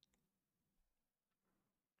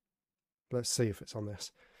 Let's see if it's on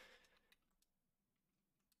this.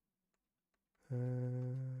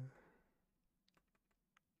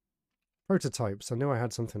 Prototypes. I knew I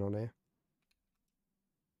had something on here.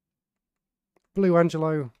 Blue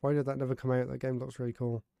Angelo. Why did that never come out? That game looks really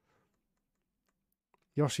cool.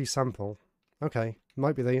 Yoshi sample. Okay,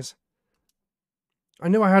 might be these. I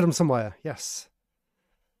knew I had them somewhere. Yes.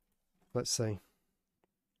 Let's see.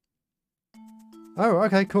 Oh,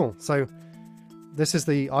 okay, cool. So, this is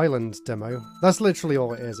the island demo. That's literally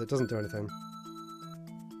all it is. It doesn't do anything.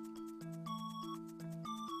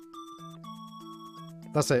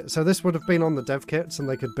 That's it. So this would have been on the dev kits and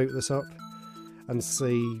they could boot this up and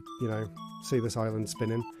see, you know, see this island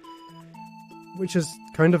spinning. Which is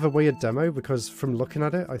kind of a weird demo because from looking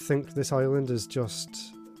at it, I think this island is just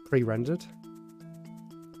pre-rendered.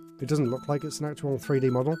 It doesn't look like it's an actual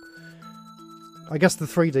 3D model. I guess the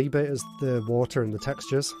 3D bit is the water and the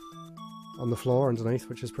textures on the floor underneath,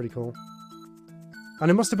 which is pretty cool.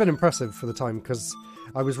 And it must have been impressive for the time because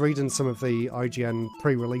I was reading some of the IGN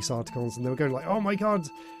pre-release articles and they were going like, oh my god,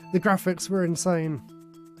 the graphics were insane.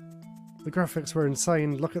 The graphics were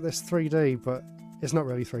insane, look at this 3D, but it's not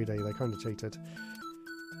really 3D, they kind of cheated.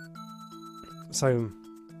 So...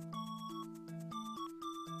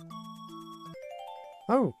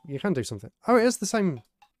 Oh, you can do something. Oh, it is the same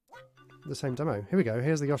demo. Here we go,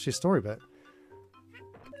 here's the Yoshi's Story bit.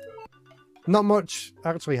 Not much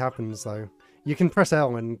actually happens though. You can press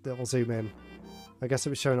L and it'll zoom in. I guess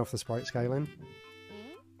it was showing off the sprite scaling.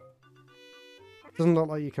 Doesn't look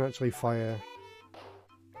like you can actually fire...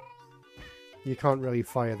 You can't really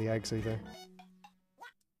fire the eggs either.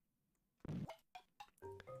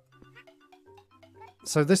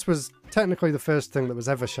 So this was technically the first thing that was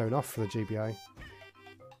ever shown off for the GBA.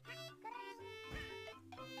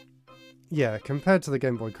 Yeah, compared to the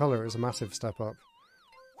Game Boy Color, it was a massive step up.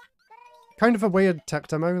 Kind of a weird tech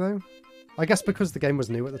demo though. I guess because the game was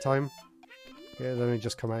new at the time. It had only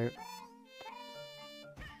just come out.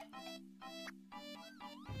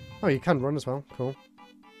 Oh, you can run as well. Cool.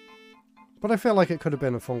 But I feel like it could have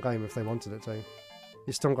been a fun game if they wanted it to.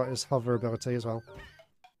 He's still got his hover ability as well.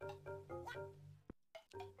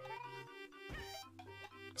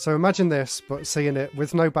 So imagine this, but seeing it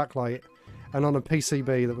with no backlight and on a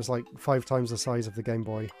PCB that was like 5 times the size of the Game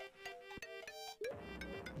Boy.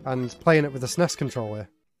 And playing it with a SNES controller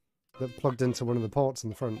that plugged into one of the ports in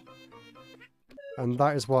the front. And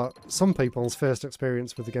that is what some people's first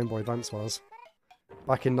experience with the Game Boy Advance was.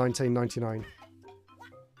 Back in 1999.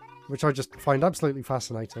 Which I just find absolutely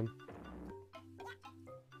fascinating.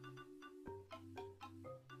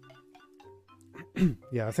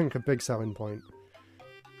 Yeah, I think a big selling point.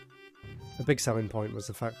 A big selling point was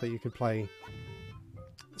the fact that you could play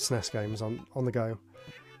SNES games on the go.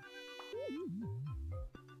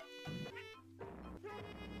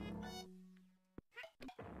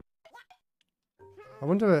 I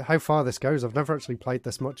wonder how far this goes. I've never actually played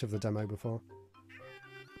this much of the demo before.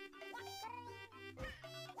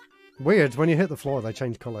 Weird, when you hit the floor they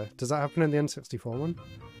change colour. Does that happen in the N64 one?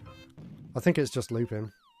 I think it's just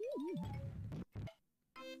looping.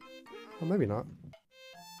 Or maybe not.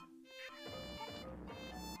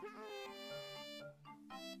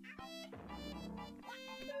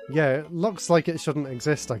 Yeah, it looks like it shouldn't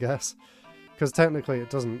exist, I guess. Because technically it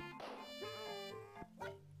doesn't.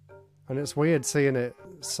 And it's weird seeing it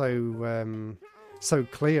so so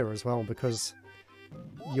clear as well, because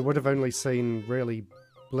you would have only seen really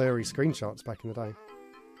blurry screenshots back in the day.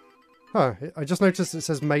 Huh, I just noticed it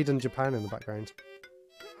says Made in Japan in the background.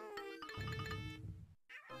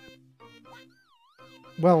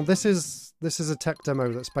 Well, this is a tech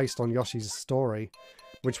demo that's based on Yoshi's Story,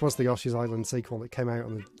 which was the Yoshi's Island sequel that came out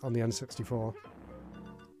on the N64.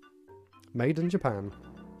 Made in Japan.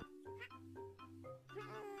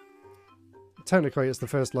 Technically, it's the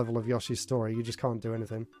first level of Yoshi's Story. You just can't do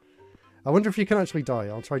anything. I wonder if you can actually die.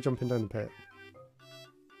 I'll try jumping down the pit.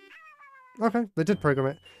 Okay, they did program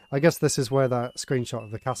it. I guess this is where that screenshot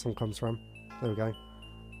of the castle comes from. There we go.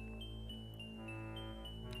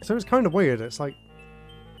 So it's kind of weird. It's like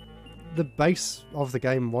the base of the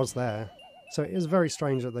game was there. So it is very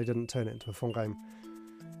strange that they didn't turn it into a full game.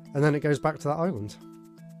 And then it goes back to that island.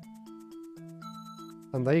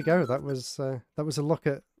 And there you go. That was a look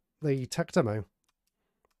at the tech demo,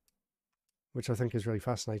 which I think is really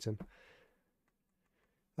fascinating.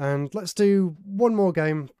 And let's do one more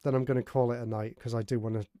game, then I'm going to call it a night, because I do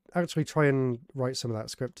want to actually try and write some of that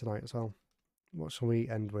script tonight as well. What shall we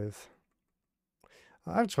end with?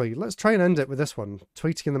 Actually, let's try and end it with this one,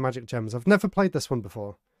 Tweeting in the Magic Gems. I've never played this one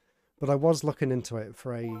before, but I was looking into it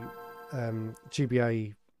for a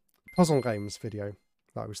GBA Puzzle Games video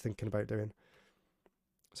that I was thinking about doing.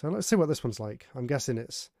 So let's see what this one's like. I'm guessing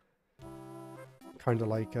it's kind of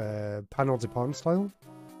like Panel de Pon style.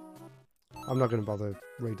 I'm not going to bother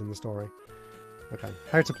reading the story. Okay,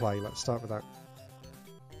 how to play. Let's start with that.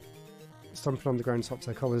 Stomping on the ground tops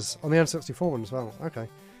their colours. On the N64 one as well. Okay.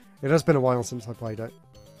 It has been a while since I played it.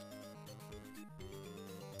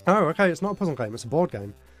 Oh, okay, it's not a puzzle game. It's a board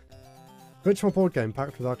game. Virtual board game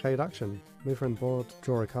packed with arcade action. Move around the board,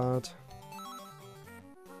 draw a card.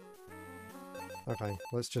 Okay,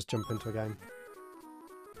 let's just jump into a game.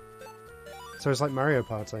 So it's like Mario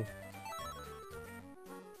Party.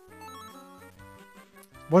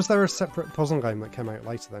 Was there a separate puzzle game that came out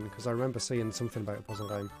later then? Because I remember seeing something about a puzzle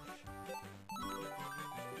game.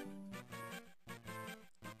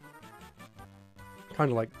 Kind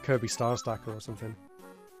of like Kirby Star Stacker or something.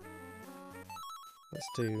 Let's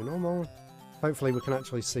do normal. Hopefully we can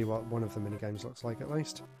actually see what one of the minigames looks like at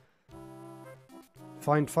least.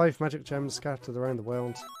 Find 5 magic gems scattered around the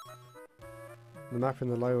world. The map in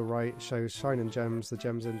the lower right shows shining gems. The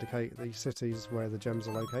gems indicate the cities where the gems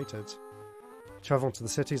are located. Travel to the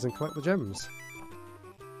cities and collect the gems.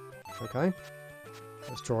 Okay.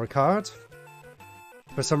 Let's draw a card.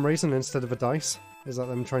 For some reason, instead of a dice, is that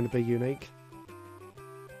them trying to be unique?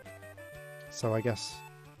 So I guess...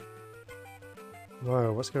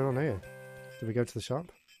 Whoa, what's going on here? Did we go to the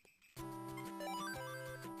shop?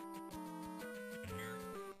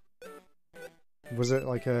 Was it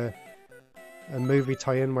like a movie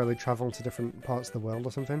tie-in where they travel to different parts of the world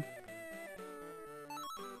or something?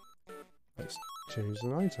 Let's choose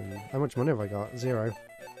an item. How much money have I got? 0.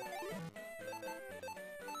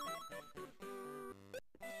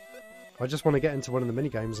 I just want to get into one of the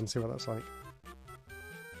mini-games and see what that's like.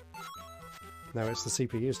 No, it's the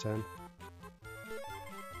CPU's turn.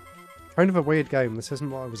 Kind of a weird game. This isn't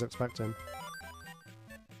what I was expecting.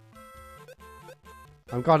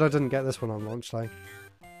 I'm glad I didn't get this one on launch day.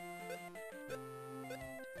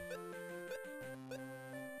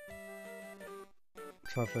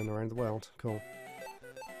 Travelling around the world. Cool.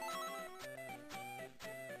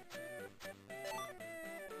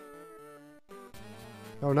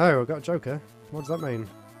 Oh no, I got a Joker. What does that mean?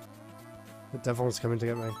 The devil's coming to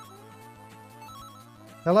get me.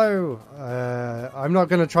 Hello! I'm not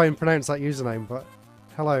going to try and pronounce that username, but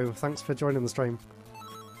hello, thanks for joining the stream.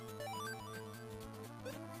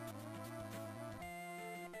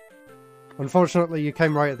 Unfortunately, you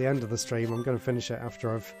came right at the end of the stream. I'm going to finish it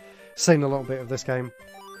after I've seen a little bit of this game.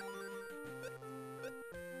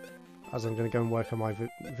 As I'm going to go and work on my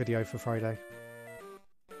video for Friday.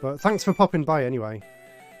 But thanks for popping by anyway.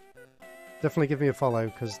 Definitely give me a follow,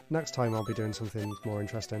 because next time I'll be doing something more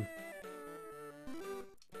interesting.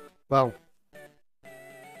 Well,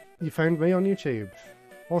 you found me on YouTube.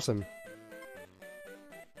 Awesome.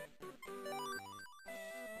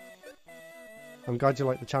 I'm glad you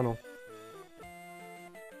like the channel.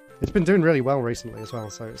 It's been doing really well recently as well,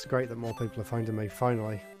 so it's great that more people are finding me,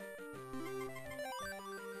 finally.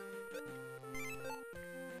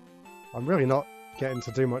 I'm really not getting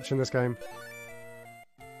to do much in this game.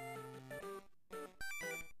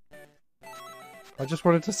 I just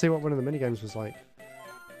wanted to see what one of the minigames was like.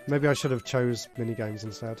 Maybe I should have chose minigames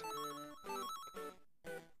instead.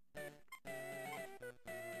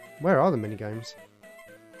 Where are the minigames?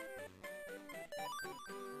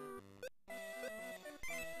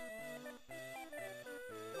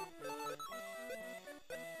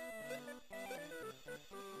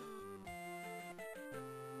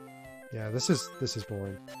 Yeah, this is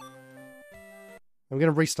boring. I'm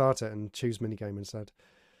going to restart it and choose minigame instead.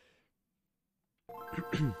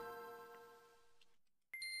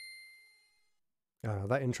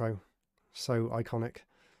 That intro. So iconic.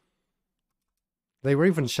 They were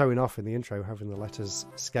even showing off in the intro, having the letters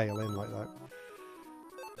scale in like that.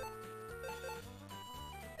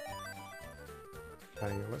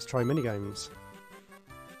 Okay, let's try minigames.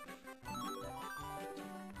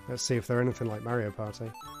 Let's see if they're anything like Mario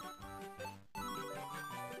Party.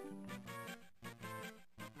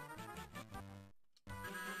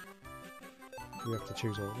 We have to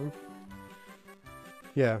choose all of them.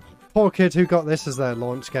 Yeah, poor kid who got this as their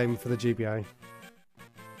launch game for the GBA.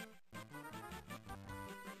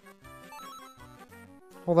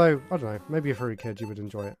 Although, I don't know, maybe if you're a kid you would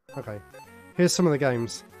enjoy it. Okay, here's some of the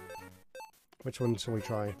games. Which one shall we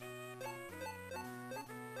try?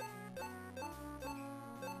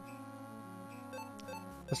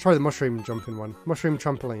 Let's try the mushroom jumping one. Mushroom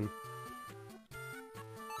trampoline.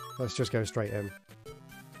 Let's just go straight in.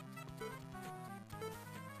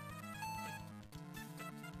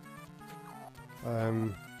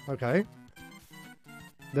 Okay.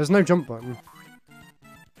 There's no jump button.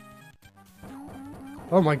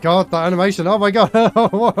 Oh my god, that animation! Oh my god!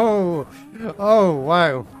 Whoa! Oh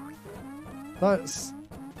wow! That's...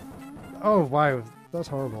 Oh wow, that's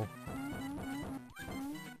horrible.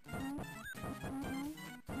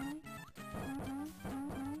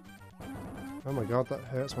 Oh my god, that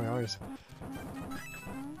hurts my eyes.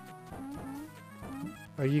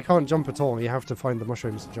 Oh, you can't jump at all, you have to find the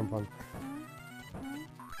mushrooms to jump on.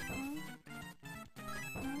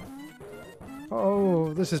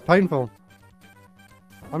 Oh, this is painful.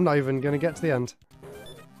 I'm not even going to get to the end.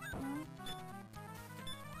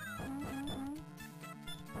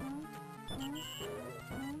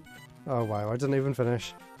 Oh wow, I didn't even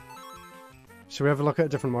finish. Should we have a look at a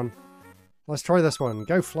different one? Let's try this one.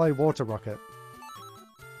 Go fly water rocket.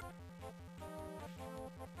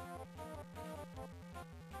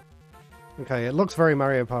 Okay, it looks very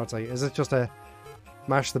Mario Party. Is it just a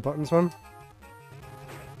mash the buttons one?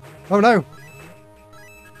 Oh no!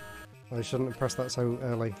 I shouldn't have pressed that so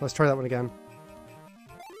early. Let's try that one again.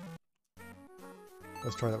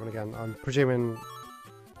 Let's try that one again. I'm presuming...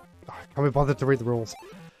 Oh, I can't be bothered to read the rules.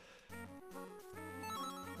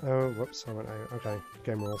 Oh, whoops, I went out. Okay,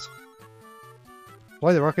 game rules.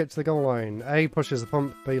 Fly the rocket to the goal line. A pushes the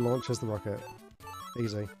pump, B launches the rocket.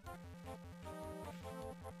 Easy.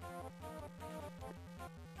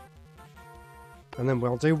 And then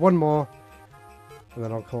we'll do one more, and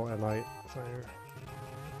then I'll call it a night. So...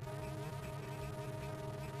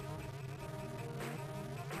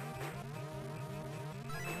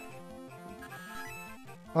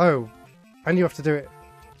 Oh, and you have to do it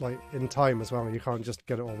like in time as well. You can't just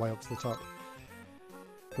get it all the way up to the top.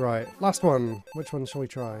 Right, last one. Which one shall we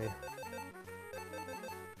try?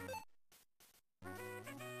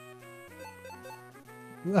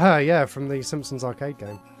 Ah, yeah, from the Simpsons arcade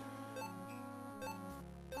game.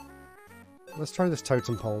 Let's try this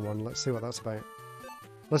totem pole one. Let's see what that's about.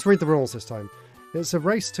 Let's read the rules this time. It's a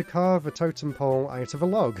race to carve a totem pole out of a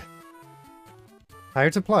log. How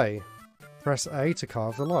to play? Press A to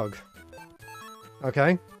carve the log.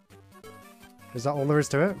 Okay. Is that all there is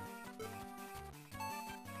to it?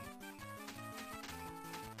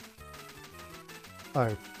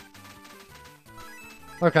 Oh.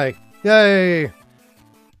 Okay. Yay!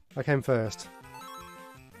 I came first.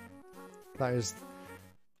 That is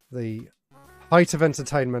the height of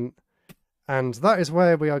entertainment. And that is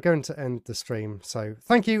where we are going to end the stream. So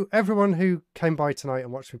thank you everyone who came by tonight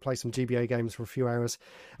and watched me play some GBA games for a few hours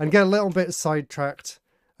and get a little bit sidetracked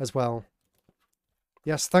as well.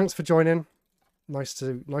 Yes, thanks for joining. Nice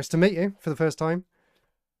to meet you for the first time.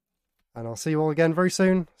 And I'll see you all again very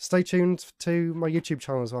soon. Stay tuned to my YouTube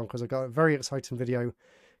channel as well, because I've got a very exciting video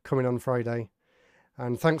coming on Friday.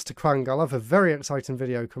 And thanks to Quang, I'll have a very exciting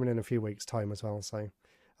video coming in a few weeks' time as well. So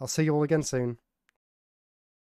I'll see you all again soon.